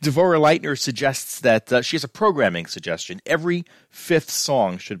Devorah Leitner suggests that she has a programming suggestion. Every fifth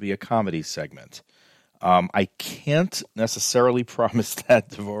song should be a comedy segment. I can't necessarily promise that,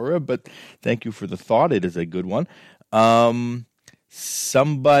 Devorah, but thank you for the thought. It is a good one. Reb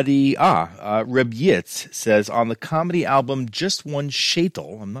Yitz says, on the comedy album Just One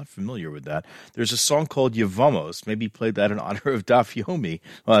Shaitel, I'm not familiar with that, there's a song called Yevamos. Maybe played that in honor of Daf Yomi.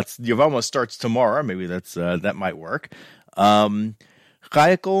 Well, Yevamos starts tomorrow. Maybe that might work. Chayakel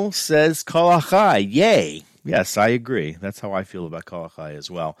says, Kol Achai, yay. Yes, I agree. That's how I feel about Kol Achai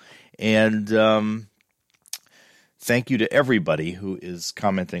as well. And thank you to everybody who is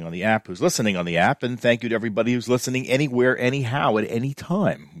commenting on the app, who's listening on the app, and thank you to everybody who's listening anywhere, anyhow, at any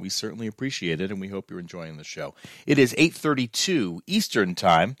time. We certainly appreciate it, and we hope you're enjoying the show. It is 8:32 Eastern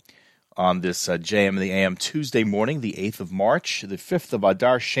Time on this JM in the AM Tuesday morning, the 8th of March, the 5th of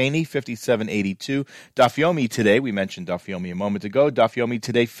Adar Sheni, 5782. Daf Yomi today, we mentioned Daf Yomi a moment ago. Daf Yomi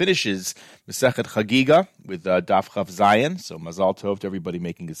today finishes Masechet Chagiga with Daf Chav Zayin, so Mazal Tov to everybody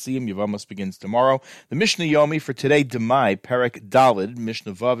making a siyum. Yevamos begins tomorrow. The Mishnah Yomi for today, Demai, Perek Dalid,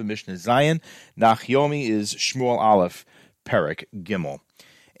 Mishnah Vav and Mishnah Zayin. Nach Yomi is Shmuel Aleph, Perek Gimel.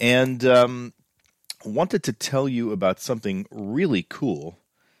 And wanted to tell you about something really cool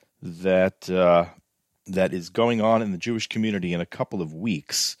that is going on in the Jewish community in a couple of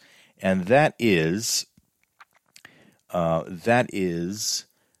weeks, and that is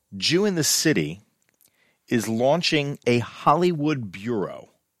Jew in the City is launching a Hollywood Bureau.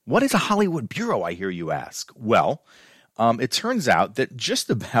 What is a Hollywood Bureau, I hear you ask? Well, it turns out that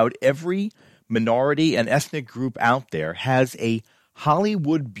just about every minority and ethnic group out there has a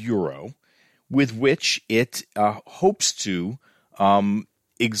Hollywood Bureau with which it hopes to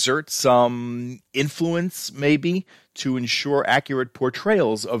exert some influence, maybe, to ensure accurate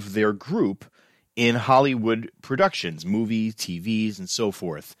portrayals of their group in Hollywood productions, movies, TVs, and so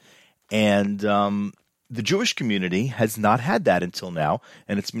forth. And the Jewish community has not had that until now,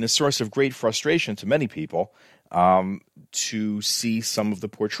 and it's been a source of great frustration to many people to see some of the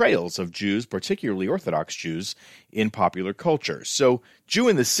portrayals of Jews, particularly Orthodox Jews, in popular culture. So Jew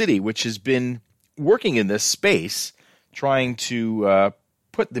in the City, which has been working in this space, trying to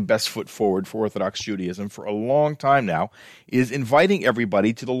put the best foot forward for Orthodox Judaism for a long time now, is inviting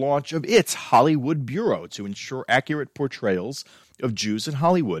everybody to the launch of its Hollywood Bureau to ensure accurate portrayals of Jews in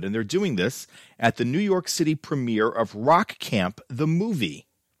Hollywood. And they're doing this at the New York City premiere of Rock Camp, the movie.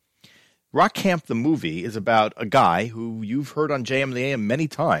 Rock Camp the movie is about a guy who you've heard on JM the AM many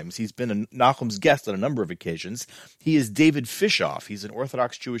times. He's been Nachum's guest on a number of occasions. He is David Fishoff. He's an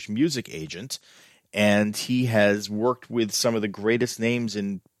Orthodox Jewish music agent, and he has worked with some of the greatest names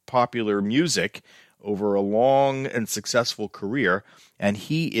in popular music over a long and successful career. And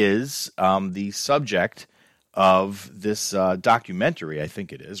he is the subject of this documentary, I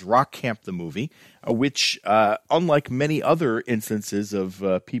think it is, Rock Camp the movie, which, unlike many other instances of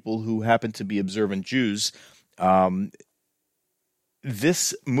people who happen to be observant Jews,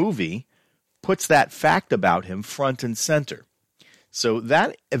 this movie puts that fact about him front and center. So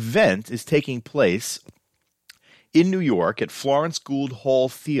that event is taking place in New York at Florence Gould Hall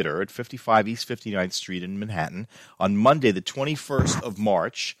Theater at 55 East 59th Street in Manhattan on Monday, the 21st of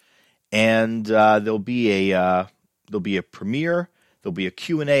March. And there'll be a premiere, there'll be a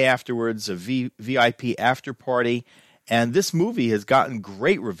Q&A afterwards, a VIP after party, and this movie has gotten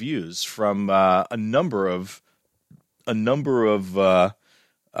great reviews from a number of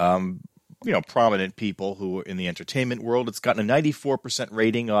prominent people who are in the entertainment world. It's gotten a 94%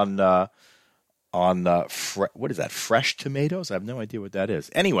 rating on what is that? Fresh Tomatoes? I have no idea what that is.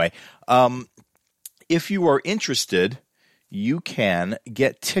 Anyway, if you are interested, you can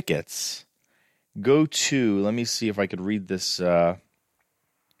get tickets. Go to, let me see if I could read this.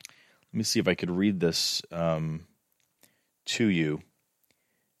 To you.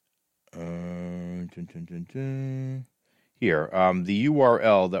 Here, the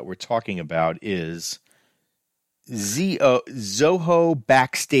URL that we're talking about is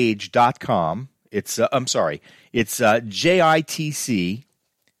zohobackstage.com. It's JITC.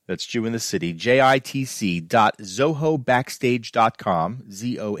 That's Jew in the City, JITC.zohobackstage.com,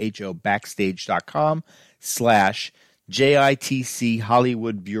 ZOHO backstage.com /JITC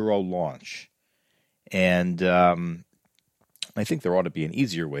Hollywood Bureau launch. And I think there ought to be an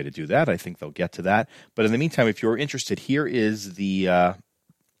easier way to do that. I think they'll get to that. But in the meantime, if you're interested, here is the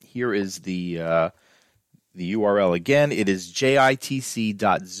URL again. It is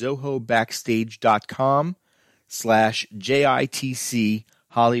JITC.zohobackstage.com /JITC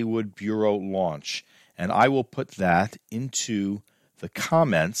Hollywood Bureau launch. And I will put that into the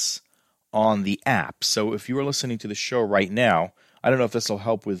comments on the app. So if you are listening to the show right now, I don't know if this will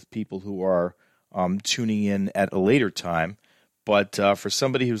help with people who are tuning in at a later time, but for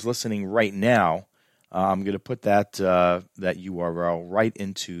somebody who's listening right now, I'm going to put that URL right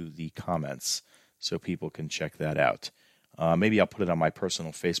into the comments so people can check that out. Maybe I'll put it on my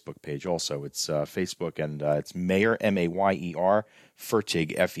personal Facebook page also. It's Facebook, and it's Mayer, M-A-Y-E-R,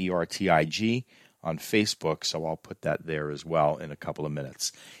 Fertig, F-E-R-T-I-G, on Facebook, so I'll put that there as well in a couple of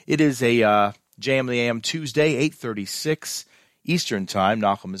minutes. It is a JM the AM Tuesday, 8:36 Eastern Time.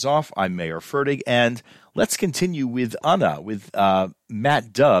 Nachum is off. I'm Mayer Fertig, and let's continue with Anna, with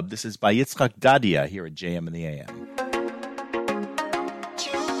Matt Dubb. This is by Yitzchak Dadia here at JM in the AM.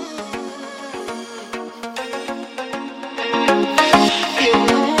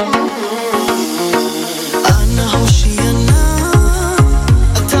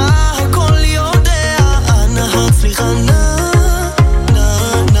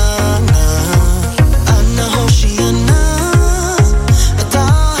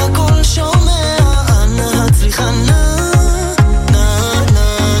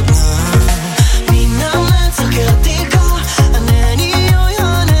 Quiero ti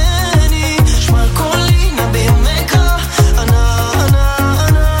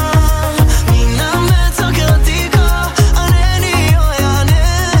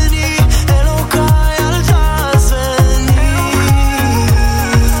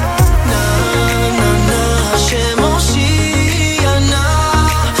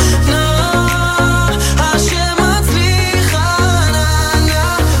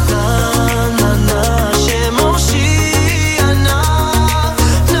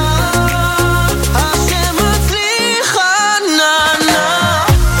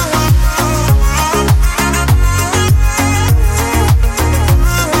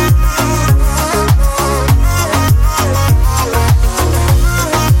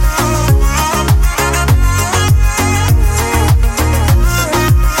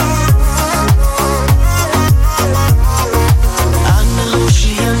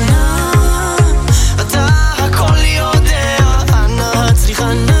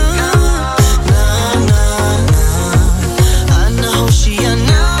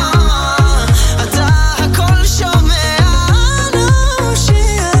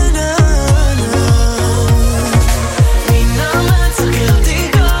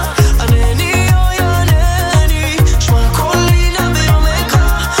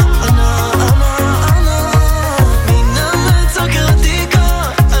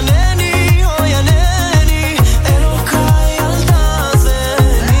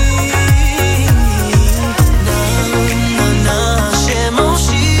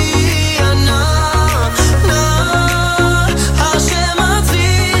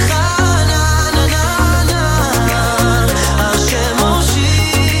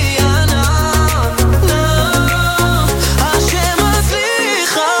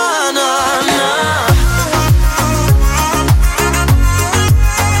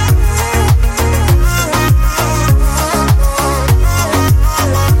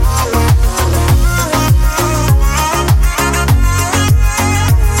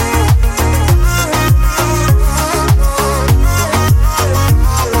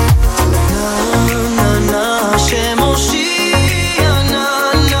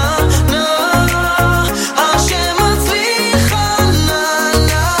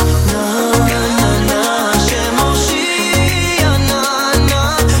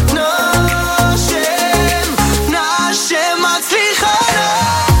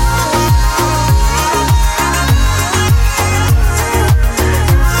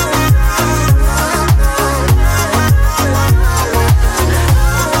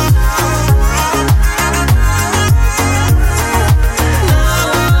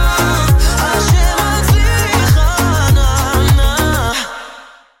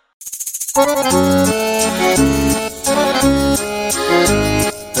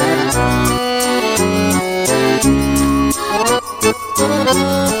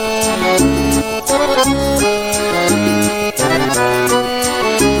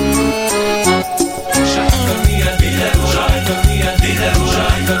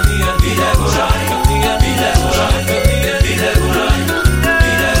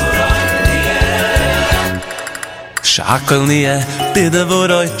Shakal niye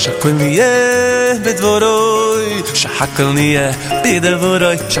bidavoroy, shakal niye bidvoroy, shakal niye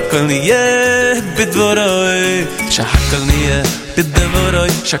bidavoroy, shakal niye bidvoroy, shakal niye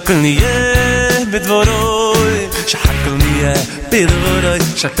bidavoroy, shakal niye bidvoroy, shakal niye bidavoroy,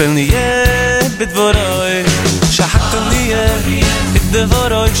 shakal niye bidvoroy, shakal niye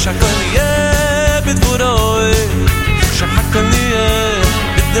bidavoroy, shakal niye bidvoroy, shakal niye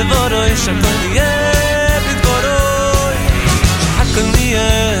bidavoroy, shakal niye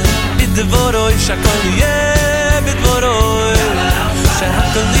בדבורוי שקוליה בדבורוי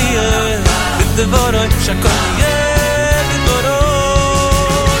שקוליה בדבורוי שקוליה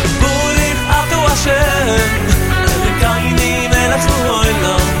בדבורוי בוריך אתו השם אלקייני מלך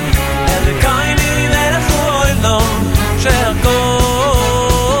העולם אלקייני מלך העולם שהכל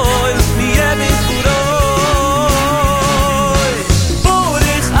נהיה בדבורוי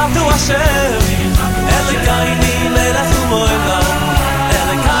בוריך אתו השם אלקייני מלך העולם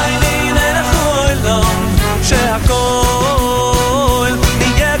שהכל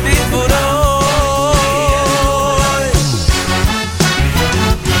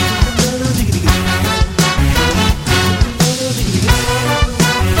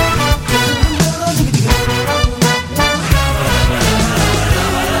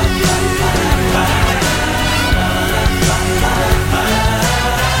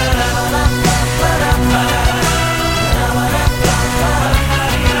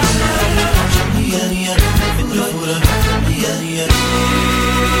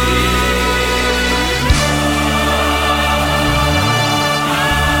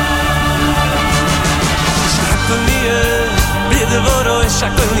נהיה בדבורוי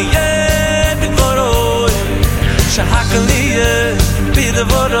שקל נהיה בדבורוי שקל נהיה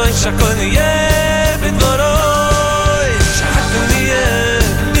בדבורוי שקל נהיה בדבורוי שקל נהיה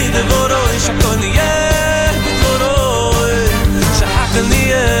בדבורוי שקל נהיה בדבורוי שקל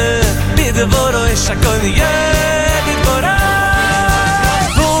נהיה בדבורוי שקל נהיה בדבורוי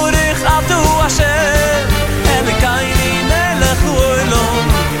בורך עבדו השם אלקייני מלך העולם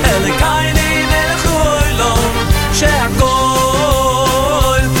אלקייני מלך העולם שהכל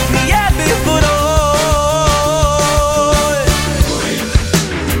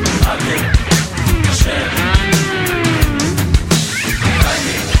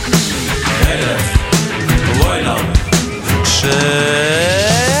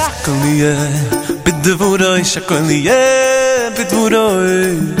בדבורוי שקל נהיה בדבורוי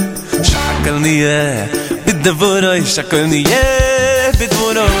שקל נהיה בדבורוי שקל נהיה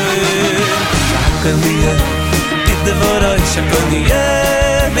בדבורוי שקל נהיה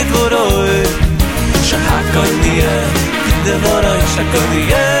בדבורוי שקל נהיה בדבורוי שקל נהיה בדבורוי שקל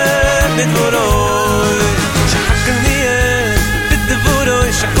נהיה בדבורוי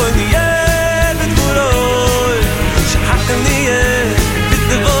שקל נהיה בדבורוי שקל נהיה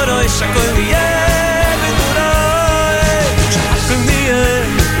בדבורוי שקל נהיה בדבורוי שקל נהיה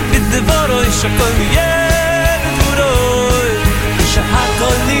בדבורוי שקל נהיה בדבורוי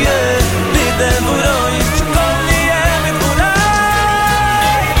שהכל נהיה בדבורוי שקל נהיה בדבורוי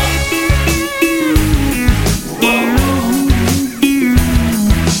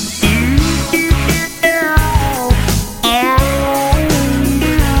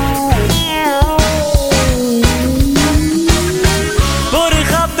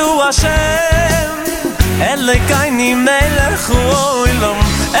בורך עבדו השם אלקייני מלך העולם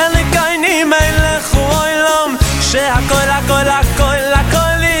אלקייני מלך העולם שהכל הכל הכל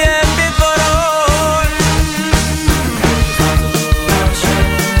הכל יהיה בדבורוי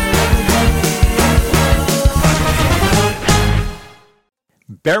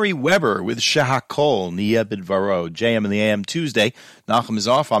Barry Weber with Shehakol, Nia Bidvaro, JM in the AM Tuesday. Nachum is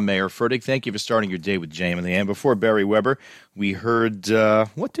off. I'm Mayor Furtick. Thank you for starting your day with JM in the AM. Before Barry Weber, we heard,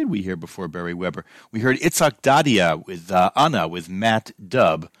 what did we hear before Barry Weber? We heard Itzhak Dadia with Anna with Matt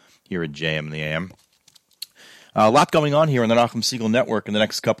Dubb here at JM in the AM. A lot going on here on the Nachum Segal Network in the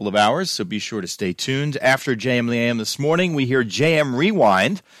next couple of hours, so be sure to stay tuned. After JM in the AM this morning, we hear JM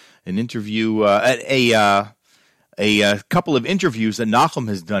Rewind, an interview, a couple of interviews that Nachum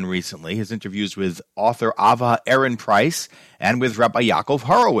has done recently, his interviews with author Ava Aaron Price and with Rabbi Yaakov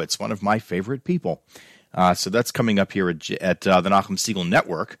Horowitz, one of my favorite people. So that's coming up here at the Nachum Segal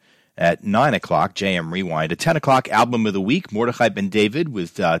Network. At 9 o'clock, JM Rewind. At 10 o'clock, Album of the Week, Mordechai Ben David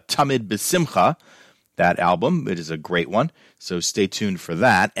with Tamid B'Simcha. That album, it is a great one, so stay tuned for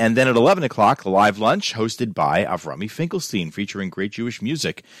that. And then at 11 o'clock, the live lunch hosted by Avrami Finkelstein, featuring great Jewish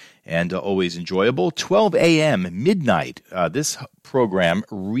music and always enjoyable. 12 a.m., midnight, this program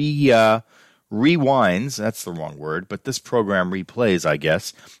rewinds, that's the wrong word, but this program replays, I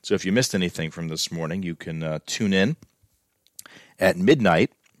guess. So if you missed anything from this morning, you can tune in at midnight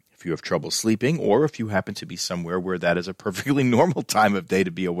if you have trouble sleeping, or if you happen to be somewhere where that is a perfectly normal time of day to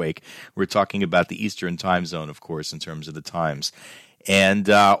be awake. We're talking about the Eastern time zone, of course, in terms of the times. And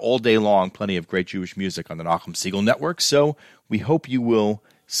all day long, plenty of great Jewish music on the Nachum Segal Network. So we hope you will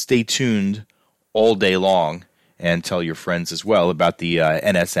stay tuned all day long and tell your friends as well about the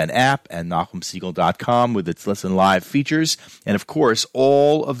NSN app and NachumSegal.com with its Listen Live features. And, of course,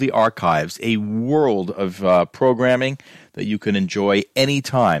 all of the archives, a world of programming that you can enjoy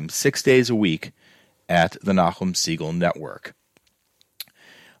anytime, 6 days a week, at the Nachum Segal Network.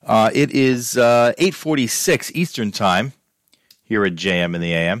 It is 8:46 Eastern Time here at JM in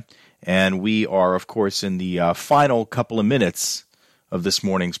the AM, and we are, of course, in the final couple of minutes of this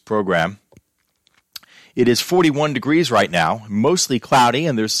morning's program. It is 41 degrees right now, mostly cloudy,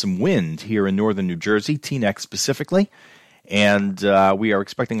 and there's some wind here in northern New Jersey, Teaneck specifically. And we are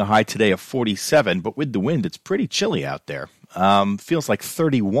expecting a high today of 47, but with the wind, it's pretty chilly out there. Feels like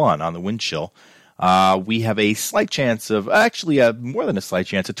 31 on the wind chill. We have a slight chance of, actually more than a slight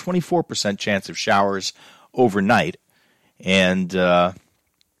chance, a 24% chance of showers overnight. And, all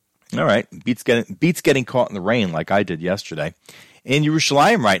right, beats getting caught in the rain like I did yesterday. In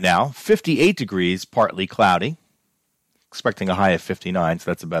Yerushalayim right now, 58 degrees, partly cloudy. Expecting a high of 59, so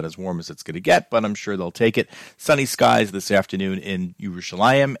that's about as warm as it's going to get, but I'm sure they'll take it. Sunny skies this afternoon in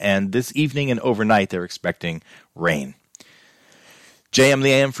Yerushalayim, and this evening and overnight they're expecting rain. JM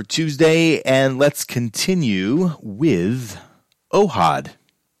the AM for Tuesday, and let's continue with Ohad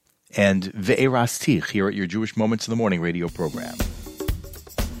and Ve'erastich here at your Jewish Moments in the Morning radio program.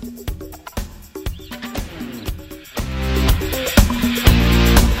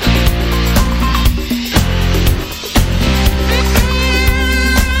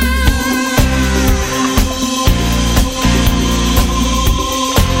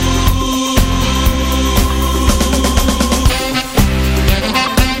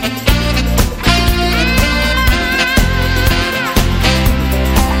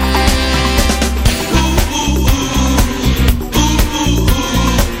 Ooh, ooh, ooh.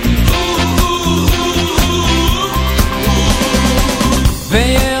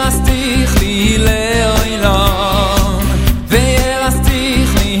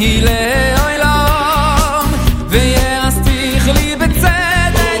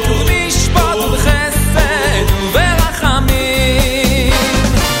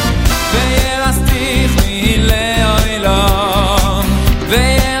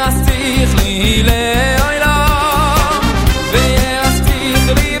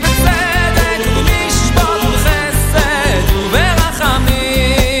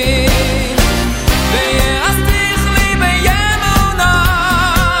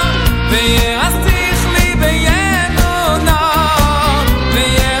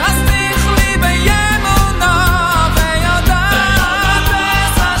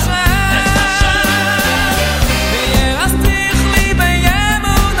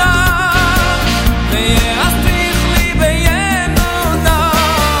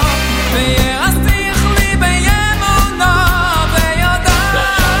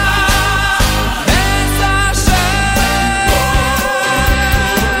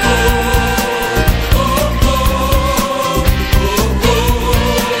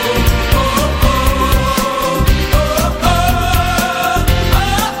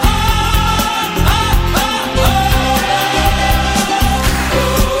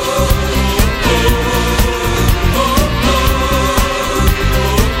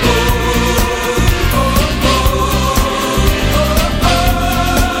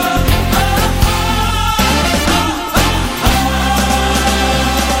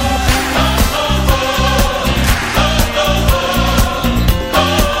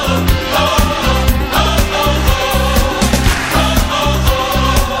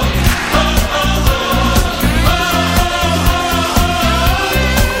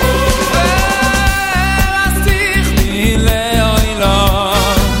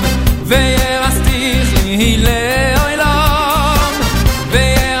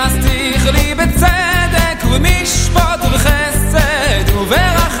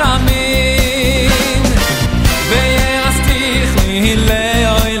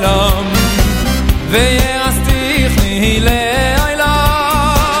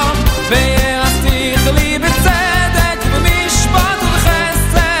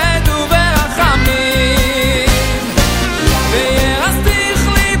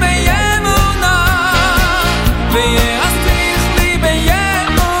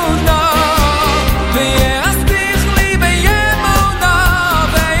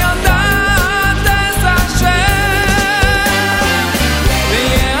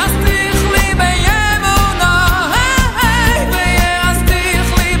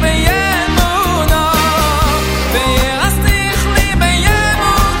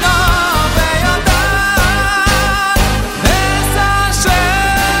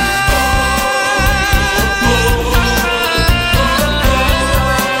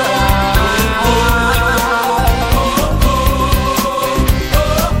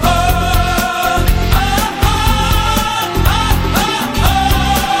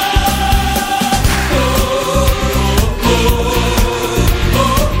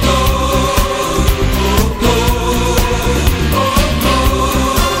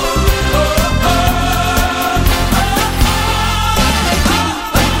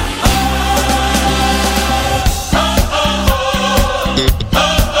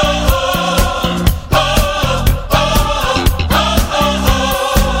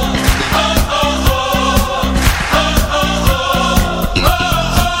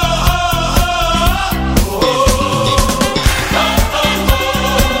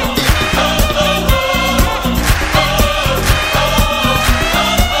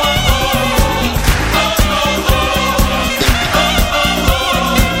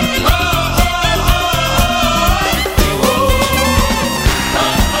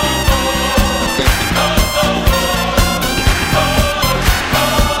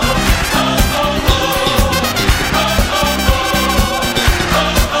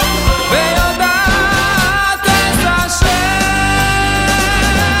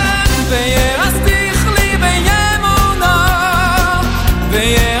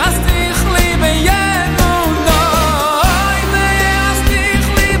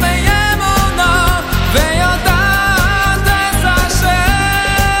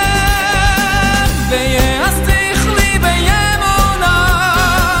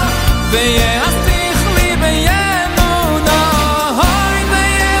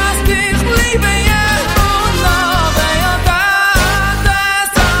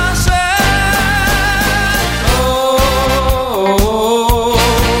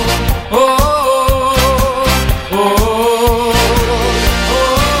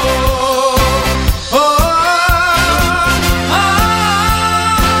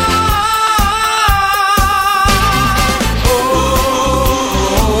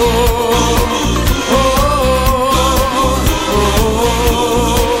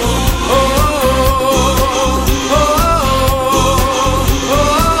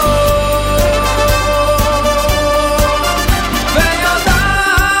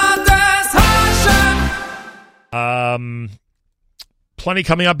 Plenty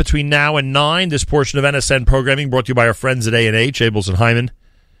coming up between now and 9. This portion of NSN programming brought to you by our friends at A&H, Abels and Hyman.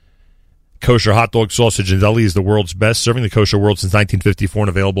 Kosher hot dog, sausage, and deli is the world's best, serving the kosher world since 1954 and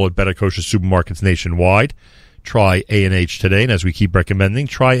available at better kosher supermarkets nationwide. Try A&H today, and as we keep recommending,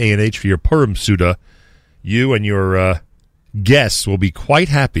 try A&H for your Purim Suda. You and your guests will be quite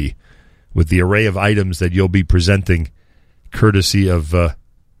happy with the array of items that you'll be presenting, courtesy of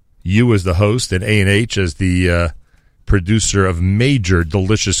you as the host and A&H as the producer of major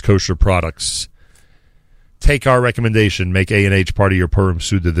delicious kosher products. Take our recommendation. Make A&H part of your Purim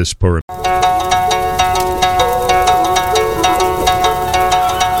Suda this Purim.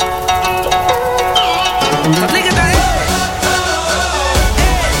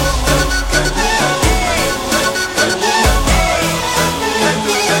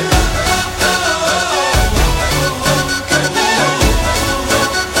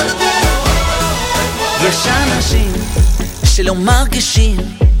 יש אנשים שלא מרגישים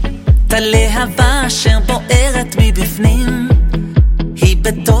את הלהבה אשר בוערת מבפנים, היא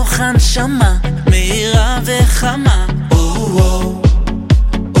בתוך הנשמה מהירה וחמה.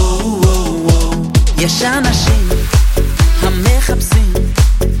 יש אנשים המחפשים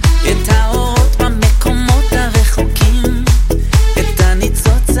את האורות במקומות הרחוקים, את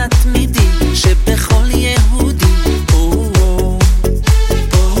הניצוץ התמידי שבכל יהודי.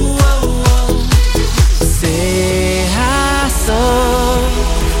 זה הסוף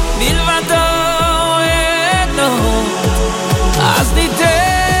מלבדו אינו, אז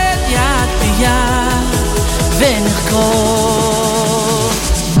ניתן יד ביד ונחקור.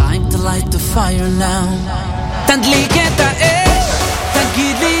 Time to light the fire now. תדליק את האש,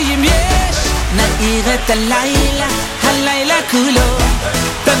 תגיד לי אם יש, נאיר את הלילה, הלילה כולו.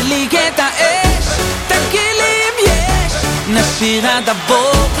 תדליק את האש, תגיד לי אם יש, נשיר עד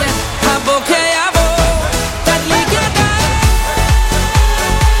הבוקר, הבוקר יבוא. תדליק את האש.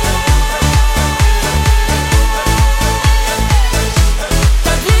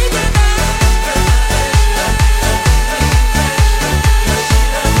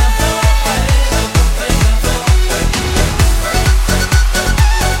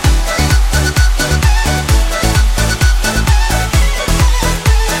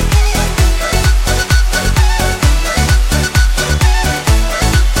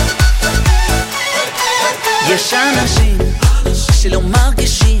 יש אנשים שלא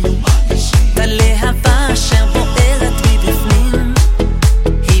מרגישים את הלהבה אשר בוערת מבפנים,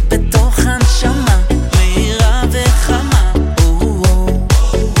 היא בתוך הנשמה מהירה וחמה.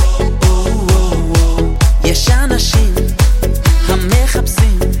 יש אנשים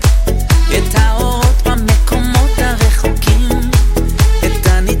המחפשים את האורות במקומות הרחוקים, את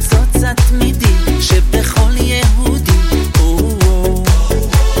הניצוץ התמידי שבכל יהודי.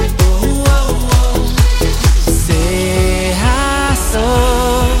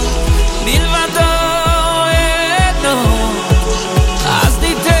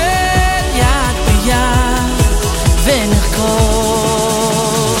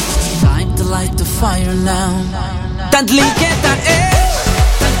 Fire now. תדליק את האש,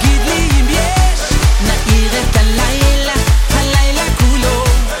 תגיד לי אם יש, נאיר את הלילה, הלילה כולו.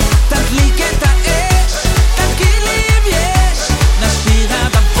 תדליק את האש, תגיד לי אם יש, נשיר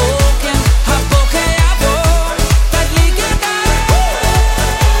עד הבוקר, הבוקר יבוא. תדליק את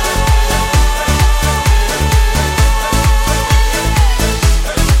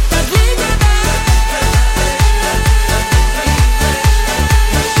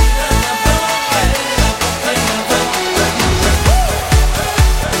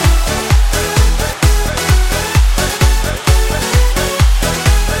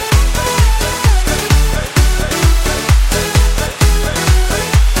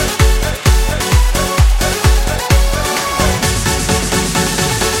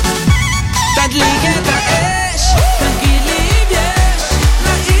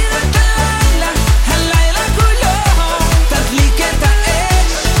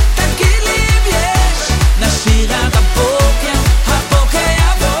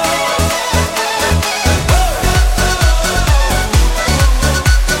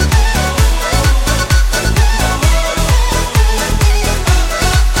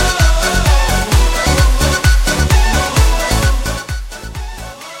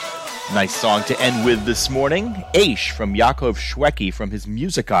Nice song to end with this morning. Aish from Yaakov Shweki from his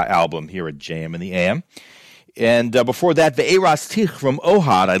Musica album here at JM in the AM. And before that, Ve'eras Tich from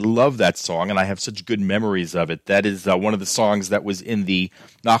Ohad. I love that song, and I have such good memories of it. That is one of the songs that was in the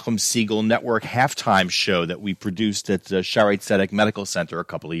Nachum Siegel Network halftime show that we produced at Shaarei Tzedek Medical Center a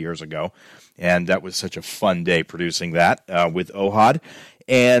couple of years ago. And that was such a fun day producing that with Ohad.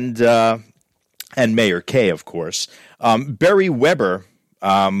 And Mayor Kay, of course. Barry Weber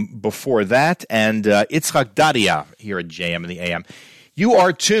before that, and Itzhak Dadia here at JM in the AM. You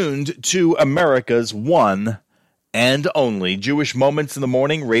are tuned to America's one and only Jewish Moments in the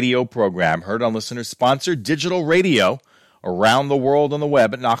Morning radio program, heard on listener-sponsored digital radio around the world on the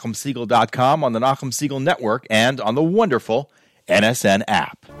web at NachumSiegel.com, on the Nachum Segal Network, and on the wonderful NSN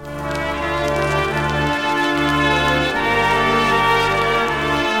app.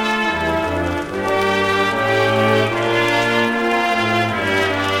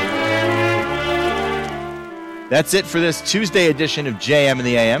 That's it for this Tuesday edition of JM in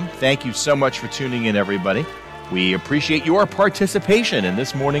the AM. Thank you so much for tuning in, everybody. We appreciate your participation in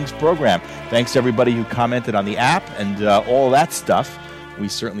this morning's program. Thanks to everybody who commented on the app and all that stuff. We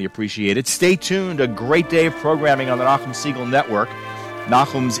certainly appreciate it. Stay tuned. A great day of programming on the Nachum Segal Network.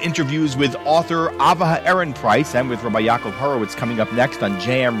 Nachum's interviews with author Avaha Ehrenpreis and with Rabbi Yaakov Horowitz coming up next on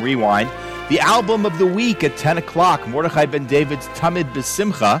JM Rewind. The album of the week at 10 o'clock, Mordechai Ben David's Tamid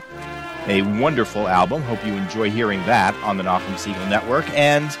B'Simcha. A wonderful album. Hope you enjoy hearing that on the Nachum Segal Network.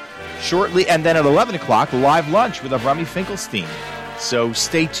 And shortly, and then at 11 o'clock, live lunch with Avrami Finkelstein. So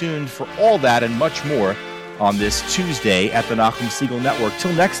stay tuned for all that and much more on this Tuesday at the Nachum Segal Network.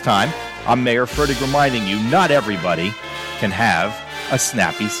 Till next time, I'm Mayor Fertig reminding you, not everybody can have a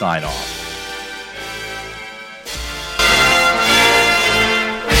snappy sign-off.